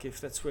Chevrolac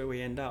if that's where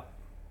we end up.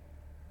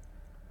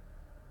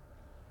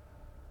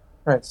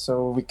 Right,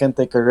 so we can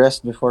take a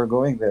rest before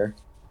going there.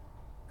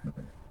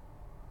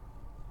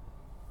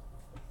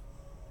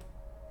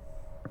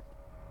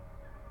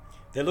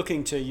 They're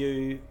looking to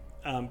you,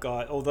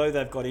 Guy. Although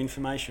they've got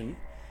information,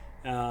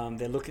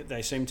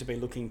 they seem to be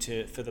looking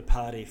for the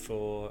party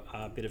for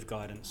a bit of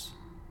guidance.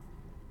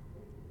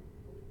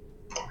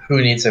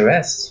 Who needs a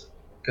rest?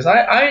 Because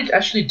I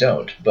actually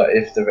don't, but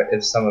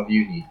if some of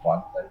you need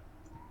one, then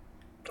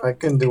I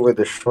can do with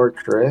a short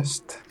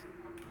rest,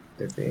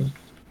 I think.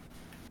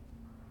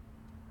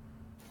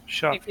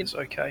 Sharp is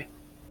okay.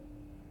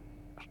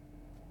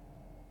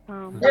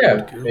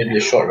 yeah, maybe a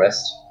short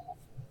rest.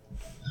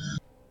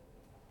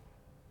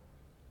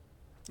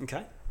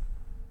 Okay.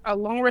 A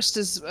long rest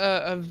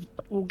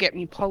will get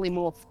me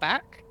polymorph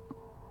back,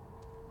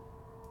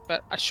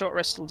 but a short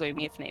rest will do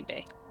me if need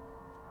be.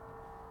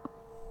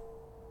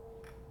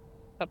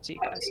 Up to you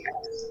guys.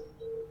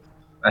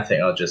 I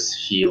think I'll just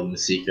heal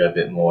Masika a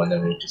bit more and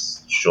then we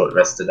just short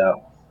rest it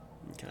out.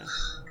 Okay.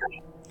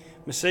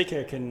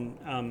 Masika can,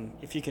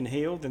 if you can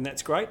heal, then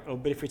that's great.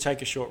 But if we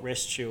take a short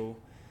rest, she'll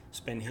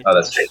spend hit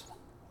that's dice.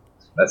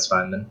 That's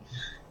fine then.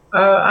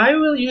 I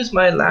will use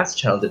my last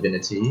child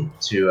divinity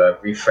to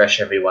refresh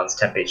everyone's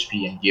temp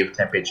HP and give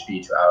temp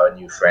HP to our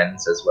new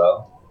friends as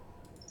well.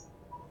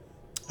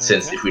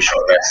 Since Okay. if we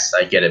short rest,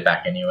 I get it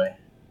back anyway.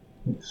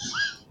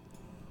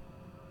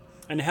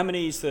 And how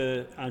many is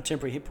the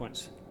temporary hit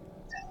points?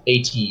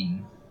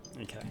 18.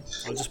 Okay.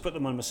 I'll just put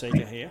them on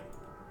Masika here.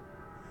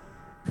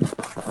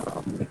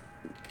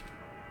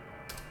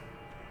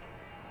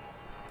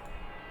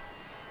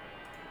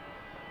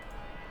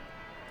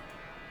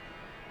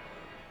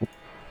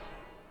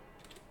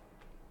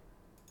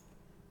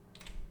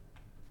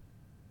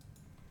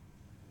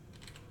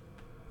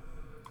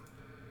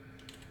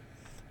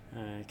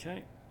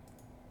 Okay.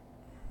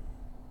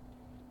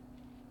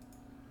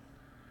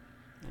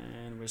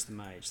 And where's the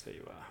mage? There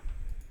you are.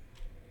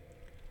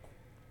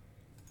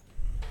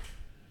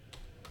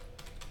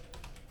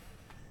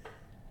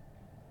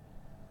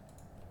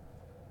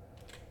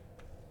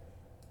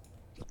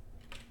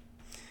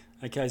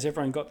 Okay, has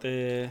everyone got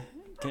their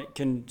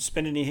can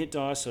spend any hit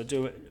dice or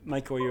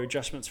make all your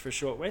adjustments for a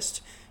short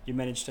rest. You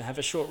manage to have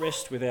a short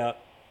rest without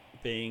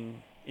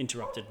being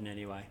interrupted in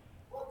any way.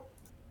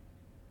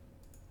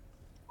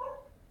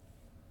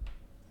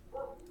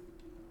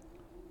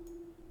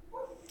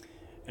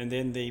 And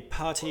then the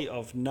party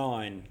of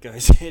 9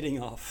 goes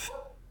heading off.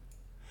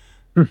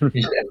 Yeah.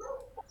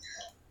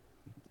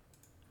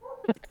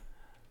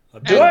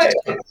 Do And-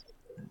 I?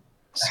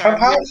 How Sorry.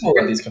 powerful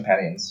are these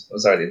companions? Oh,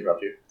 sorry to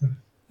interrupt you.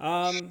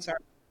 Sorry.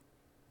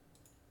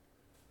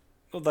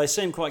 Well, they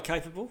seem quite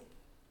capable.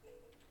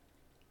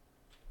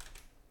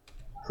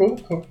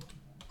 Cool.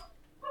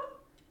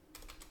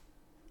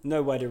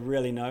 No way to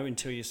really know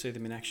until you see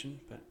them in action,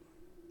 but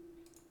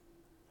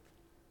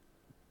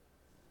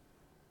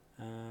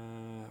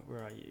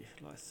where are you,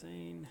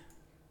 Lythine?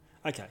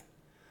 Okay,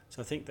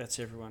 so I think that's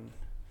everyone.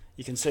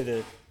 You can see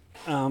the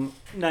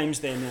names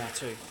there now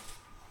too.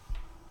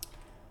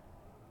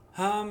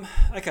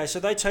 Okay, so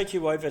they take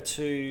you over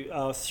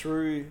to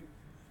through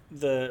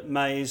the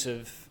maze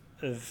of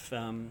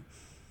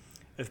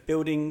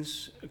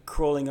buildings,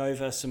 crawling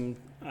over some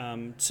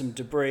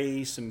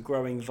debris, some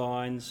growing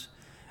vines,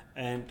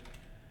 and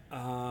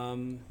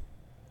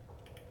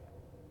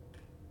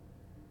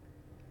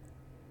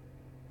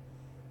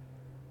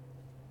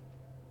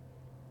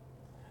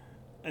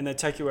they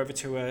take you over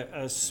to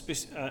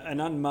an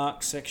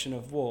unmarked section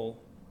of wall.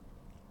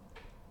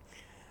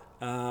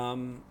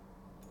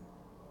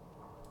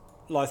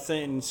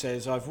 Lythine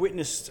says, "I've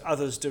witnessed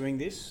others doing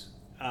this.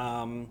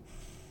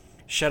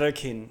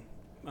 Shadowkin,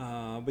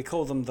 we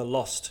call them the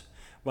Lost,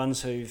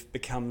 ones who've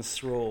become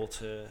thrall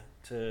to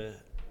the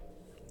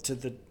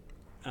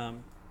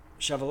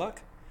Shavalak,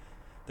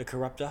 the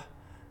Corruptor."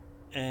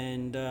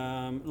 And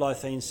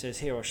Lythine says,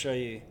 "Here, I'll show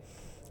you."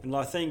 And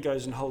Lythine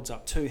goes and holds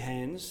up 2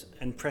 hands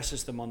and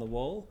presses them on the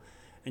wall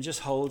and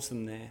just holds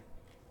them there.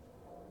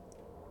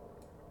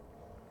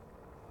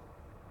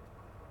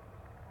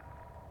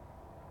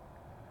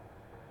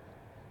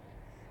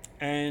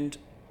 And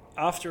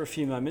after a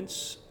few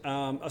moments,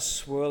 a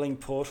swirling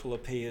portal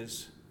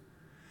appears,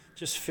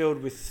 just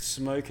filled with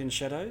smoke and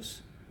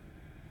shadows,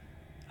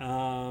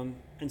 and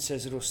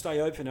says it'll stay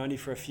open only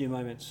for a few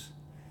moments.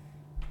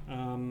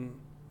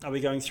 Are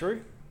we going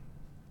through?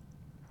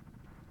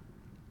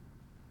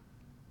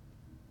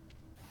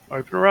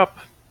 Open her up.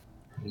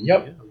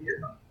 Yep.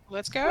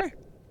 Let's go.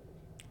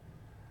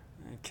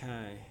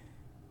 Okay.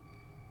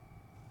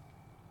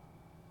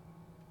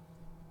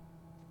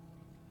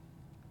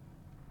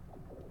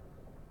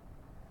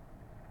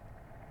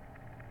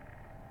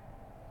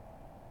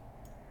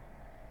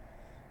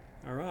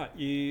 All right,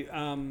 you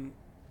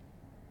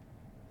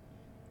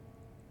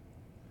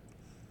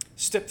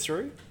step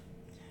through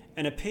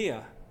and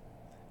appear.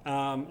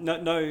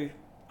 No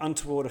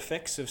untoward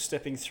effects of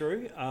stepping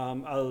through,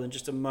 other than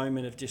just a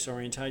moment of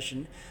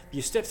disorientation.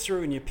 You step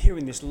through and you appear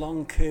in this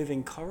long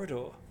curving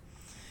corridor.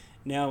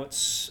 Now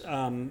it's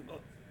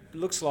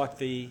looks like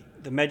the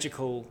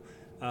magical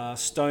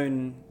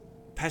stone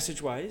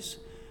passageways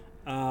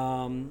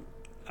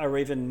are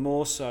even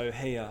more so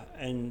here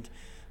and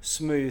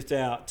smoothed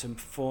out to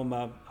form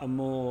a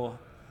more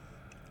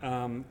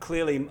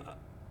clearly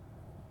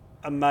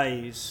a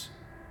maze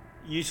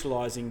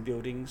utilising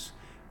buildings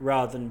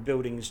rather than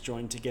buildings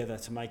joined together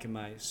to make a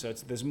maze. So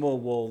there's more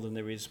wall than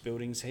there is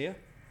buildings here.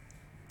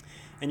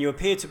 And you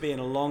appear to be in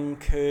a long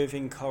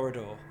curving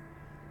corridor.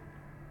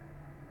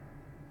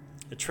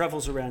 It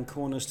travels around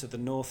corners to the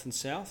north and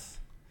south.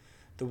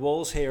 The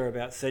walls here are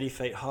about 30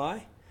 feet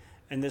high,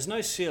 and there's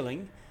no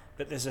ceiling,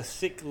 but there's a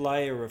thick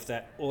layer of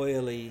that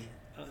oily,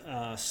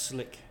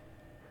 slick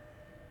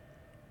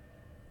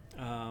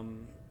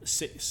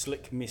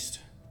mist.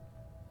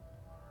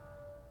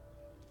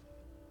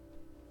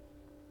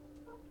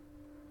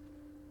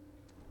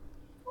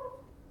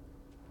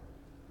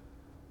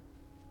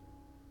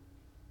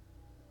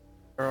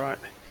 All right.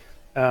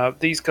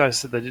 These guys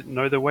said they didn't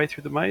know their way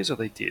through the maze, or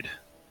they did?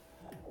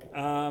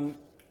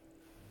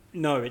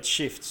 No, it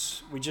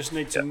shifts. We just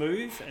need to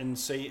move and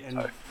see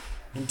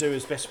and do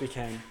as best we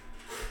can.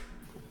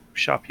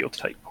 Sharpie, you'll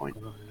take point.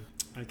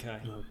 Okay.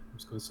 No, I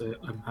was going to say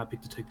I'm happy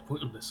to take the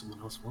point unless someone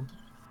else wanted.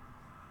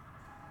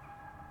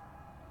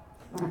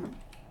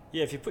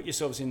 Yeah, if you put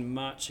yourselves in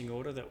marching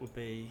order, that would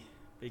be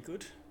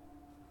good.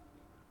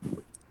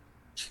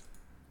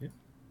 Yeah.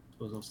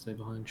 Suppose I'll stay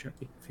behind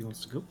Sharpie if he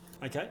wants to go.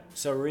 Okay,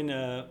 so we're in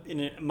a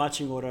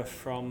marching order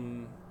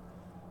from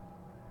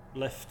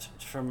left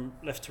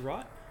to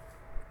right.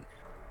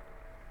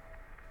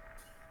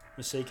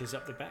 Masika's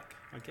up the back,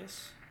 I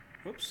guess.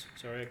 Whoops,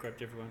 sorry, I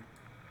grabbed everyone.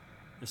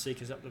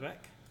 Masika's up the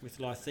back with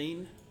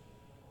Lythine.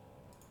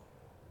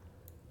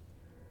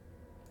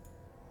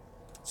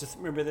 So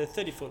remember, they're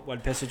 30-foot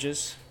wide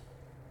passages.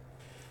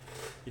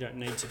 You don't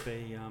need to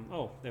be...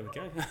 oh, there we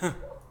go.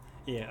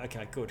 Yeah,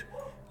 okay, good.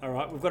 All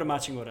right, we've got a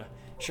marching order.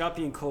 Sharpie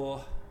and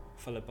Core,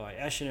 followed by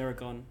Ash and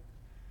Aragon,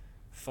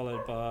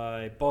 followed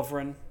by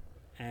Bovrin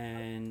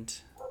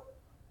and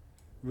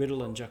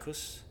Riddle and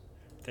Jackus,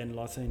 then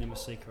Lythine and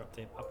Masika up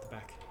the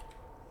back.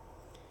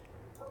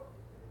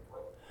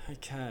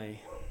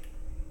 Okay.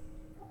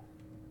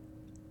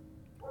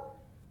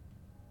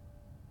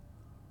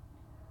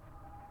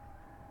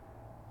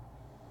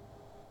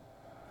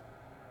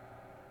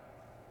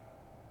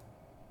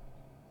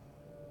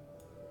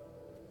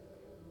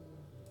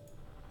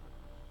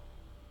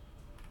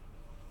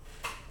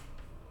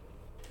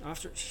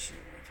 After it, if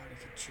I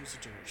can choose a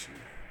direction.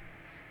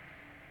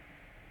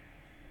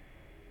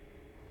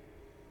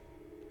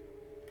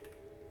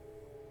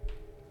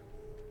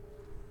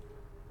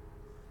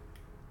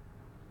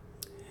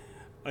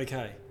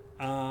 Okay.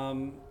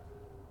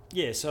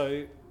 Yeah,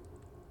 so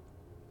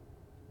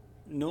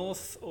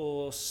north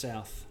or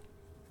south?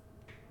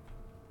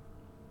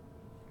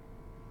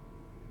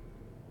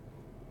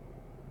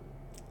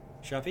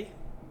 Sharpie?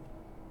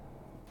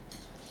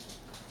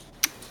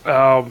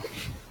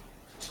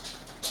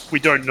 We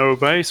don't know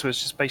Bay, so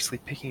it's just basically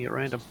picking at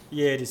random.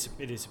 Yeah, it is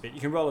a bit.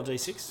 You can roll a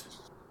d6.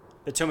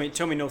 But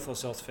tell me north or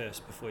south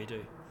first before you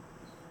do.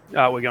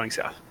 We're going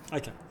south.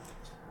 Okay.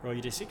 Roll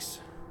your d6.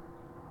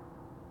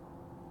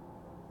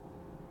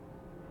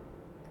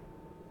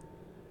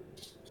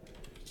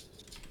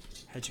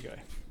 How'd you go?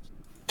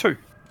 2.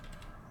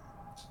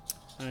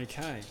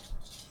 Okay.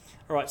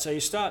 All right, so you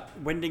start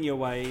wending your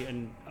way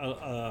in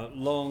a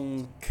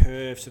long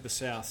curve to the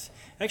south.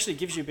 It actually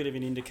gives you a bit of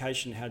an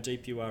indication how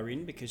deep you are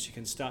in, because you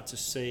can start to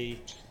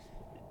see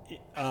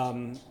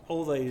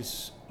all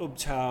these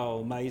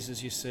Ubtao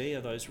mazes you see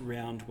are those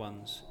round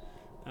ones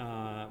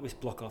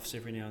with block-offs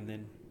every now and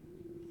then.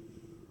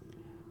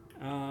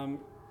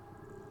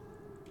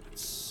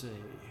 Let's see.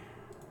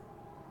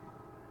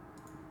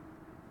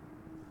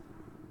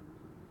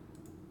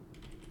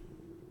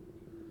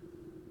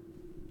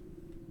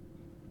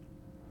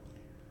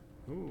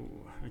 Ooh,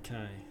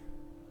 okay.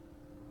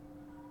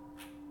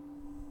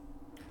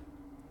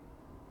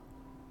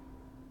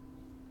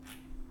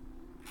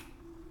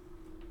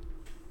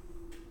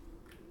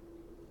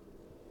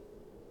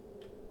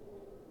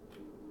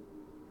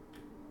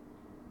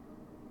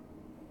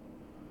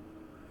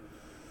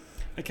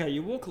 Okay,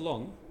 you walk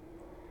along,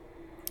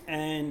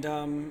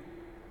 and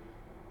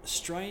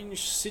strange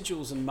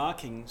sigils and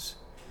markings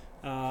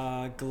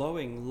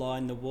glowing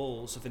line the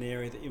walls of an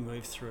area that you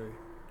move through.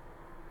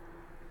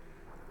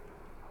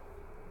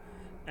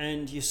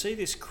 And you see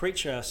this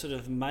creature sort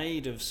of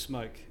made of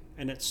smoke,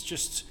 and it's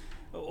just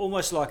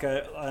almost like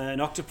an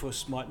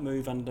octopus might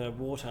move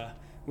underwater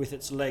with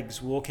its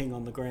legs walking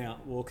on the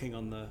ground, walking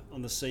on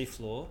the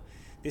seafloor.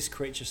 This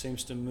creature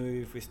seems to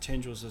move with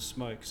tendrils of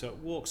smoke, so it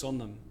walks on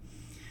them.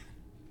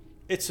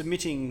 It's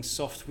emitting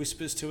soft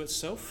whispers to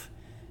itself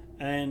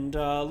and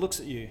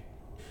looks at you.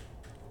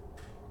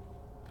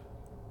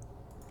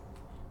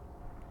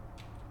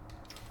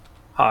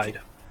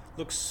 Hide.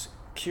 Looks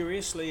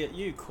curiously at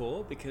you,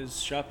 Core, because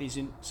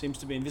Sharpie seems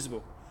to be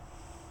invisible.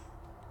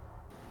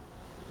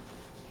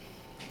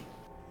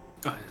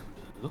 I am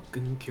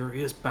looking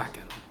curious back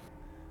at him.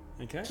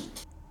 Okay.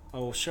 I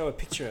will show a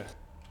picture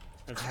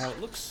of how it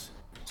looks.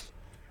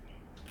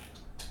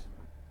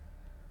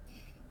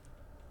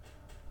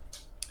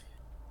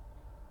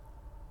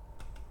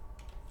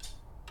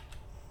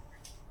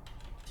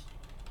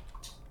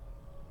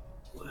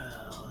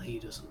 Well, he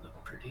doesn't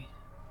look pretty.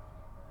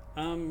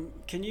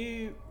 Can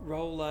you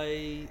roll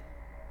a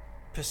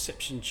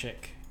perception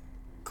check,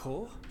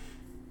 Core?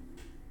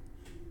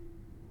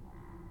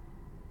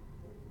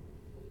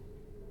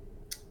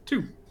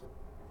 Two.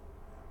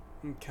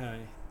 Okay.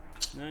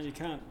 No, you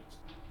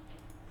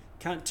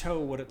can't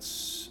tell what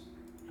it's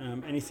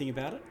anything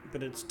about it,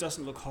 but it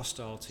doesn't look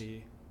hostile to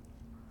you.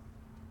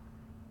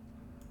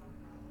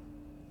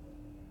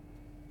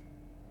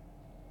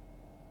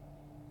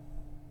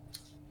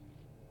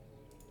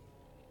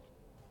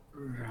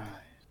 Right.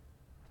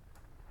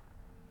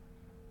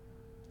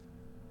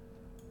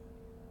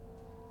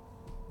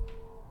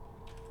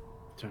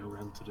 Turn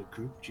around to the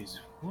group. Jeez,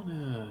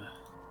 wanna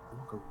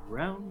walk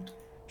around?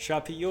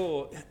 Sharpie,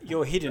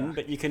 you're hidden,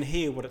 but you can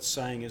hear what it's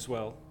saying as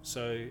well.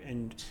 So,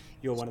 and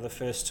you're one of the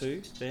first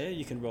two there.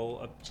 You can roll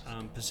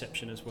a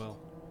perception as well.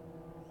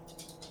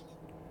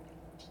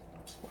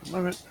 1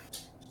 moment.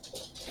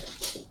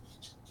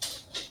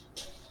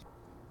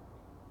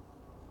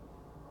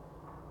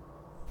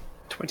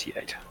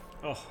 $28.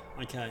 Oh,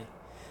 okay.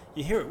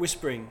 You hear it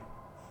whispering,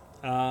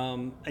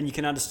 and you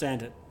can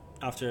understand it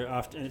after,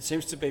 and it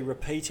seems to be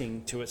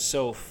repeating to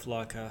itself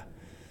like a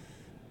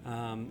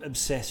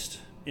obsessed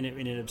in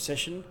an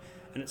obsession,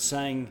 and it's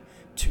saying,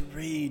 "To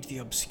read the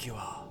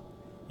obscure,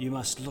 you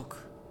must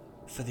look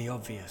for the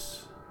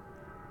obvious."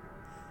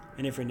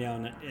 And every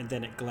now and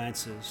then it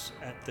glances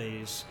at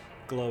these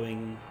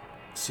glowing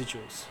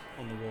sigils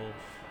on the wall.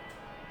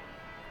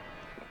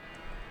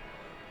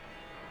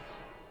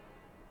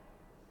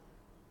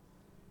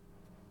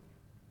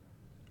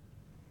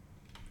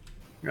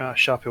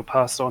 Sharpie will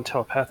pass it on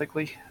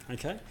telepathically,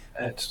 Okay.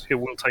 and it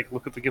will take a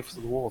look at the gifts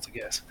of the walls, I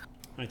guess.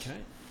 Okay.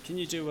 Can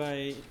you do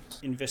a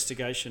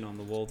investigation on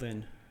the wall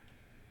then?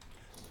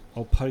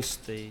 I'll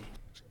post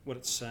what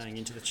it's saying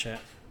into the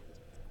chat.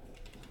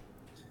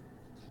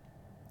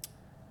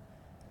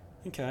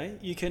 Okay,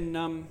 you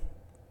can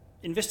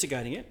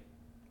investigating it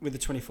with the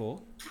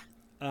 24.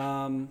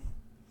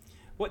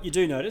 What you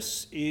do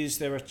notice is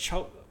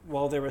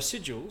while there are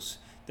sigils,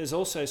 there's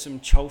also some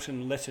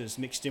Cholton letters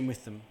mixed in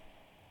with them.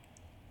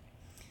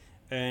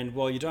 And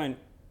while you don't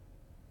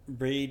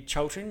read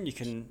Cholton, you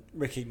can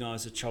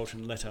recognise a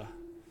Cholton letter,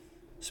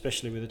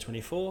 especially with a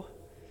 24.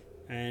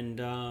 And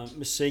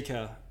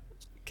Masika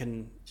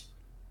can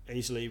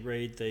easily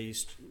read the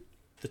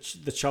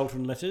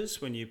Chultran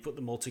letters when you put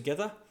them all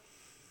together.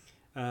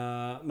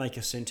 Make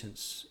a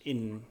sentence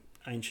in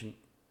ancient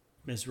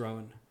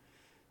Mesroan.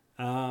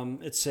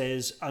 It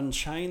says,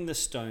 "Unchain the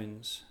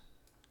stones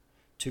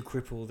to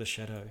cripple the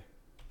shadow."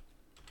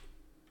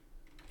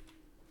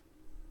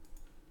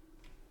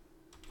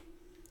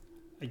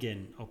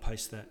 Again, I'll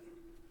paste that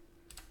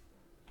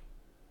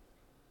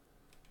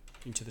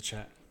into the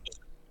chat.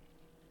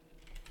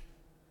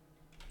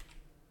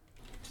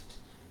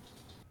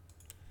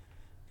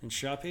 And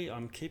Sharpie,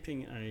 I'm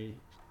keeping a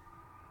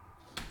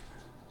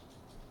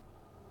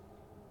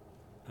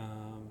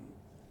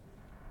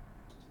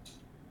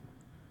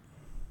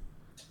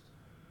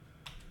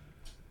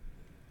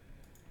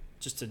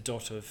just a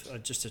dot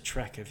of just a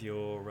track of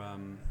your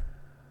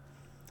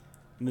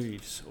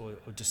moves or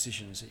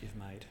decisions that you've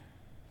made.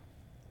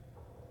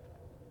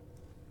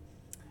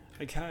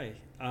 Okay.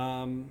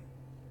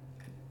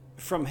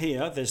 From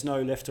here, there's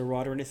no left or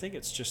right or anything.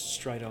 It's just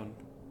straight on.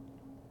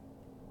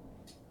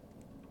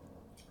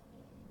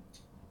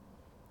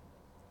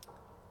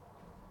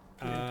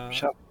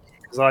 Sharp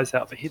his eyes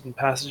out for hidden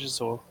passages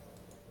or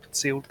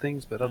concealed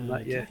things, but other than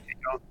that, yeah.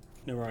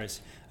 No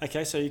worries.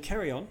 Okay, so you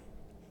carry on.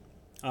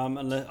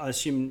 Unless, I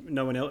assume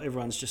no one else,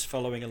 everyone's just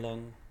following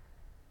along,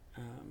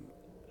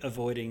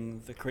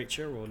 avoiding the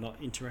creature or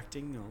not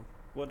interacting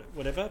or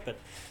whatever, but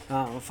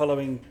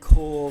following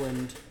Core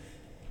and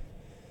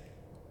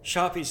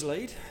Sharpie's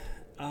lead.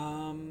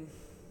 A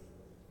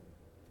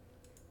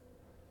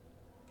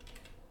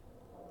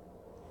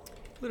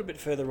little bit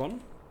further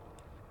on.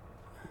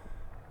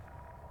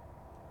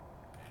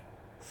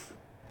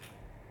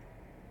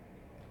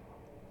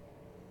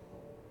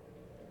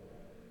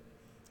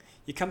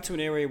 You come to an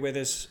area where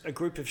there's a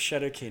group of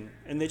Shadowkin,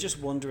 and they're just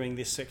wandering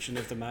this section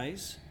of the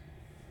maze.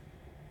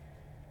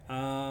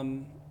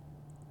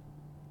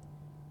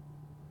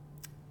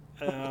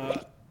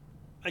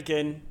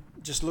 Again,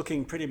 just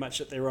looking pretty much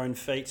at their own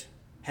feet,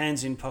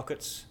 hands in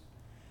pockets,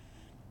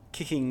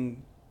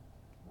 kicking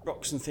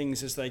rocks and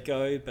things as they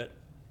go, but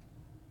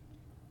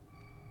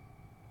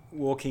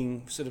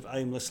walking sort of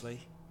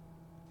aimlessly,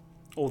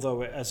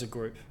 although as a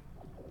group.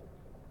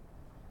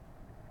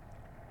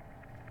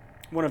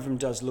 One of them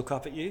does look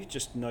up at you,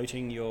 just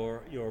noting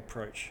your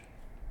approach.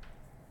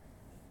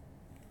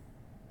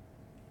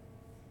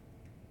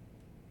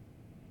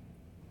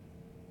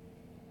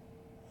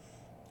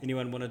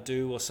 Anyone want to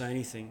do or say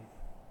anything?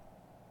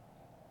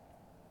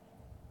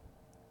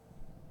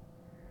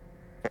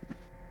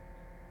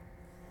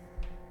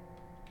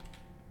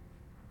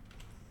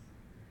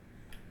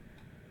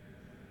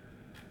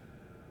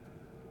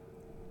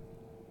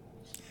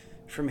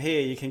 From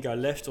here, you can go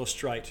left or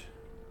straight,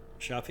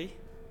 Sharpie.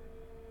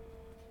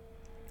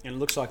 And it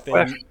looks like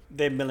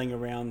they're milling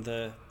around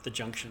the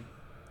junction.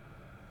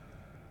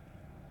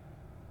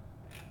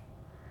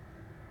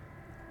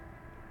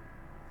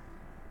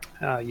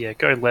 Yeah,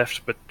 go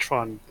left, but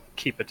try and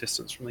keep a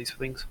distance from these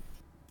things.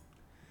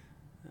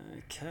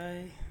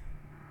 Okay.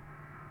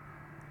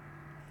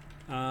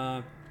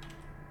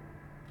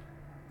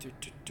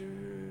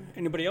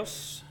 Anybody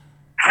else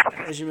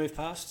as you move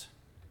past?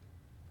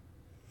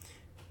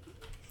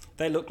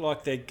 They look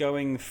like they're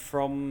going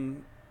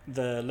from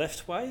the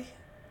left way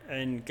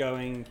and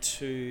going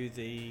to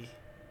the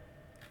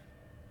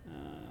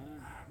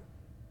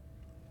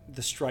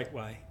straight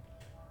way,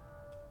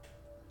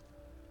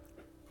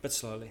 but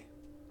slowly.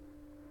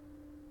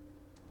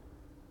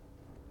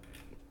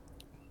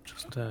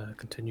 Just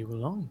continue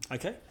along.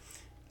 Okay.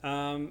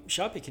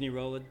 Sharpie, can you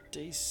roll a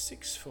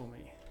d6 for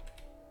me?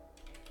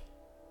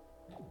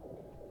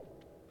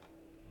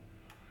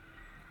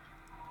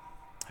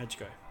 How'd you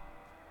go?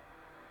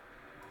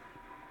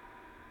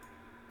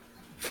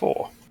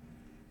 4.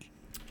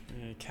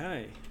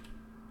 Okay.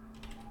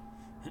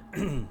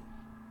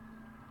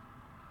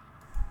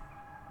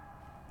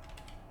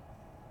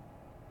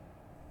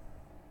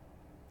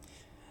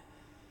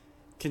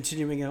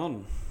 Continuing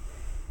on,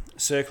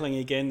 circling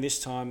again. This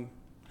time,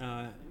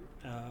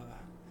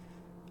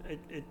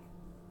 it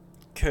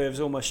curves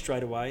almost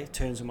straight away,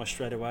 turns almost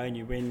straight away, and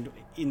you end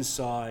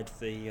inside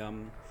the a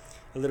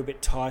little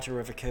bit tighter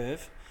of a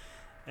curve,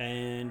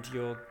 and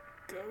you're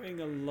going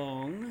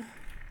along.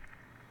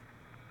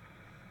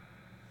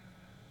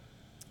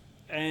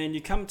 And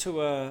you come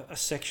to a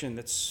section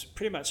that's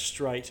pretty much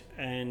straight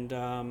and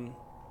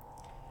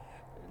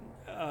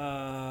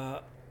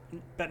about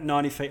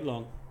 90 feet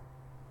long.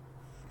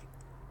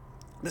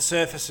 The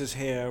surfaces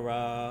here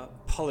are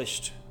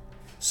polished,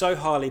 so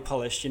highly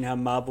polished, you know how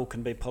marble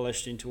can be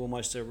polished into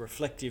almost a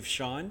reflective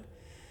shine.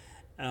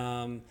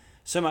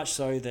 So much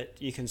so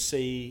that you can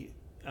see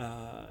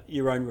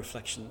your own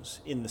reflections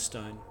in the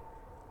stone.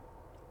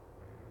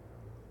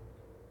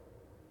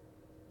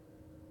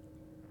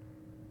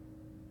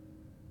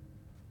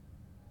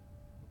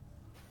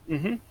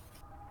 Mm-hmm.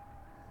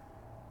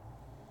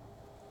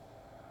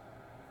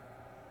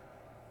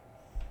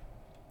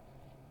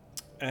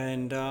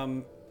 And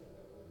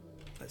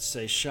let's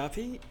see,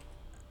 Sharpie.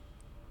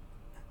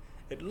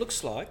 It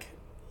looks like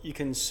you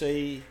can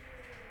see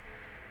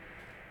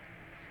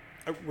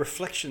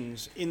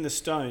reflections in the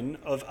stone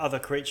of other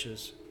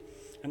creatures.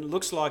 And it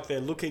looks like they're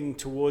looking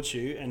towards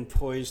you and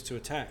poised to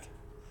attack.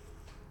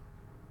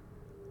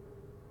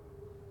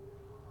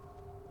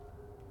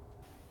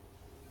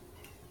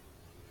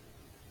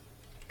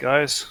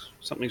 Guys,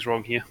 something's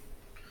wrong here.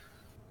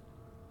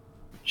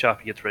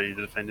 Sharpie gets ready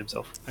to defend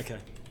himself. Okay.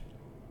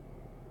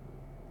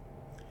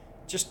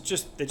 They're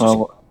just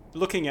Oh.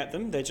 looking at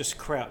them. They're just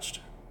crouched.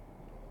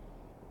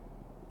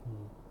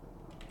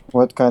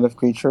 What kind of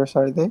creatures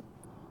are they?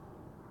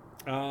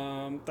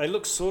 They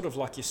look sort of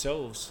like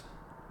yourselves.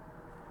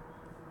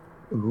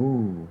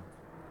 Ooh.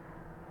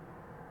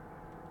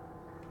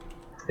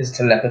 Is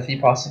telepathy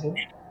possible?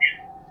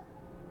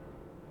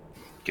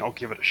 I'll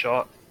give it a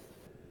shot.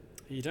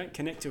 You don't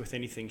connect with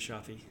anything,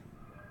 Sharpie.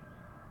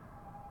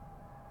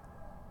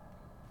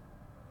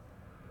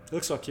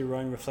 Looks like your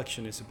own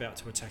reflection is about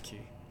to attack you.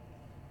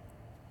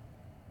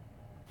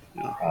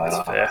 No,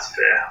 that's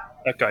fair.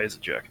 That guy is a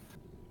jerk.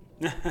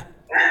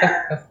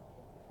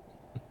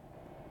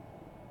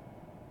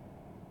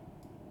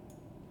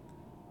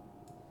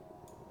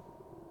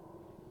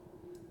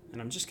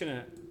 And I'm just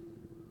to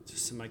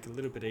make it a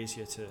little bit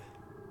easier to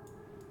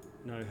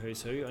know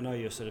who's who. I know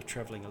you're sort of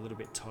travelling a little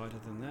bit tighter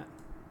than that.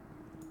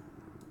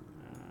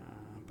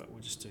 But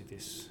we'll just do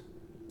this.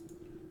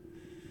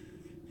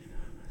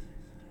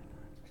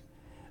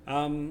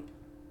 I'm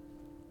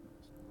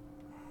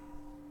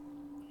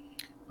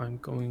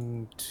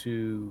going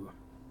to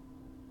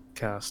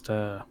cast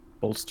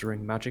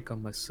bolstering magic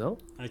on myself.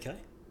 Okay.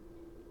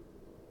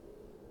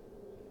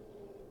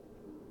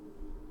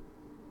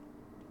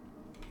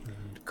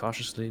 And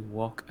cautiously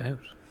walk out.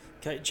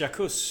 Okay,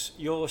 Jacuz,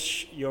 your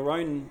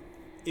own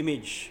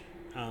image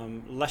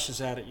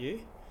lashes out at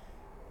you,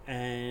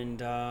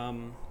 and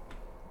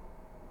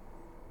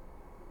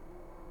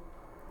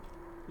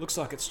looks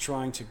like it's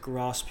trying to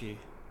grasp you.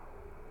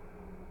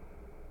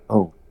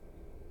 Oh.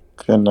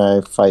 Can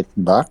I fight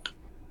back?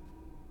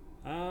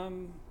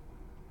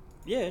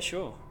 Yeah,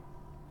 sure.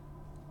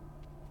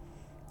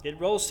 It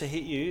rolls to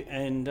hit you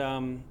and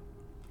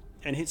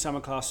hits armor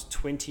class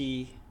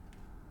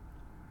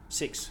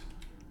 26.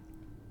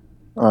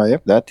 Oh,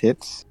 yep, that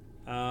hits.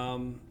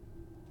 When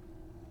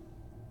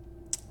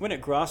it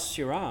grasps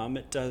your arm,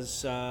 it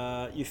does.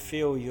 You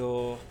feel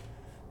your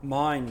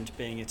mind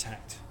being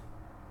attacked,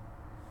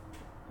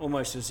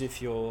 almost as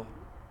if you're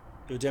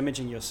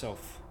damaging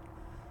yourself,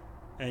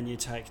 and you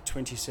take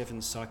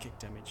 27 psychic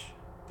damage.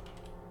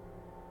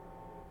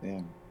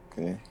 Damn.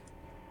 Okay.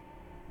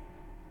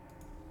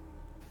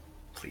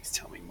 Please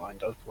tell me mine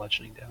does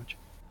bludgeoning damage.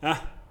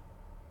 Ah.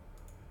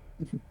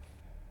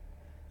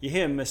 You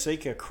hear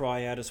Masika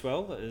cry out as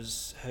well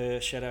as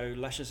her shadow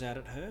lashes out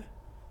at her.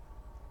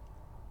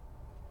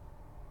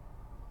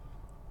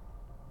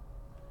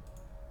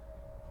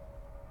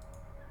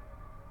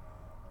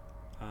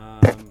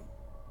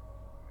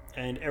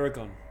 And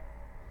Aragon.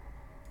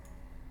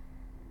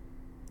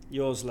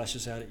 Yours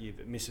lashes out at you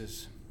but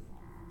misses.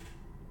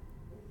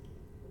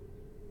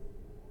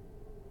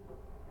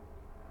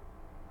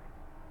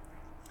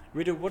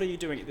 Rita, what are you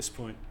doing at this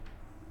point?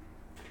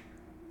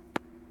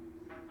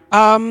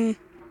 I'd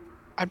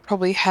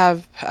probably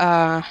have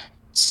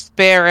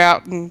spare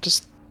out and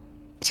just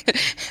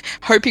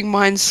hoping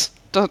my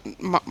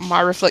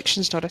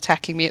reflection's not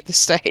attacking me at this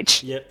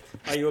stage. Yep.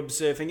 Are you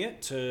observing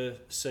it to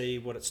see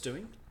what it's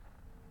doing?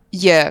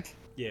 Yeah.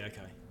 Yeah,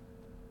 okay.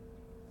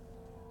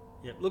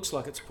 Yep, looks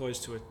like it's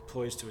poised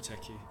to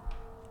attack you.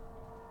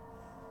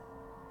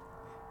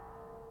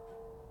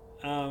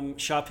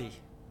 Sharpie,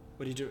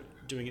 what are you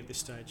doing at this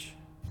stage?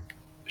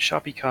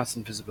 Sharpie casts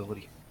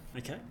invisibility.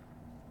 Okay.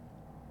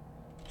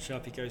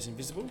 Sharpie goes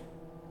invisible.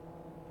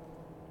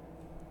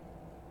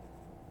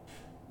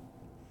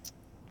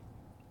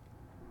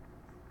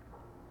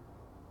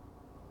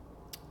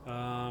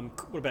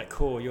 What about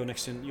Core? You're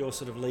you're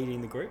sort of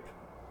leading the group.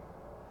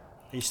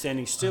 Are you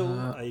standing still?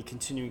 Are you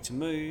continuing to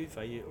move?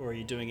 Or are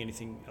you doing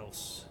anything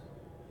else?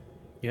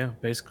 Yeah,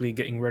 basically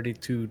getting ready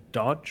to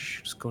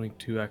dodge. Just going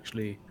to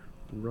actually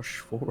rush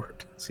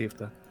forward. See if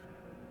that.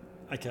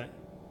 Okay.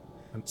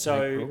 make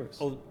So,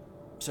 progress.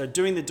 so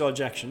doing the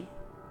dodge action,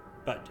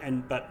 but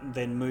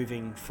then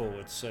moving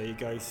forward. So you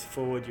go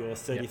forward your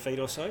 30 feet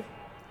or so.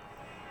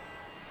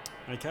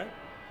 Okay.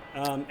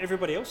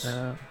 Everybody else?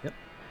 Yep,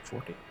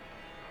 40.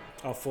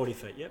 Oh, 40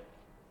 feet. Yep.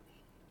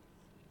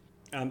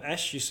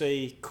 Ash, you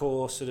see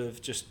Core sort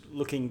of just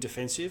looking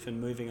defensive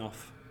and moving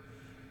off.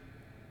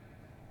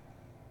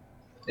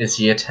 Is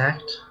he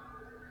attacked?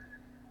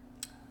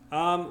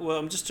 Well,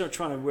 I'm just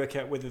trying to work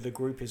out whether the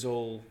group is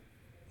all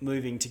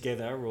moving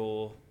together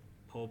or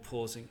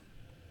pausing.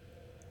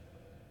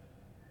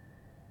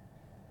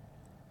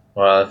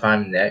 Well, if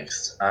I'm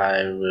next,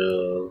 I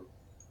will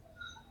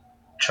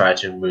try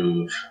to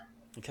move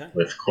Okay.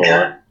 with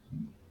Core.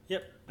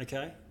 Yep.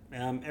 Okay.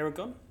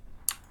 Aragon.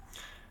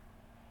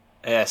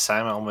 Yeah,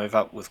 same. I'll move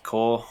up with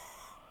Core.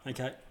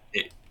 Okay.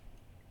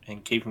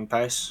 and keeping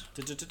pace.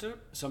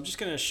 So I'm just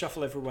going to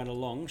shuffle everyone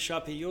along.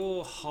 Sharpie,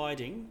 you're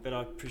hiding,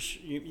 but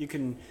you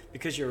can,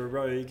 because you're a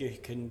rogue, you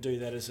can do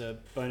that as a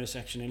bonus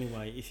action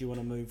anyway if you want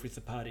to move with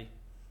the party.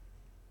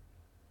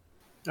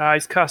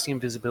 He's casting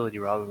invisibility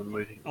rather than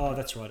moving. Oh,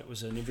 that's right. It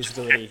was an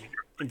invisibility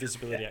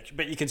action,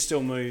 but you can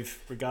still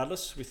move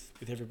regardless with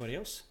everybody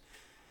else.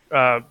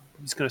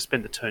 He's going to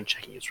spend the turn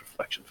checking his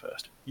reflection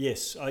first.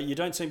 Yes, you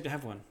don't seem to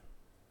have one.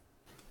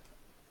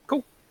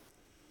 Cool.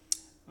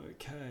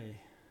 Okay.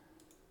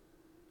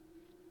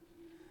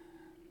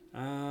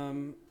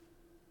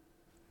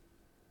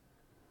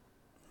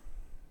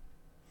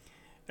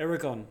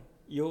 Aragon,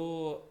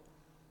 your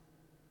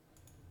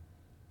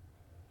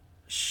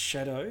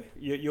shadow,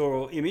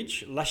 your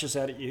image lashes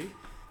out at you,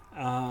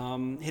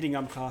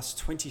 hitting class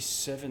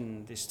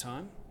 27 this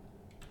time.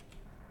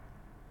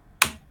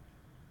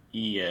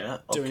 Yeah,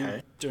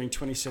 okay. Doing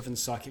 27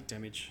 psychic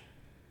damage.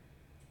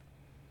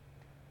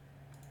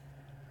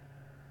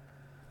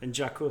 And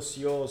Jacques,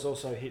 yours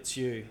also hits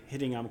you,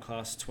 hitting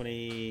class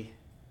 25.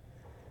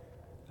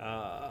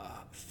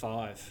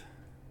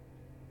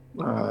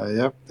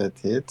 Yep, that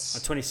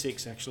hits.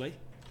 26 actually.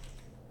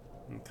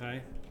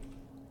 Okay.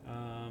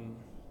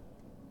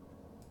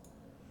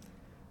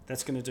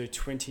 That's going to do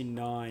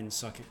 29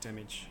 psychic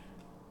damage.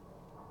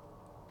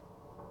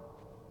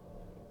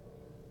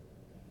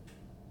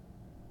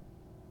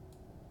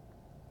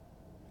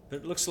 But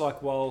it looks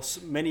like while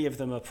many of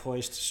them are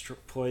poised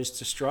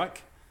to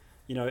strike,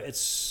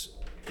 it's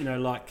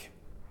like,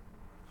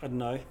 I don't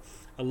know,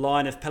 a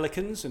line of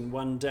pelicans, and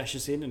one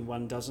dashes in and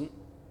one doesn't.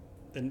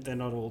 Then they're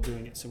not all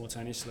doing it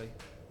simultaneously.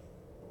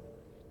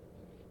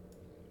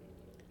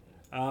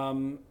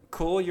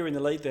 Core, you're in the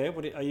lead there.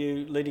 Are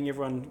you leading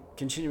everyone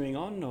continuing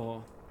on,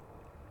 or?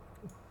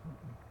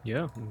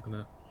 Yeah, I'm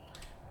gonna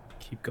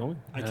keep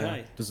going.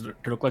 Okay. Does it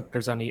look like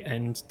there's any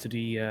end to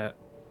the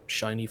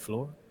shiny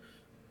floor?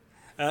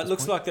 It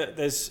looks like that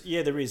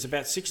there is.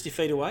 About 60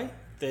 feet away,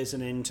 there's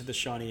an end to the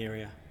shiny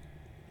area.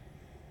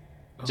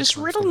 Does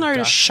I'm Riddle just gonna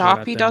notice dash through that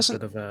Sharpie then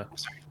doesn't? instead of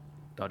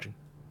dodging.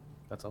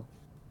 That's all.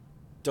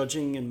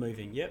 Dodging and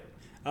moving, yep.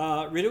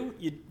 Riddle,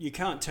 you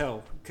can't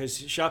tell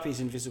because Sharpie's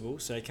invisible,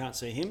 so you can't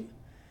see him.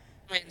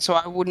 So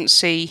I wouldn't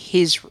see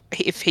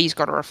if he's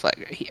got a reflect.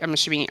 I'm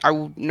assuming I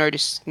will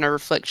notice no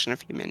reflection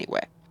of him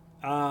anywhere.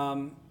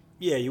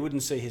 Yeah, you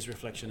wouldn't see his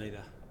reflection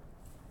either.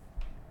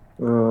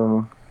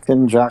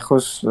 Can Jacques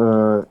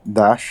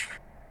dash?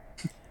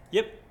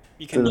 Yep,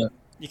 you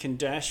can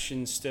dash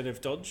instead of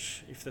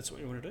dodge if that's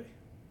what you want to do.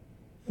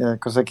 Yeah,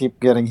 because I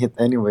keep getting hit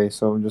anyway,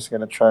 so I'm just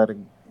gonna try to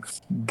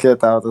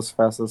get out as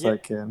fast as I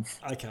can.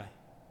 Okay.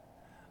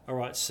 All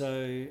right,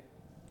 so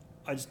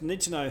I just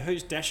need to know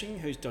who's dashing,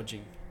 who's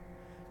dodging.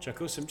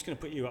 Jacques, I'm just going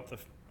to put you up the...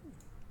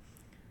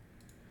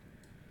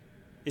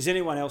 Is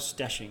anyone else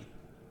dashing?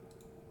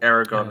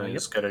 Aragon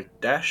is going to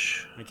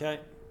dash. Okay.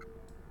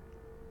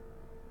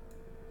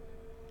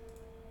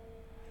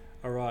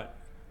 All right.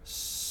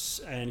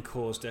 And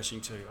Core's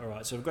dashing too. All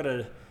right, so we've got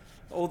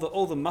all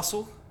the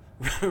muscle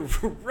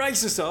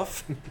races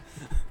off.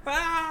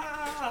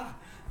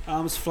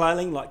 Arms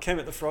flailing like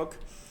Kermit the Frog.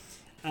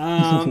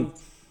 And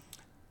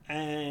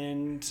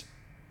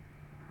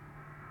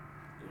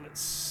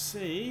let's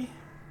see.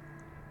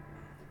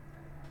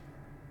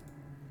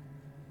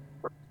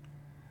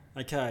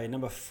 Okay,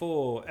 number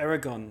 4,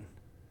 Aragon.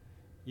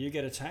 You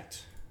get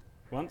attacked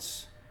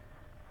once.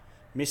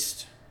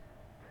 Missed.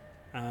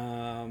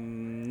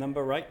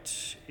 Number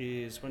 8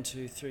 is 1,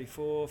 2, 3,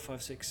 4,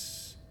 5,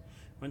 6.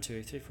 1,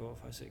 2, 3, 4,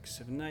 5, 6,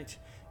 7, 8.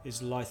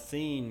 Is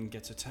Lythene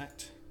gets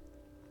attacked.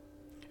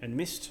 And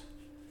missed.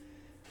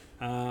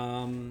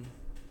 And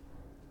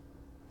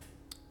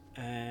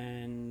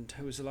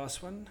who was the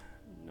last one?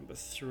 Number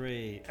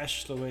 3,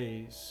 Ash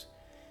Louise.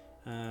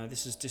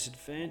 This is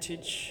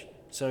disadvantage.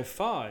 So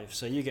 5,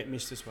 so you get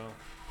missed as well.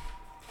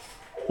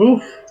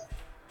 Oof.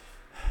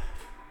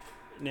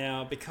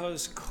 Now,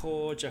 because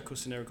Core, Jacques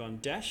and Aragon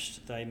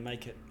dashed, they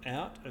make it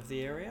out of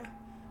the area,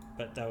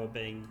 but they were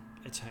being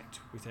attacked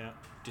without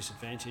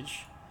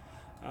disadvantage.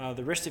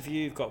 The rest of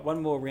you have got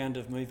one more round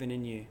of movement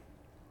in you.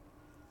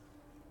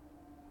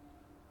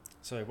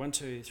 So 1,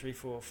 2, 3,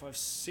 4, 5,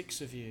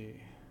 6 of you.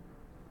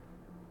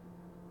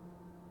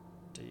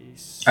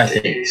 I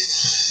think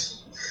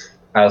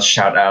I'll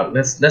shout out.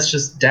 Let's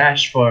just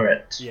dash for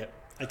it. Yeah.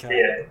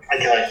 Okay.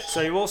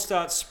 So you all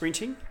start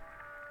sprinting,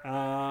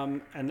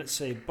 and let's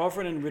see.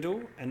 Bovrin and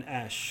Riddle and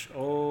Ash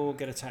all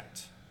get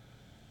attacked.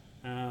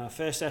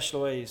 First, Ash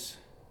Louise.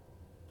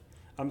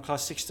 I'm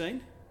class 16.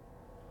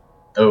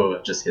 Oh,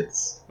 it just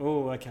hits.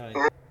 Oh, okay.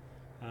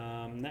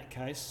 In that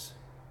case,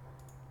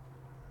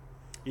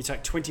 you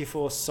take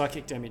 24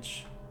 psychic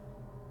damage.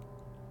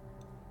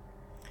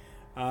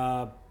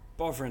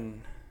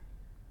 Bovrin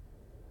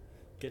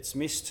gets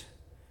missed,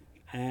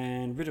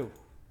 and Riddle.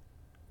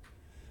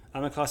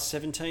 I'm a class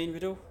 17,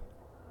 Riddle.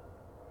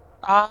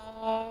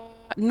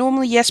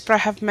 Normally yes, but I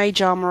have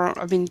mage armor.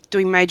 I've been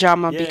doing mage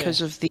armor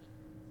because of the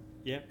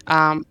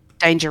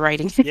danger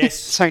rating. Yes.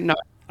 So no.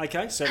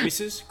 Okay, so it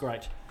misses.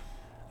 Great.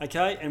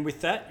 Okay, and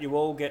with that, you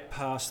all get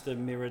past the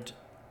mirrored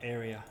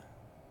area.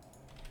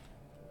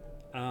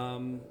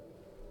 And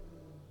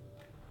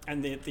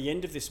at the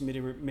end of this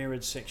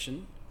mirrored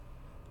section,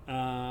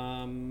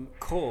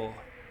 Core,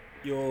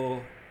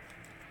 you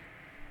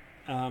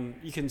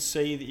can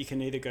see that you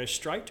can either go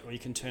straight or you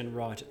can turn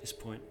right at this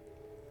point.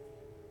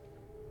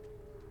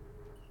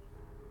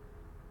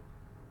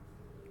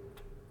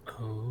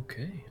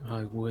 Okay,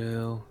 I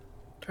will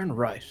turn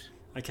right.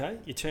 Okay,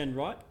 you turn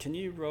right. Can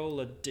you roll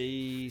a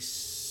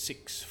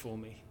d6 for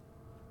me?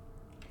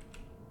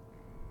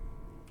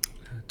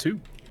 2.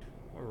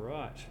 All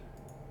right.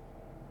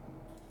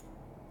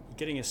 You're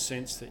getting a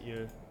sense that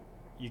you're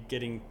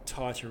getting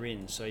tighter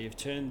in. So you've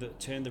turned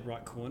the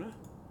right corner.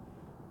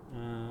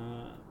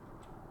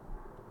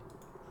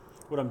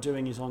 What I'm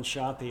doing is on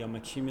Sharpie, I'm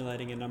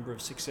accumulating a number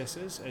of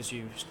successes as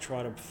you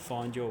try to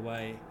find your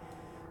way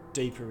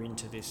deeper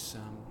into this,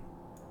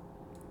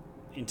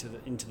 into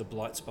the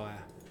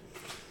Blightspire.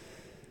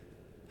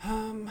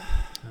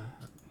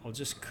 I'll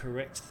just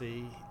correct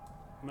the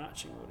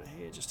marching order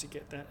here just to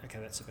get that. Okay,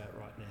 that's about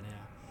right now.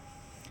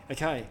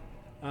 Okay.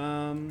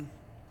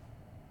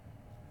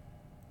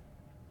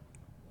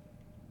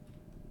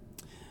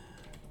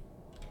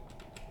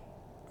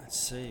 Let's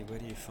see, where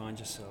do you find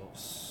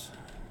yourselves?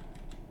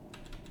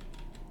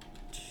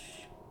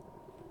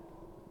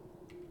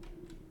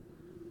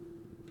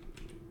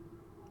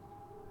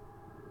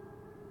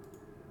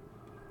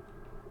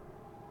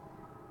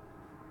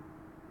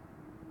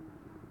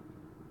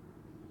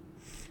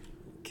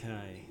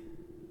 Okay.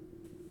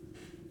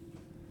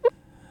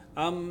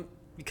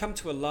 You come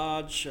to a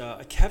large,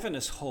 a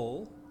cavernous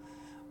hall.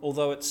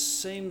 Although it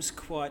seems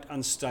quite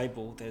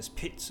unstable, there's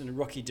pits and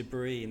rocky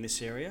debris in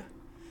this area.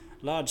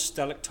 Large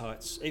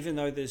stalactites, even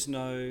though there's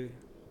no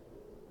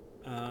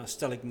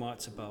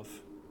stalagmites above.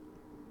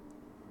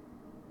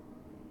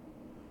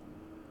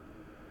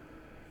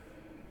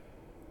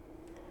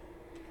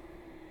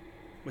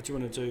 What do you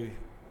want to do,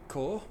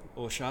 Core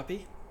or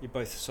Sharpie? You're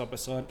both side by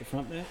side at the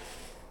front there.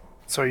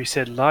 So you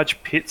said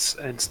large pits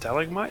and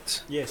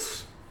stalagmites?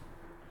 Yes.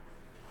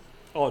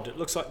 Odd, it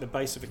looks like the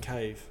base of a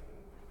cave.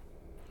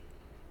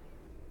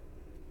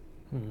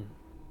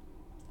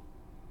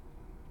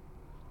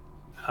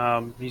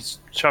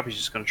 Sharpie's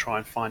just going to try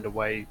and find a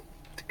way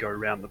to go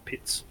around the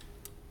pits.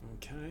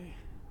 Okay.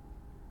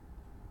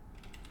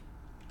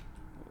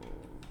 Oh,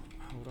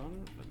 hold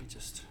on, let me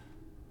just...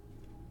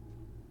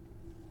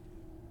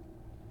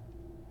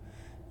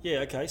 Yeah,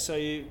 okay, so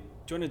do you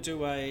want to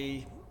do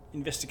a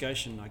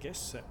investigation, I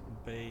guess? That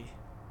would be...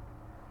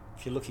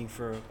 If you're looking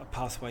for a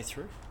pathway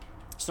through.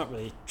 It's not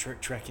really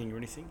tracking or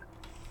anything.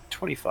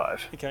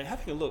 25. Okay,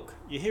 having a look.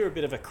 You hear a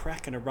bit of a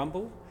crack and a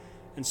rumble,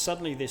 and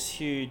suddenly this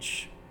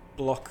huge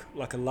block,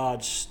 like a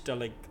large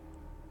stalactite,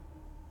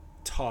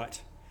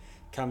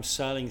 comes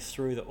sailing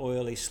through the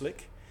oily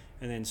slick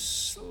and then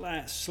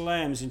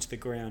slams into the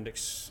ground,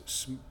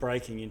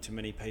 breaking into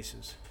many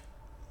pieces.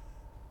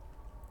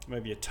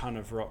 Maybe a ton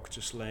of rock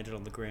just landed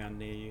on the ground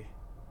near you.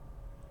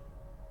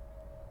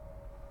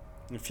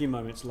 And a few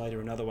moments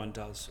later, another one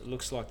does. It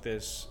looks like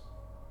there's,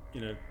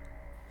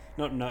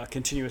 not a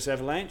continuous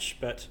avalanche,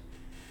 but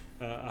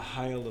a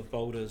hail of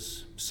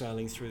boulders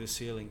sailing through the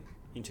ceiling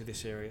into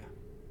this area.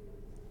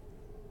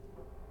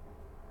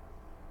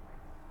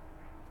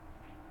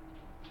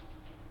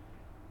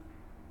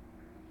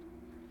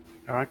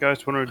 Alright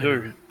guys, what do I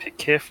do? Pick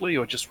carefully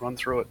or just run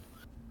through it?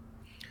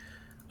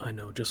 I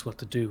know just what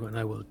to do, and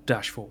I will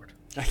dash forward.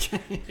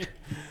 Okay.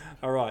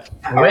 All right.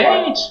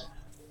 Great!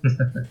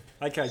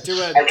 Okay,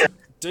 do a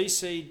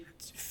DC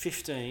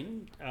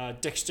 15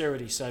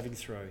 dexterity saving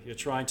throw. You're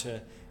trying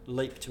to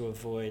leap to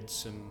avoid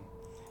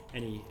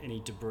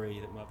any debris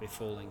that might be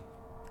falling.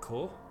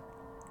 Core?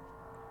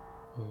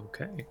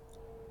 Okay.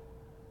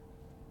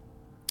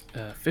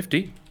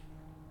 50.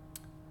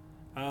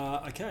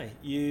 Okay,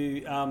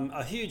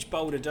 a huge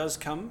boulder does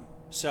come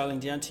sailing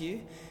down to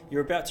you.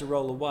 You're about to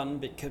roll a 1,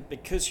 but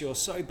because you're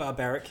so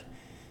barbaric,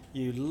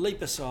 you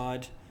leap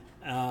aside.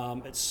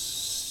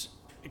 It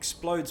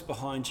explodes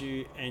behind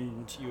you,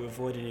 and you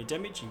avoid any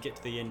damage. You get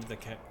to the end of the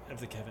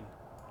cavern,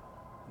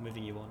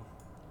 moving you on.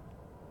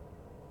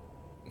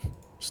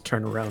 Just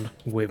turn around,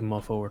 wave them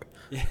all forward.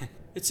 Yeah,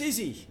 it's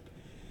easy.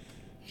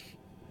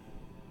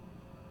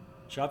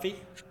 Sharpie?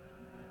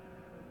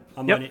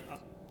 Yep. Do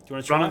you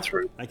want to try? Running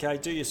through. Okay,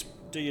 do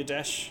your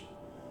dash,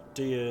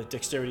 do your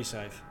dexterity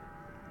save.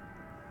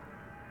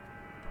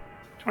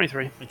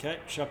 23. Okay,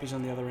 Sharpie's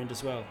on the other end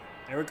as well.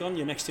 Aragon,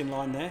 you're next in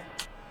line there.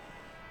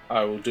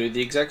 I will do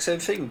the exact same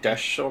thing.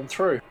 Dash on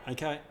through.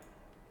 Okay.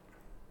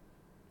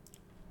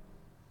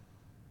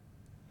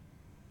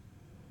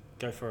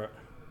 Go for it.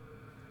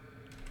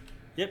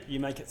 Yep, you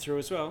make it through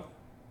as well.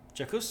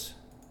 Jackus?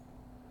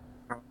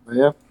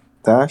 Yep.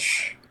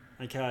 Dash.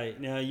 Okay,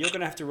 now you're going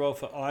to have to roll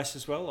for ice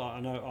as well.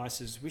 I know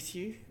ice is with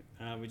you.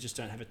 We just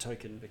don't have a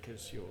token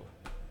because you're...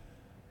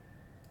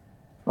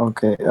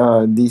 Okay.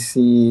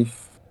 DC.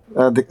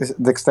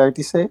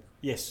 Dexterity save?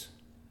 Yes.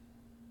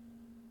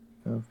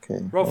 Okay.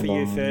 Roll for hold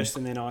you on. first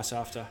and then ice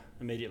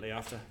immediately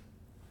after.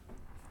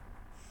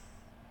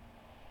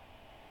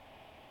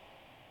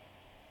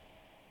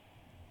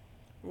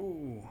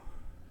 Ooh.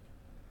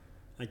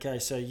 Okay,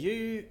 so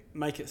you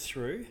make it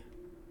through.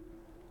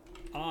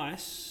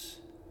 Ice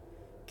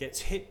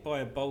gets hit by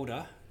a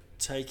boulder,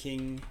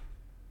 taking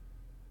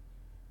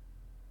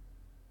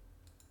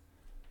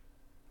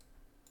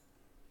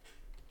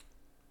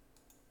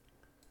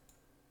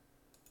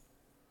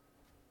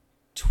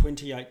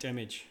 28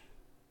 damage.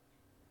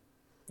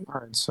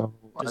 Alright, so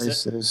Does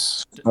ice that-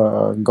 is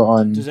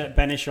gone. Does that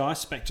banish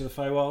ice back to the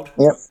Feywild?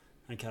 Yep.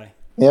 Okay.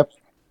 Yep.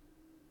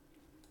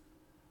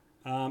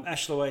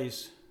 Ash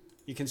Louise,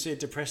 you can see a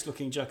depressed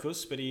looking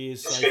Jacuz, but he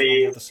is safe on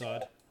the other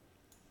side.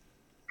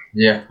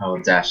 Yeah, I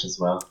will dash as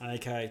well.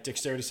 Okay,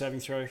 dexterity saving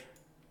throw.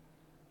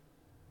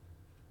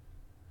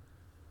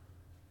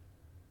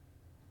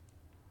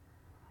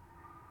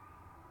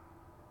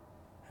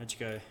 How'd you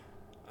go?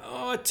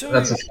 Oh, a 2!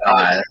 That's a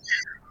 5.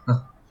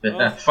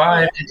 Oh,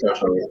 5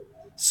 total.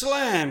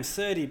 Slam!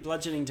 30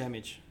 bludgeoning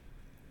damage.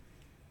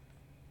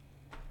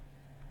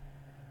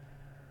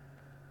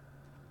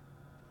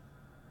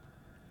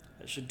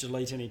 That should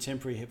delete any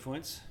temporary hit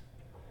points.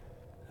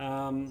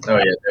 Oh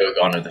yeah, they were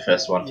gone with the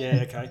first one.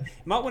 Yeah, okay.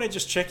 You might want to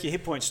just check your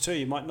hit points too.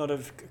 You might not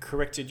have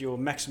corrected your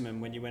maximum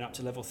when you went up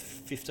to level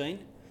 15,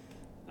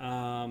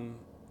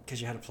 because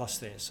you had a plus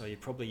there. So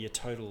your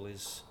total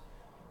is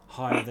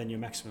higher than your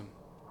maximum.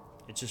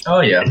 It's just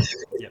Oh yeah.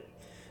 Yep.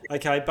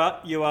 Okay,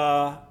 but you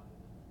are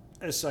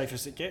as safe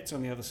as it gets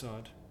on the other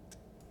side.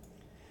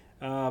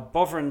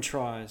 Bovrin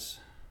tries.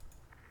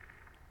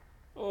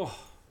 Oh,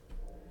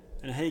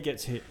 and he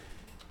gets hit,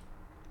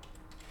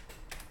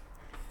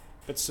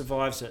 but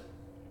survives it.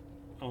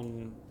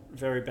 On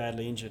very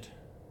badly injured.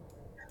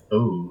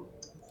 Ooh.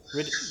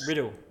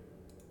 Riddle.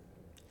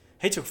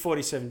 He took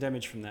 47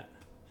 damage from that.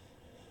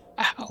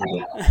 Ow.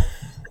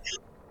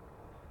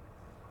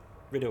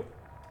 Riddle.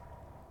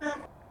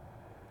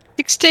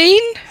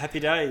 16? Happy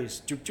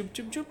days. Joop, joop,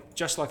 joop, joop.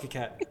 Just like a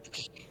cat.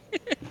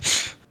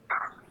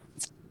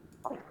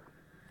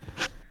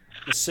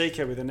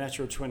 Masika with a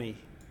natural 20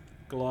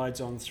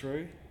 glides on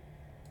through.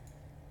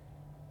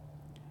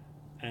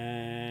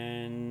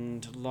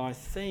 And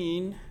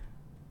Lythene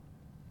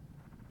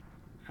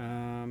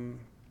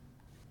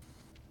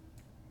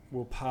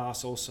will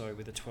pass also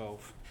with a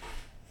 12.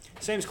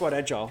 Seems quite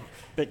agile,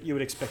 but you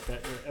would expect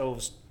that.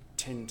 Elves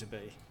tend to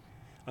be.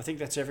 I think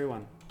that's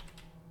everyone.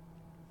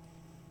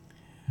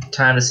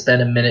 Time to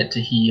spend a minute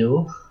to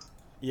heal.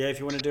 Yeah, if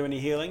you want to do any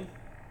healing,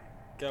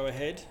 go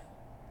ahead.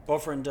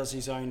 Bovrin does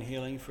his own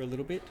healing for a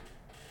little bit.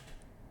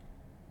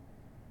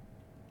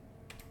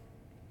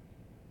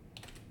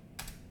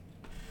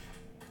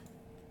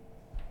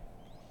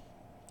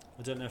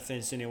 I don't know if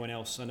there's anyone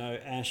else. I know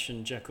Ash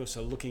and Jackus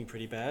are looking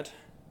pretty bad.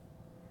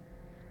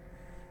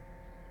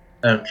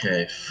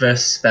 Okay,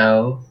 first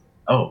spell.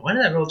 Oh, why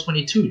did I roll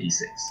 22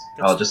 d6?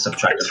 I'll just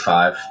subtract a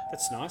 5.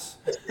 That's nice.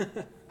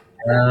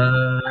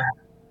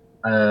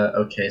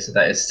 Okay, so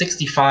that is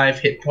 65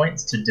 hit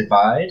points to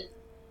divide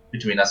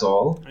between us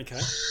all.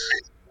 Okay.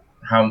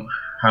 How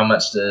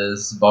much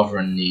does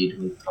Bovrin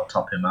need? I'll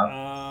top him up.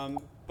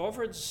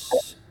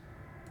 Bovrin's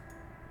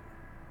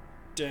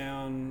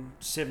down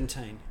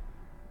 17.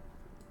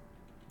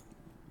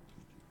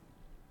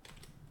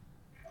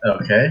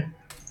 Okay.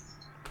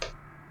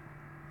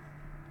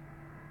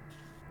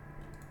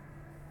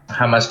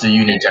 How much do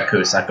you need,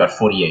 Jacuz? I've got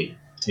 48.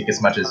 Take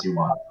as much as you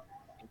want.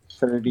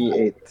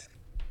 38.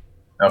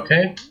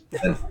 Okay.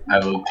 Then I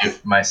will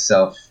give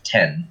myself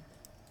 10.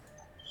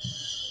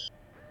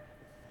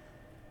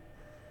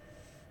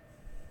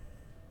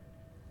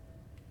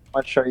 How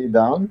much are you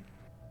down?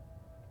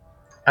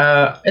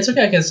 It's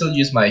okay. I can still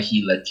use my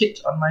healer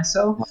kit on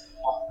myself.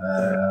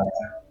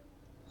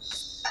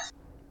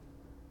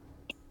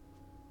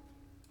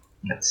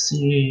 Let's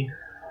see.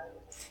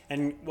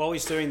 And while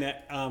he's doing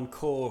that,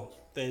 core,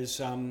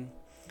 there's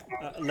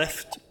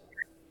left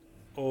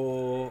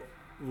or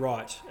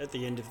right at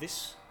the end of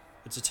this.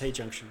 It's a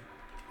T-junction.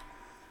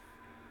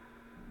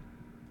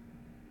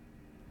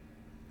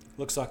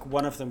 Looks like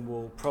one of them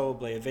will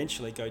probably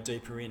eventually go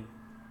deeper in.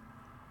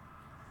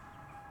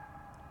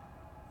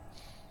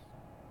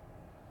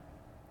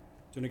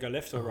 Do you want to go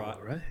left or right?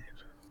 All right.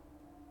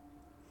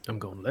 I'm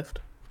going left.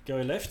 Go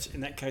left.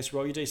 In that case,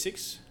 roll your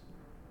d6.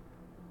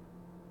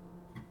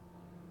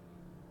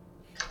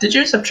 Did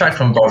you subtract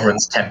from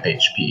Bovrin's temp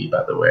HP,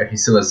 by the way? He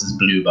still has his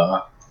blue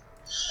bar.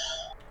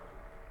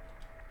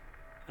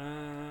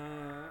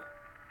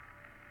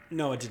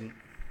 No, I didn't.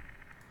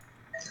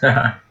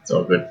 It's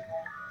all good.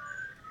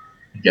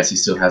 I guess he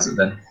still has it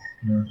then.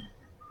 Yeah.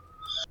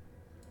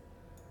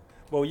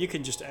 Well, you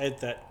can just add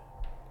that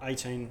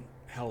 18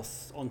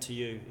 health onto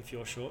you if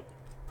you're short.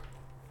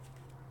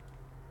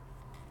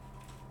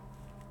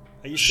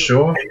 Are you still,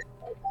 Sure.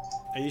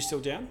 Are you still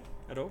down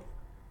at all?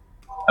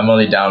 I'm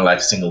only down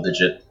like single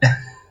digit.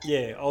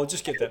 Yeah, I'll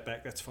just get that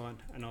back. That's fine,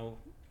 and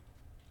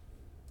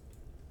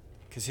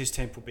because his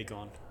temp will be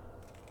gone.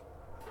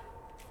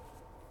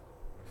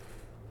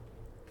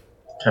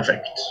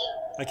 Perfect.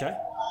 Okay.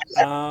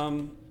 How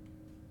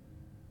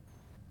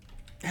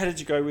did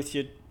you go with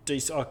your D?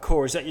 Oh,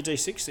 core. Is that your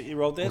D6 that you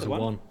rolled there? Was The a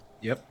one. 1.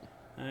 Yep.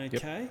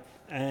 Okay.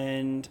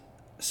 And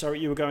sorry,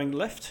 you were going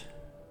left?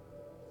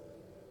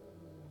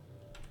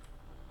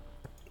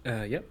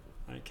 Yep.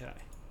 Okay.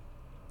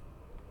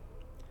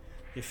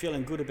 You're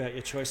feeling good about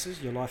your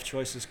choices, your life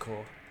choices,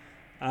 Core.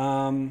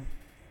 You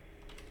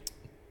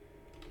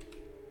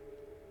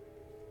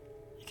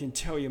can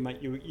tell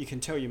you can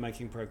tell you're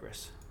making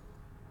progress.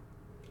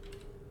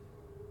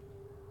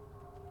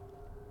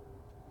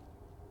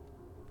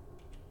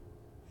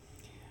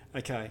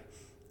 Okay.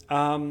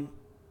 You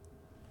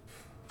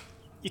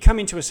come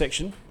into a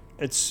section.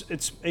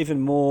 It's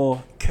even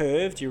more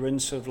curved. You're in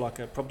sort of like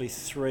a probably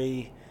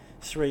three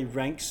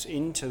ranks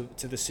into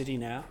the city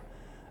now.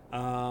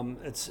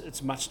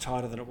 It's much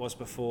tighter than it was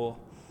before.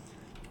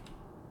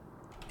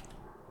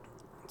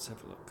 Let's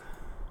have a look.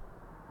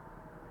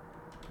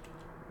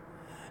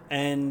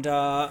 And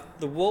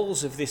the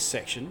walls of this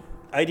section,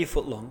 80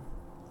 foot long,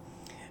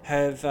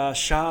 have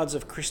shards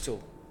of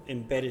crystal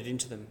embedded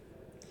into them.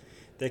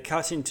 They're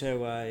cut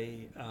into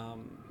a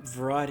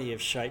variety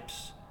of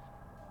shapes.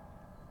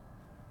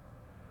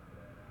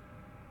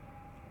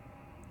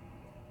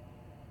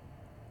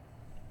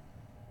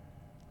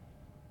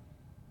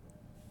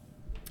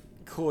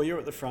 Core, you're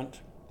at the front,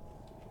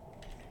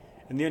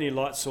 and the only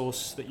light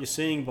source that you're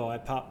seeing by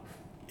pup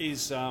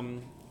is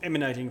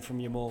emanating from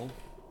your maul.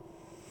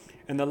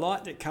 And the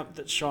light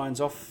that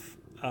shines off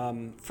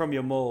from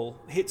your maul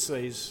hits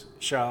these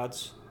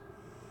shards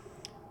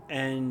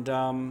and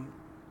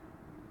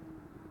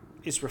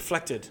is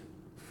reflected,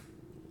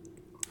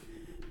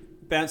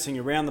 bouncing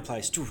around the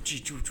place,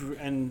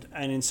 and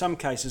in some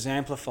cases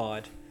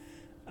amplified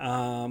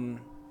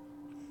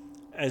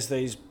as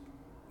these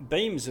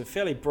beams of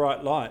fairly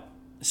bright light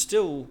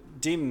still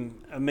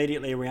dim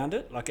immediately around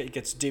it. Like it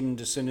gets dimmed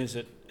as soon as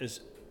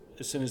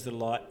the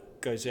light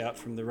goes out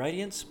from the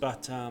radiance,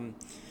 but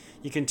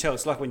you can tell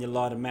it's like when you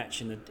light a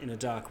match in a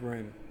dark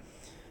room.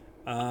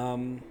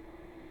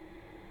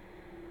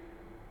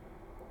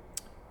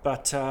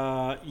 But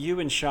you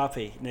and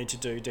Sharpie need to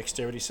do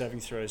dexterity saving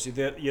throws.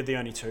 You're the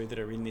only two that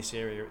are in this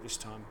area at this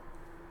time.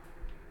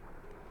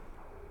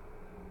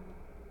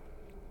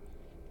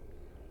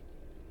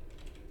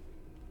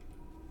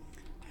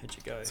 How'd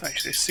you go? It's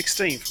actually a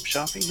 16 from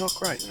Sharpie, not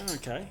great.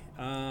 Okay.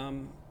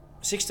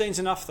 16's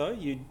enough though.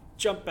 You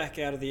jump back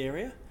out of the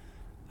area.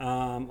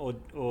 Or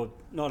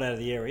not out of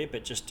the area,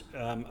 but just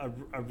a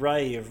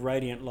ray of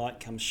radiant light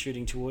comes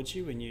shooting towards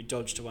you and you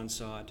dodge to one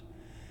side.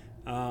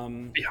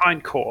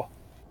 Behind Core.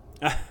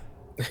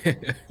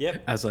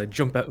 Yep. As I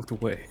jump out of the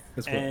way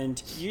as well.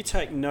 And you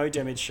take no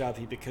damage,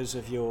 Sharpie, because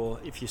of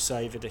if you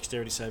save a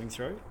dexterity saving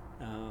throw.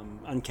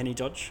 Uncanny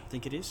dodge, I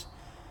think it is.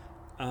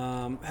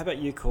 How about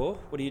you, Core?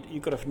 What do you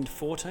got a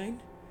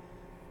 14?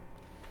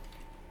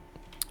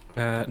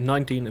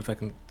 19 if I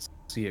can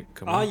see it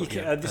coming. You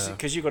can. This is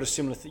because you got a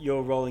similar.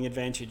 You're rolling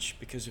advantage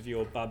because of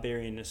your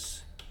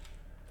barbarianness.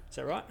 Is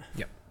that right?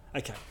 Yep.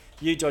 Okay.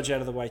 You dodge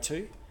out of the way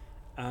too.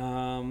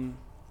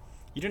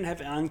 You didn't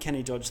have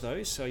uncanny dodge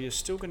though, so you're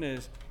still going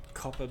to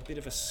cop a bit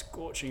of a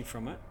scorching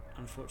from it,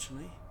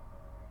 unfortunately.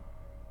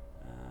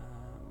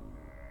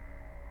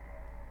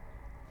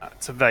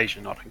 It's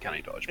evasion, not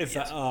uncanny dodge. If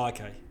yes. that, oh,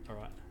 okay, all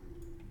right.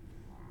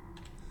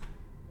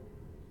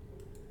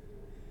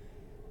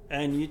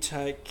 And you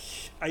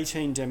take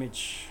 18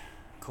 damage,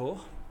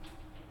 Core.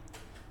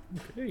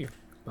 Okay,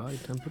 by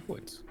 10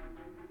 points.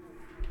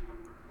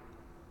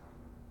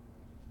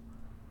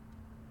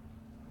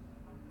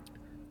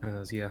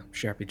 As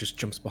Sharpie just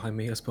jumps behind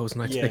me, I suppose,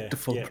 and I take the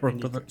full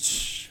brunt of it.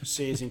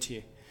 Sears into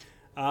you.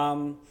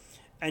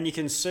 And you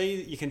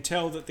can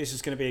tell that this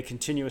is going to be a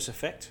continuous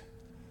effect.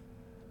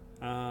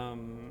 I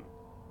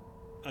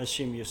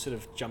assume you sort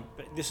of jump.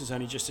 This is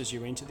only just as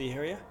you enter the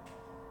area.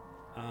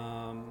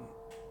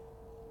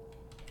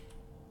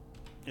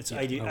 It's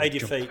 80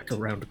 feet. Back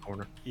around the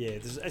corner. Yeah,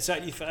 it's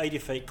 80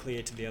 feet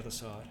clear to the other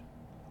side.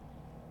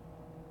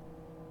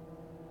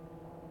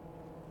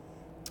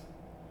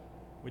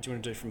 What do you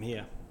want to do from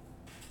here?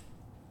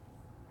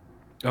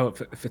 Oh,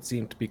 if it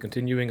seemed to be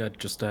continuing, I'd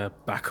just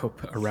back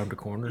up around the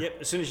corner.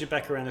 Yep, as soon as you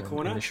back around the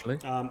corner, initially.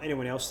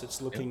 Anyone else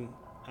that's looking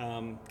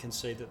can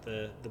see that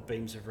the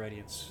beams of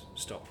radiance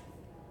stop.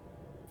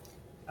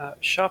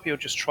 Sharpie will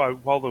just try,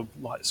 while the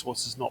light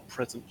source is not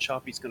present,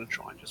 Sharpie's going to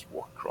try and just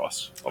walk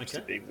across,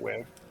 obviously being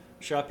aware.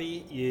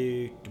 Sharpie,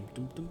 you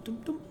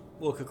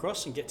walk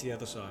across and get to the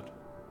other side.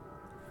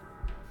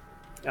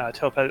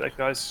 Telepathic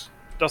guys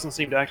doesn't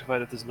seem to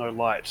activate if there's no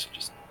light.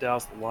 Just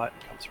douse the light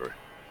and come through.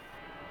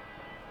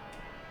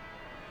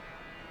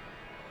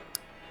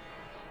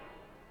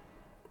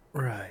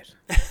 Right.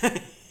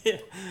 Yeah.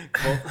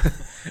 Cool.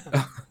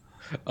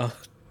 I'll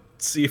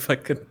see if I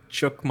can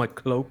chuck my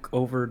cloak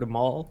over the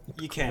maul.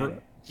 You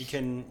can.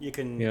 You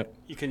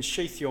can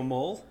sheath your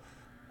maul,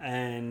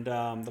 and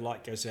the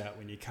light goes out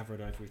when you cover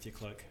it over with your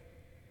cloak.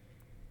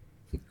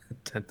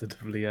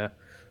 Tentatively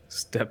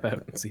step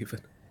out and see if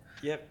it.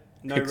 Yep.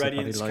 No picks up any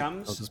radiance light.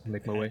 comes. I'll just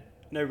make my way.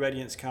 No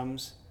radiance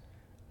comes,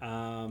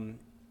 and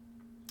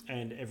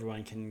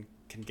everyone can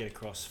get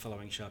across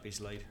following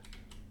Sharpie's lead.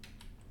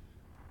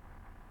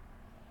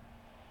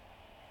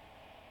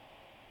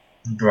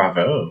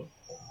 Bravo.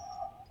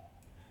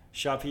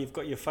 Sharpie, you've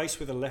got your face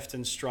with a left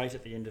and straight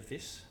at the end of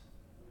this.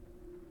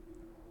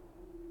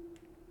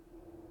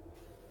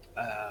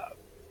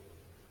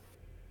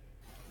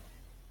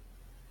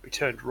 We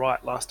turned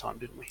right last time,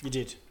 didn't we? You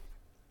did.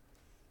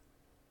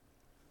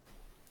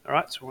 All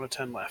right, so we want to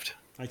turn left.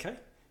 Okay.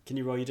 Can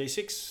you roll your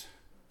d6?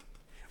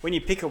 When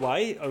you pick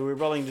away, we're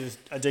rolling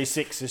a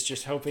d6 is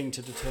just helping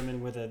to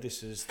determine whether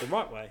this is the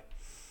right way.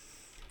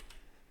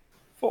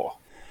 4.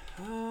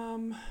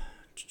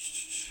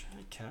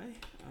 Okay.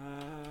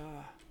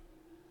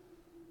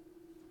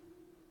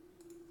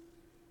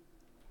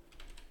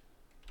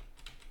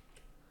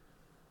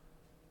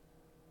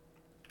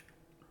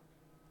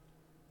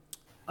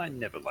 I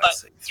never like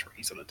seeing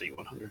 3s on a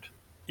D100.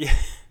 Yeah.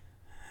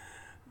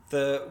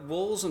 The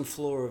walls and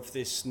floor of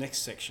this next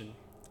section,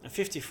 a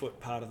 50-foot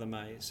part of the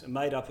maze, are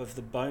made up of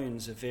the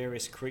bones of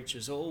various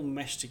creatures all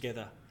meshed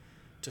together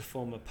to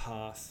form a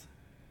path.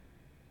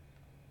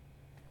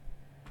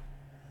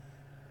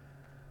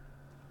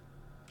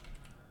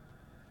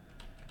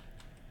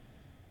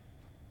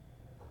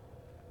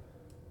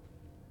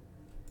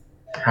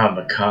 How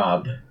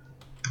macabre.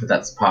 But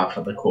that's part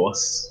of the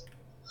course.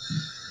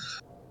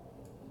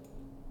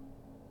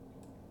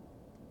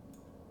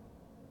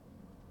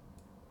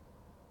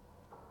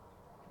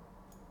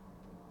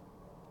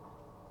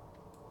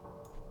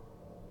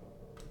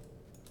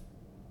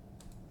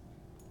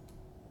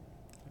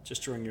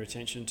 Just drawing your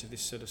attention to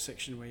this sort of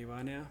section where you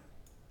are now.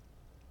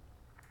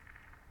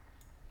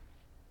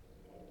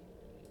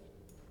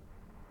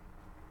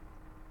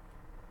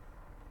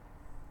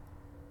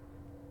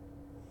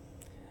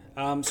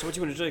 So what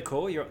do you want to do,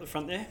 Cor? You're up the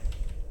front there.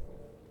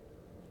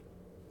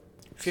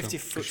 50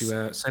 foot. Could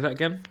you say that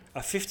again? A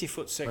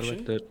 50-foot I section.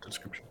 like the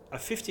description. A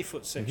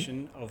 50-foot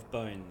section of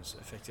bones,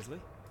 effectively.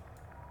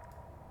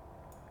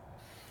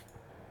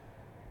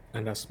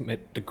 And that's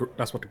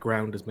that's what the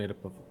ground is made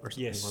up of, or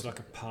something. Yes, was like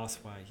it? a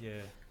pathway.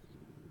 Yeah.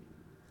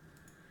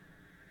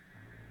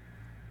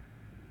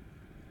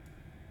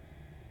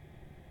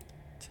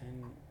 $10,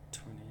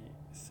 $20,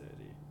 $30,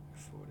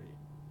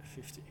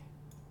 $40, $50.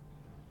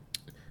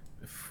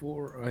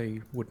 Before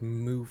I would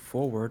move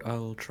forward,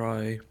 I'll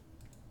try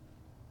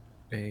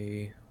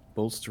a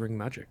bolstering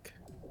magic.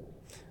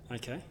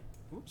 Okay.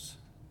 Oops.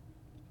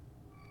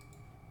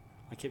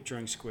 I keep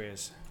drawing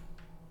squares.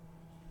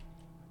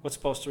 What's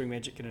bolstering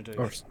magic going to do?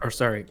 Or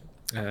sorry,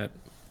 a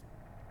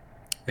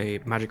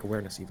magic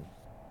awareness even.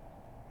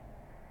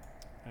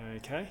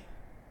 Okay.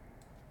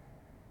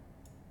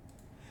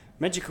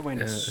 Magic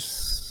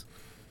awareness.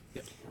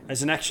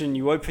 As an action,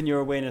 you open your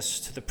awareness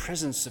to the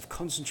presence of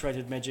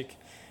concentrated magic,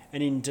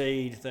 and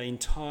indeed, the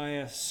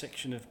entire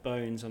section of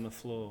bones on the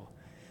floor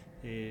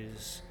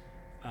is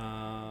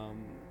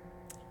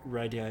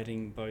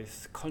radiating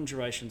both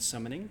conjuration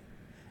summoning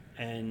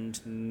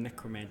and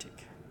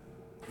necromantic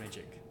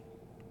magic.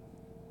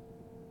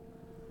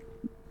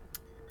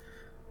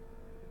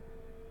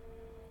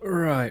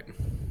 Right.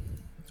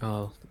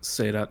 I'll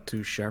say that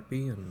to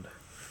Sharpie, and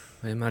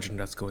I imagine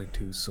that's going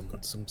to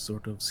summon some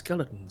sort of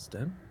skeletons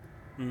then.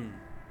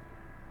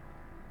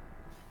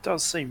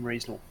 Does seem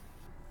reasonable.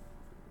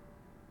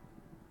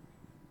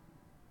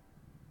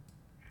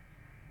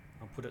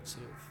 I'll put it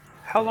sort of...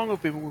 How long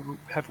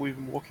have we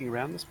been walking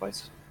around this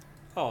place?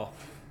 Oh,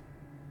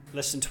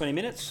 less than 20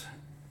 minutes?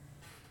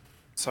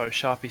 So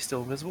Sharpie's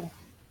still invisible?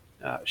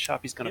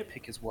 Sharpie's going to Yep.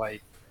 pick his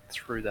way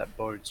through that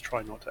bones,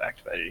 try not to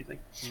activate anything.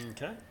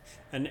 Okay.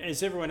 And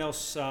is everyone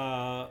else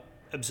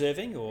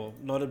observing or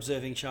not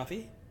observing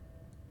Sharpie?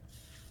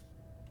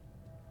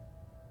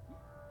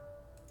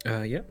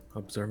 Yeah,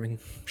 observing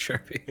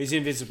Sharpie. He's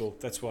invisible.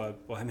 That's why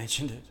I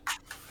mentioned it.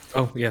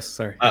 Oh, yes,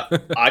 sorry.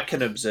 I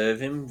can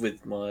observe him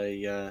with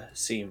my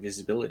see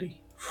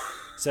invisibility.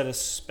 Is that a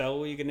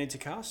spell you're going to need to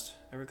cast,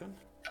 Aragon?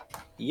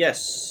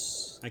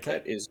 Yes, Okay.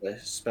 that is a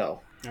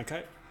spell.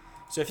 Okay.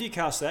 So if you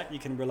cast that, you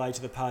can relay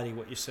to the party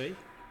what you see.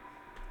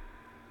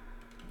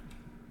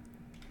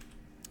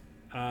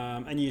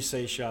 And you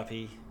see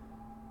Sharpie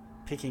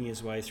picking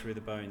his way through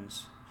the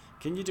bones.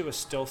 Can you do a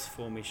stealth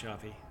for me,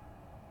 Sharpie?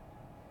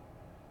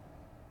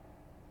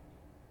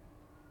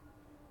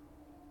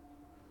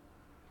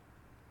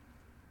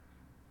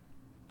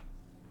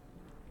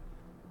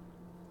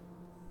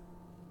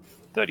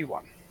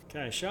 $31.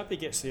 Okay, Sharpie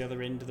gets to the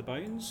other end of the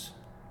bones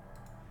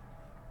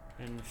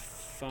and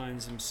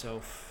finds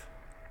himself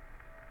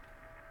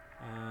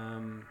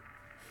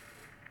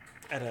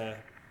at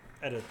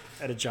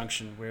a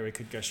junction where he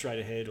could go straight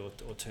ahead or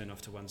turn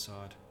off to one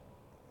side.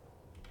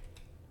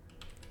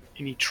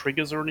 Any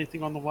triggers or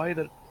anything on the way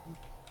that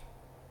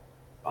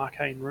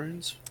arcane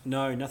runes?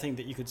 No, nothing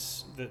that you could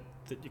that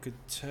you could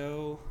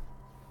tell.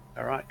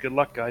 All right, good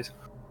luck, guys.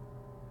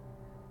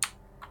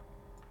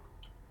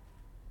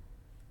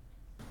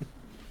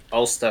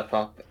 I'll step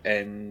up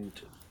and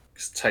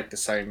take the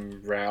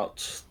same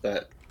route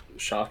that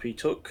Sharpie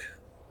took,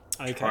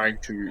 Okay.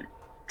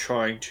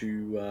 trying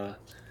to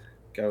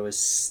go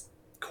as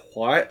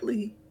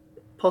quietly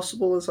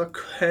possible as I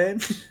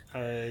can.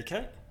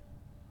 Okay.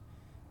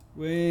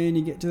 When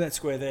you get to that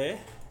square there,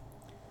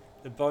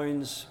 the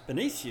bones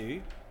beneath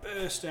you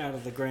burst out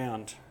of the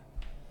ground.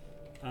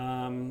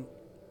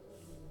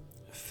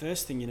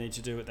 First thing you need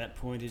to do at that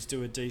point is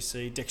do a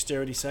DC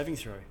dexterity saving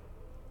throw.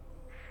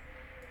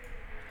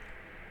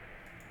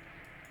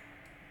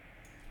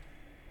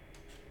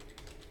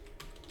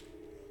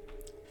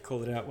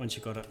 Call it out once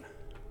you got it.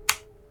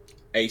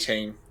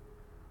 18.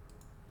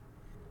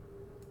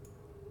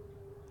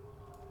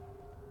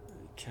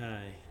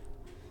 Okay.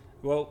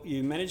 Well,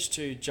 you managed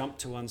to jump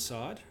to one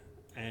side,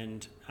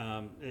 and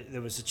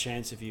there was a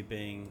chance of you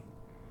being...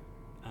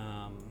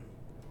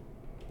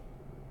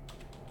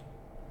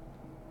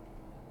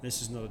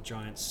 this is not a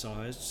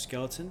giant-sized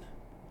skeleton,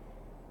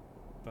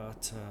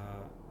 but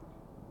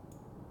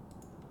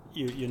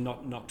you're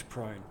not knocked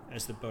prone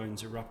as the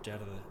bones erupt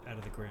out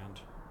of the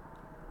ground.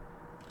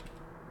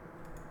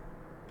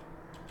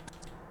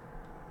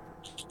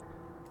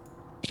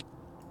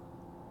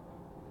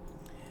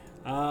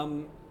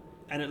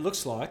 And it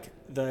looks like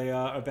they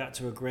are about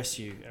to aggress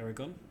you,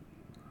 Aragon.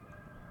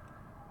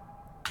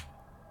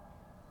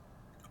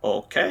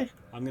 Okay.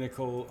 I'm going to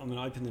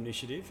open the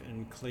initiative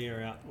and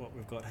clear out what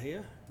we've got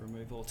here.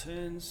 Remove all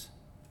turns.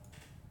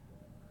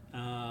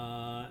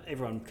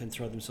 Everyone can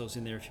throw themselves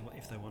in there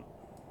if they want.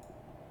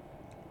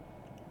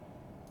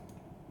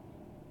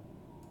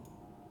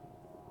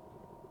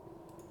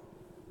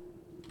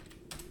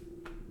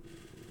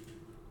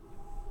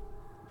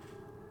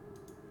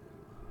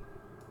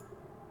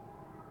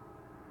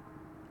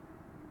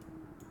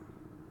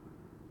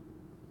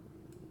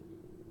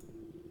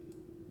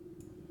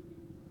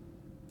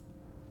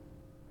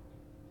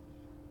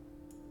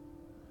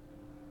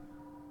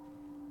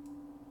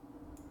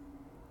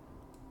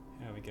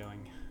 How are we going?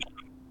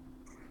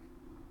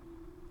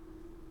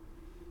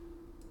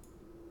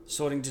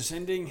 Sorting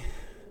descending.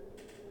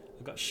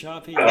 I've got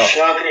Sharpie.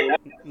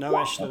 No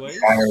Ash Louise.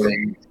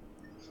 Finally.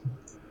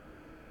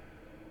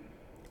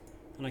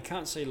 And I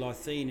can't see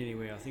Lythene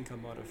anywhere. I think I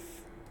might have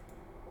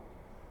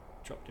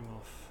dropped him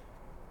off.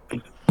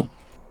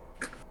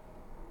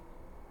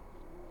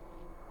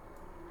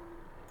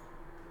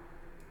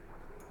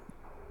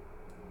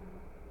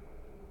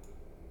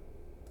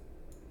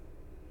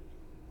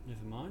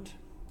 Never mind.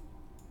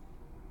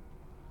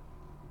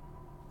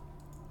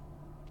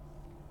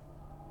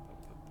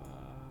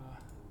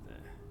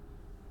 There.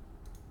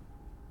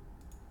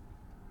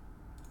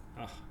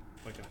 Oh,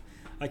 okay.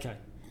 Okay.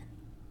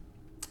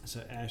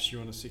 So Ash,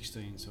 you're on a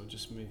 16, so I'll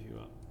just move you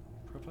up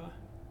proper.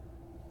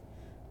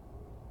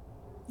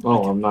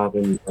 Oh, Okay. I'm not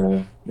in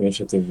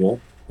initiative yet.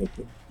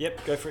 Okay.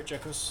 Yep, go for it,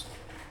 Jackals.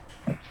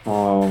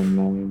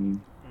 No.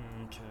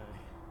 Okay.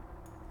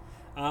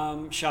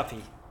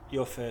 Sharpie,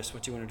 you're first.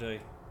 What do you want to do?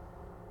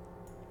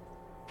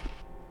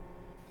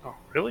 Oh,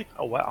 really?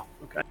 Oh, wow.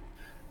 Okay.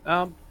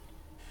 I'm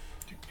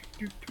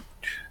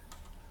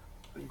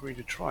going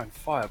to try and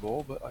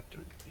fireball, but I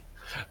don't think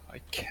I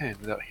can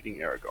without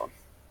hitting Aragon.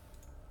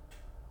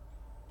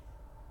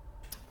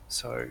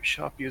 So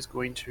Sharpie is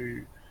going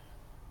to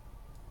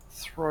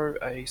throw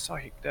a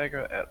psychic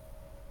dagger at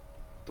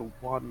the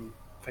one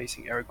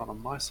facing Aragon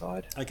on my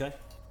side, Okay.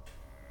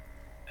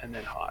 and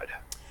then hide.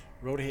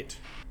 Roll to hit.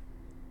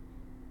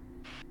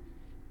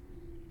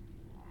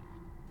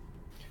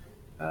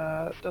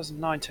 Does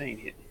 19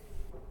 hit?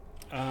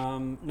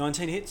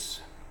 19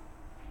 hits.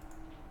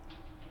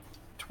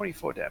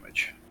 24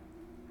 damage.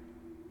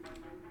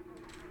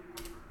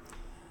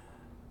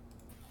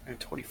 And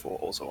 24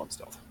 also on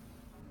stealth.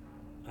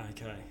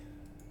 Okay.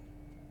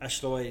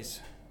 Ash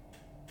Louise.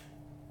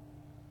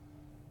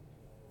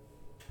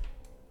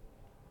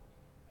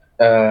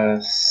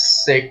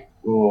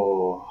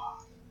 Ooh.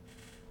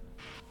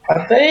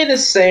 Are they the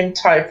same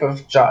type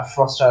of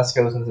frost giant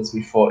skeletons as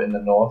we fought in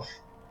the north?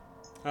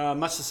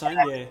 Much the same,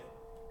 yeah.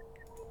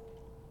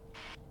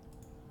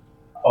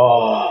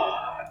 Oh,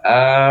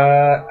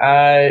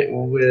 I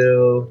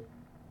will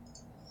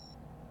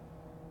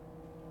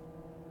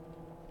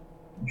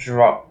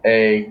drop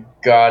a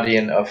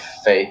Guardian of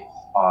Faith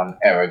on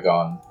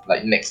Aragon,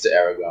 like next to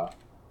Aragon.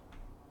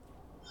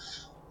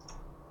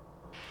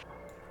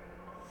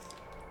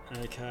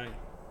 Okay.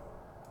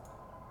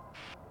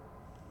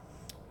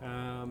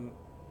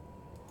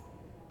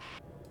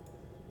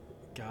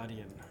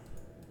 Guardian.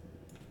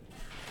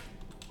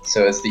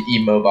 So it's the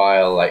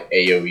immobile, like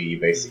AoE,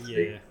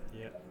 basically.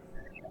 Yeah.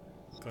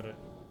 Got it.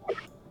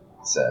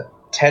 It's a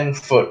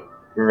 10-foot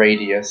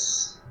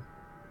radius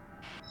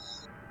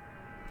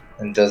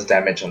and does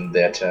damage on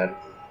their turn.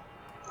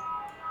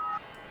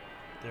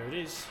 There it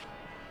is.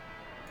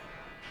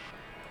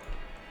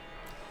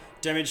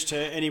 Damage to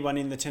anyone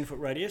in the 10-foot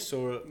radius,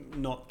 or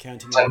not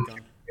counting Aragon?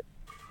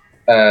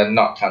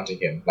 Not counting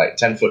him, like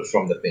 10 foot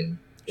from the thing.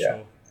 Yeah.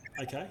 Sure.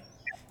 Okay.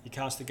 You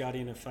cast the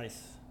Guardian of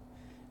Faith.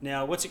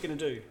 Now, what's it going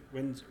to do?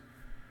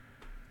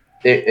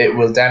 It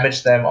will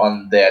damage them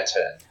on their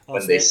turn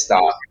when they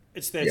start.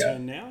 It's their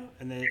turn now,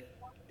 and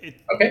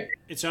Okay.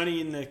 It's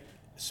only in the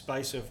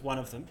space of one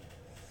of them.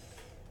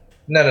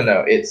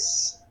 No.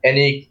 It's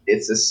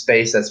a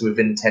space that's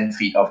within 10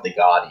 feet of the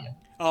Guardian.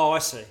 Oh, I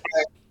see.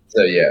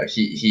 So yeah,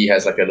 he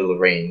has like a little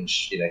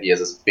range. He has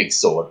this big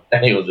sword,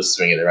 and he will just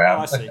swing it Oh,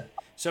 around. I see.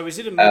 So is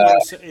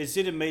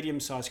it a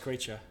medium-sized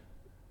creature?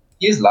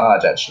 He is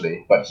large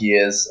actually, but he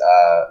is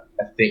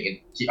I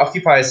think he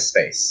occupies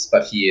space,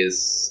 but he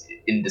is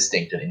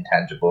indistinct and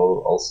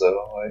intangible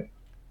also. Like,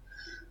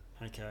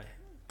 Okay,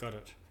 got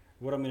it.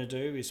 What I'm going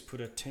to do is put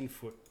a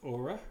 10-foot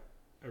aura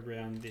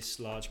around this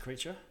large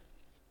creature.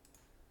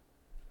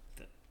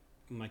 That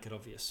will make it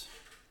obvious.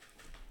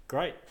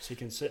 Great. So you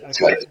can see.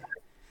 Okay.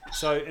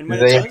 So, and when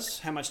it does,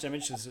 how much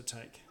damage does it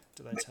take?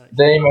 Do they take?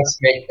 They must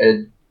make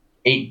a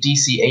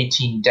DC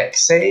 18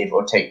 Dex save,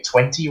 or take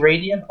 20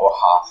 radiant, or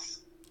half.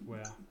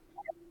 Wow.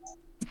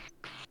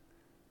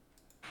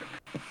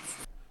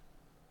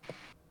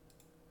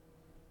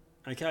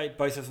 Okay,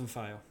 both of them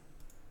fail.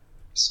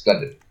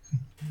 Splendid.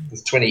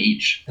 It's 20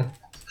 each.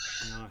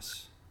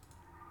 Nice.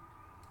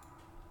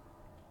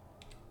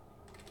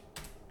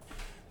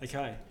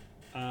 Okay.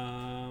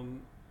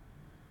 And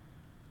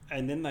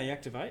then they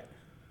activate.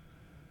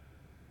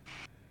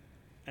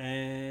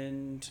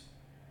 And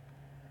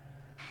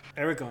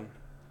Aragon.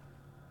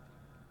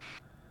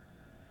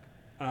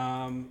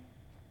 I'm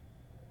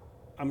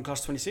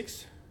class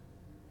 26.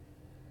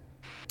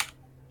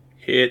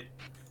 Hit.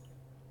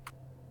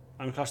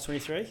 I'm class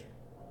 23.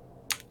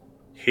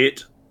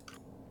 Hit.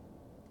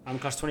 I'm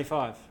class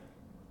 25.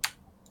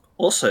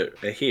 Also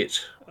a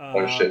hit.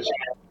 Oh shit.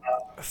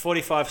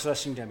 45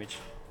 slashing damage.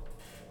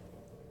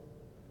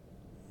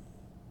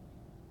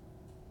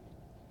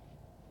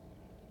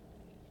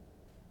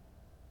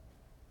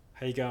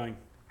 How you going?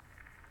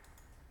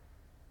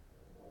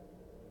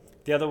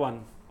 The other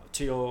one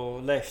to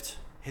your left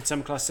hits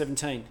some class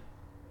 17.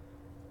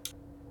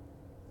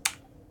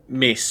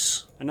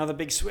 Miss. Another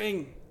big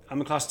swing.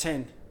 I'm a class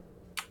 10.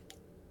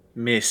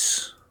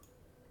 Miss.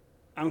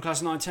 I'm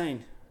class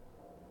 19.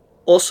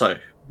 Also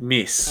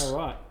miss. All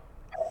right.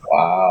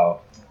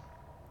 Wow.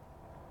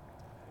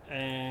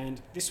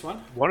 And this one?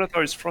 One of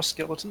those frost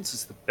skeletons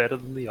is the better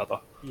than the other.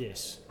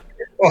 Yes.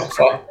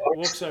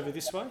 Walks over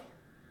this way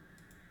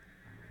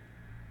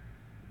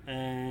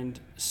and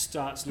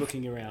starts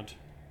looking around,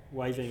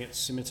 waving its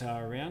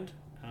scimitar around.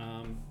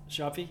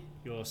 Sharpie,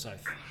 you're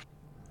safe.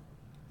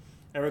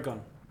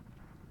 Aragon.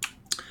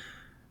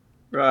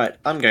 Right,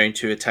 I'm going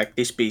to attack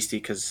this beastie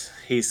because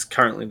he's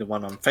currently the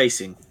one I'm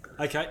facing.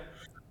 Okay.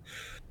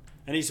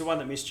 And he's the one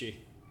that missed you.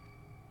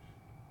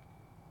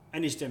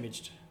 And he's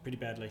damaged pretty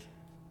badly.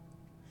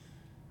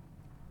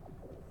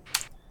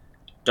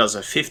 Does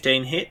a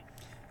 15 hit?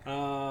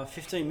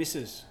 15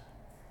 misses.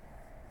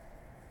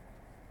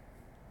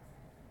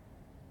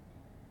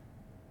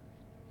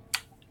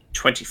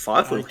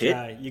 $25 will hit.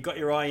 Okay, you got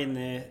your eye in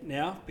there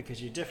now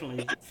because you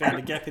definitely found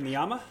a gap in the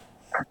armor.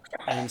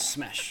 And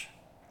smash.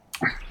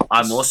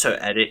 I'm also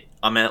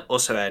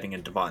adding a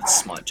divine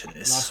smite to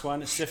this. Nice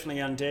one. It's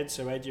definitely undead,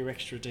 so add your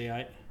extra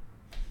D8.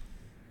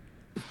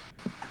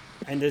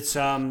 And it's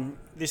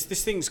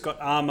this thing's got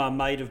armor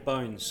made of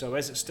bones, so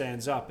as it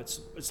stands up,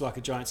 it's like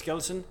a giant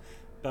skeleton,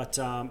 but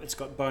it's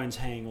got bones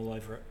hanging all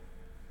over it.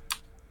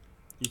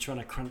 You're trying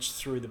to crunch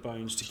through the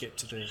bones to get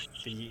to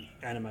the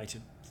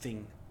animated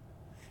thing.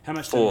 How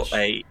much For damage?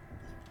 a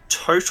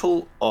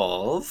total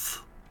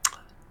of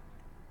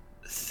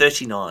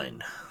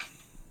 39.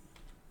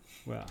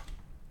 Wow.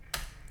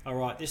 All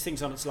right, this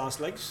thing's on its last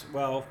legs.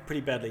 Well,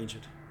 pretty badly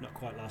injured. Not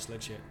quite last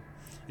legs yet.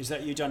 Is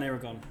that you done,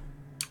 Aragon?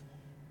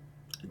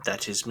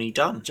 That is me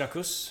done.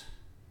 Jackus?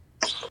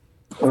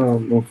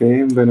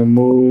 Okay, I'm gonna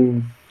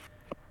move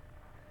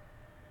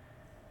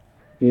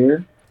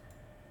here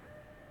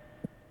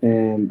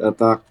and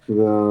attack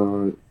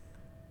the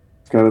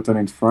skeleton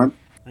in front.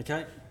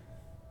 Okay.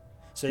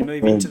 So you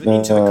move into the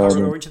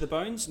corridor, into the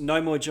bones.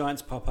 No more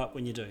giants pop up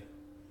when you do.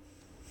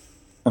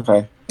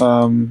 Okay.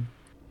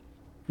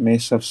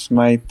 Mace of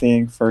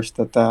Smiting, first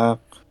attack.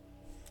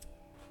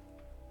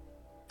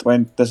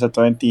 Does a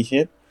 20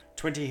 hit?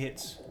 20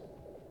 hits.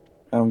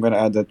 I'm gonna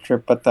add a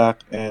trip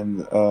attack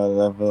and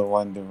level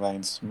 1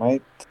 Divine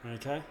Smite.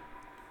 Okay.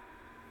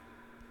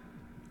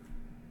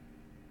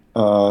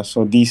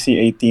 So DC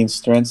 18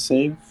 Strength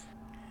save.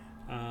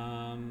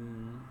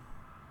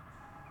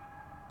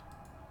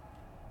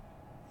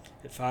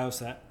 It fails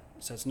that,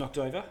 so it's knocked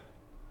over.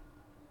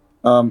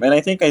 And I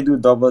think I do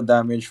double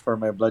damage for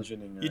my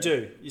bludgeoning. Right? You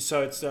do.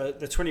 So it's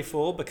the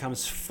 24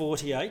 becomes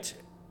 48.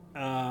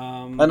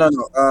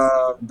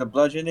 No. The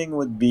bludgeoning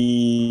would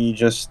be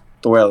just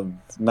 12.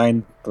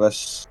 9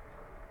 plus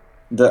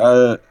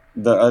the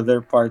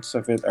other parts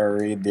of it are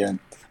radiant.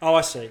 Oh,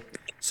 I see.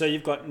 So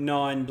you've got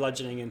 9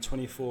 bludgeoning and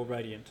 24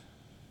 radiant.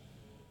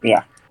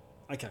 Yeah.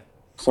 Okay.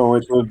 So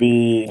it will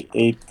be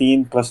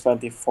 18 plus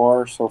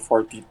 24, so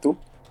 42.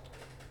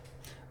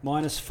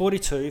 Minus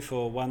 42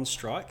 for 1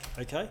 strike.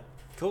 Okay,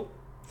 cool.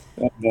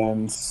 And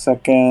then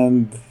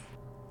second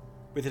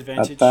with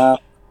advantage. Attack.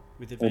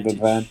 With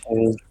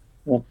advantage.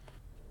 Yep.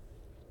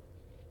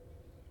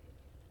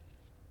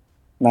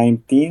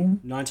 19.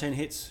 19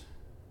 hits.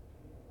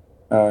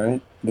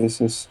 Alright,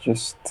 this is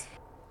just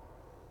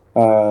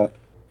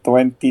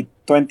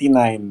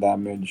 29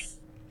 damage.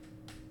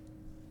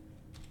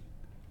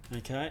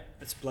 Okay,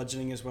 it's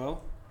bludgeoning as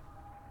well.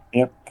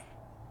 Yep.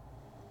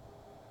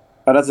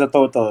 That's the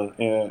total.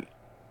 Yeah.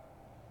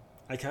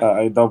 Okay.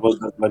 I doubled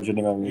the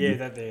bludgeoning already.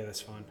 Yeah,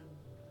 that's fine.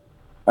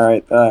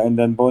 Alright, and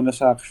then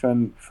bonus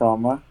action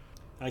trauma.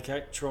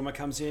 Okay, trauma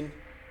comes in.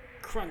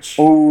 Crunch.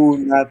 Oh,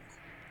 not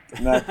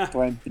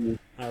 20.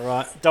 All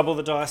right, double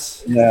the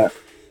dice. Yeah.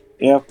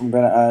 Yep, I'm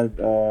gonna add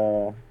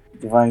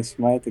Divine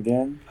Smite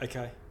again.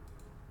 Okay.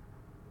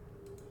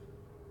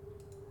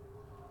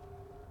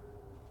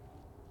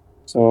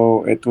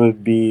 So it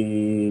would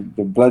be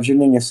the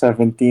bludgeoning is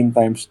 17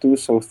 times 2,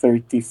 so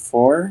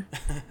 34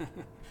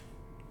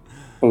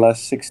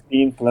 plus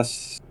 16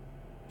 plus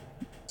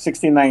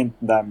 69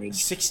 damage.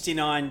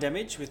 69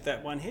 damage with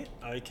that one hit.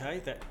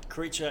 Okay, that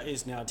creature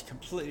is now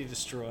completely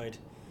destroyed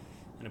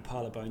and a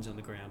pile of bones on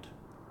the ground.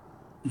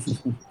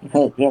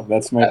 Yeah,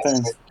 that's my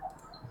turn.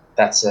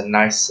 That's a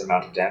nice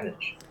amount of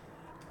damage.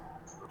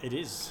 It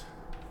is.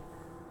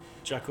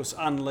 Jackus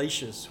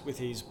unleashes with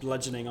his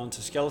bludgeoning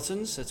onto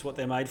skeletons. That's what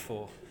they're made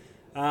for.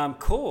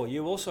 Core,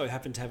 you also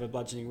happen to have a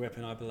bludgeoning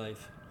weapon, I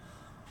believe.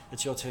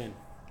 It's your turn.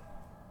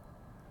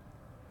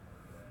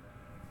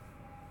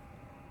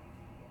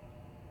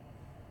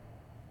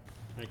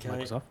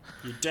 Okay.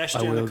 You dash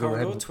down the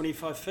corridor,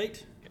 25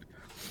 feet.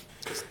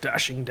 Just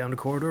dashing down the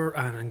corridor,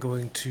 and I'm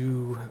going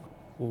to,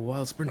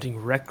 while sprinting,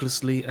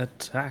 recklessly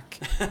attack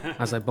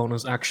as I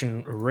bonus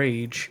action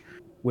rage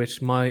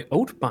with my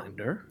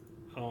Oathbinder,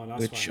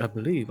 which I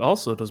believe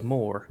also does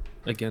more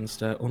against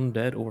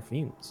undead or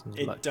fiends.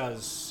 It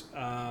does.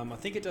 I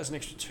think it does an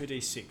extra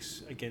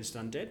 2d6 against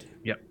undead.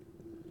 Yep.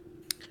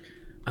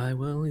 I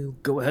will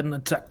go ahead and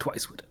attack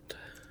twice with it.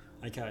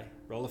 Okay,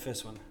 roll the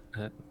first one.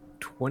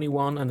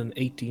 21 and an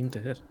 18 to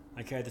hit.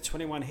 Okay, the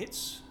 21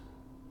 hits.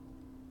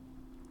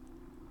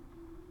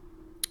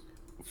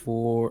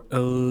 For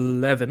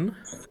 11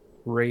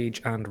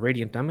 rage and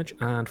radiant damage,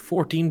 and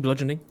 14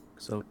 bludgeoning,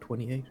 so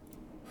 28.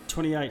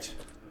 28.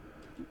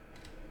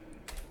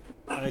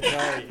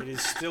 Okay, it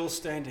is still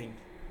standing.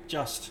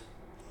 Just.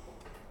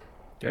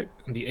 Okay,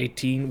 and the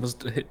 18 was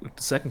the hit with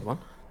the second one.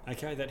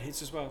 Okay, that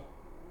hits as well.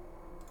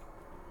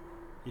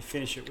 You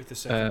finish it with the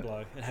second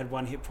blow. It had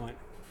 1 hit point.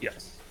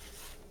 Yes.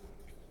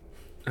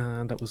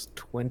 And that was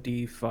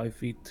 25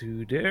 feet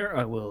to there.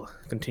 I will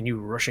continue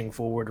rushing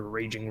forward,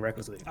 raging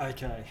recklessly.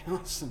 Okay,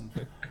 awesome.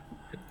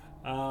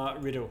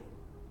 Riddle.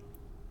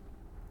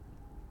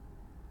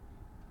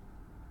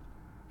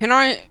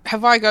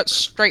 Have I got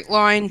straight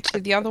line to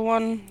the other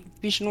one,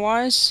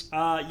 vision-wise?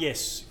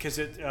 Yes, because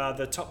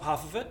the top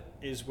half of it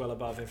is well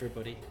above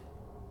everybody.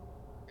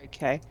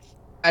 Okay.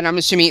 And I'm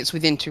assuming it's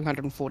within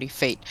 240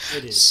 feet.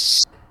 It is.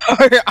 So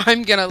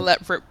I'm going to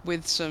let rip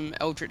with some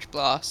Eldritch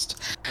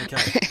Blast.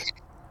 Okay.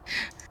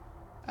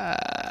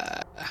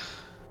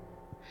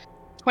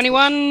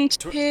 21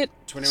 to hit.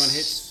 21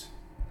 hits.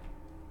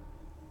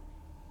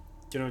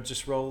 Do you want to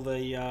just roll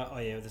the... oh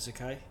yeah, that's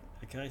okay.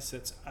 Okay, so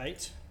that's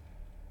 8.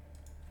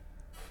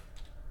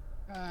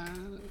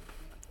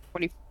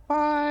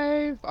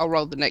 25. I'll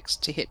roll the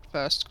next to hit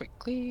first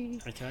quickly.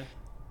 Okay.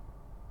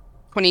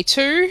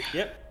 22.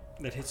 Yep,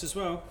 that hits as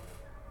well.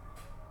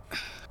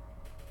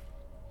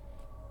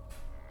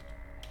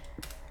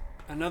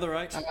 Another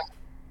 8.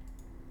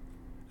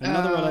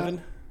 Another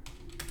 11.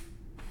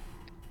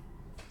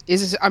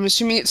 I'm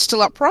assuming it's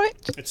still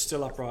upright? It's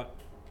still upright.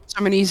 So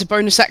I'm going to use a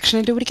bonus action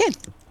and do it again.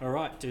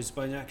 Alright, do his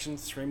bonus action.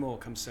 3 more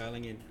come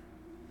sailing in.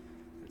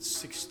 That's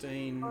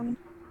 16,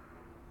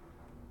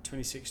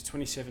 26,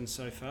 27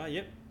 so far.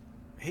 Yep.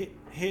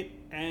 Hit,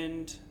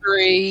 and...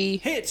 3.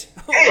 Hit!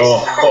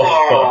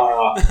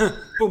 Oh.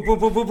 Boom, boom,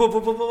 boom, boom, boom,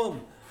 boom, boom,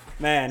 boom.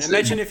 Man,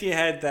 imagine if you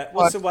had that.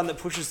 What's the one that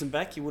pushes them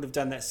back? You would have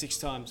done that 6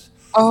 times.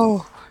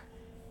 Oh.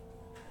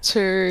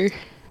 2.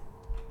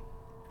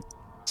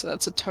 So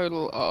that's a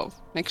total of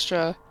an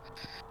extra...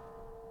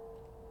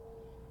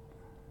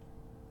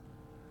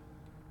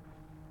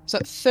 Is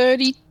that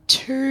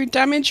 32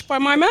 damage by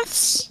my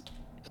maths?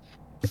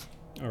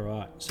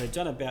 Alright, so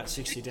done about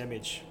 60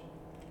 damage.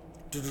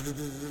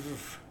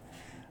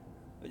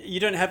 You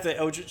don't have the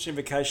Eldritch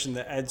Invocation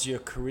that adds your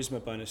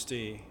charisma bonus, do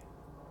you?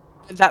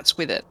 That's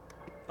with it.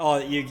 Oh,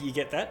 you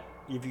get that?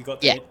 Have you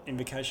got the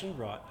invocation?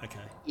 Right, okay.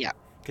 Yeah.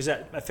 Because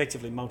that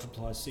effectively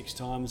multiplies 6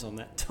 times on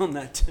that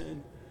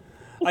turn.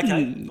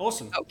 Okay,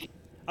 awesome.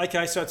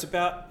 Okay, so it's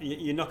about...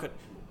 You knock it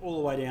all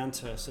the way down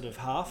to sort of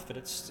half, but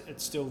it's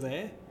still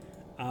there.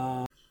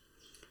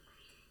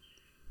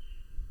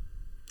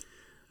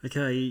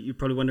 Okay, you're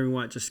probably wondering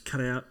why it just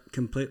cut out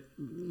complete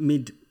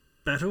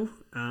mid-battle.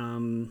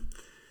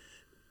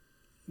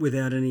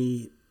 Without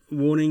any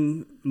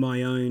warning,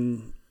 my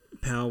own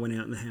power went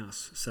out in the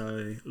house.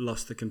 So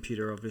lost the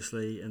computer,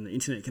 obviously, and the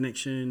internet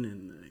connection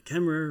and the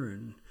camera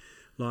and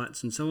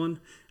lights and so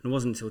on. And it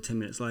wasn't until 10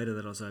 minutes later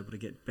that I was able to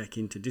get back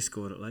into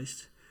Discord at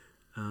least.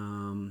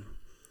 By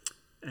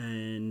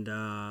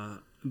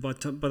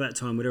that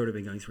time, we'd already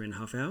been going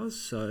 3.5 hours.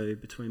 So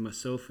between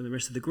myself and the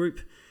rest of the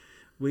group,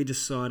 we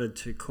decided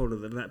to call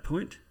it at that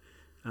point.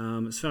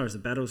 As far as the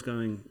battle's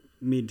going,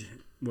 it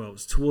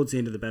was towards the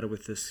end of the battle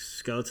with the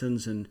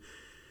skeletons, and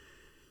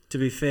To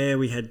be fair,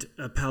 we had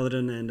a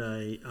paladin and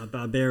a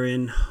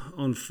barbarian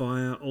on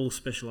fire, all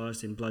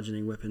specialised in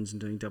bludgeoning weapons and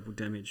doing double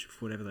damage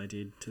for whatever they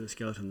did to the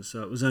skeletons.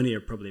 So it was only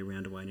probably a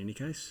round away in any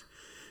case.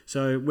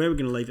 So where we're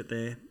going to leave it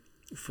there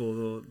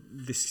for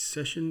this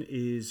session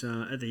is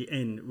at the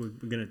end. We're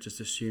going to just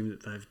assume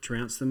that they've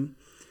trounced them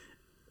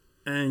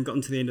and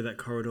gotten to the end of that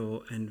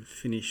corridor and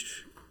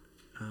finished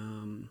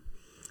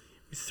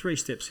with 3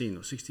 steps in,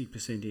 or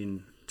 60%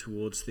 in,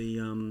 towards the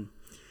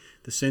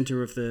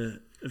centre of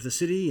the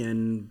city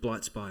and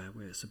Blightspire,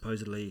 where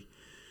supposedly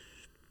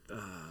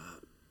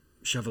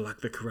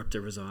Shovelak the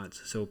Corruptor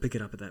resides. So we'll pick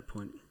it up at that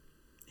point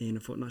in a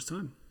fortnight's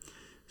time.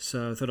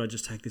 So I thought I'd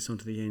just take this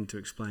onto the end to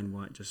explain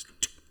why it just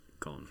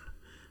gone.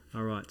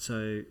 All right,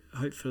 so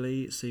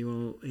hopefully see you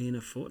all in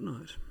a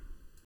fortnight.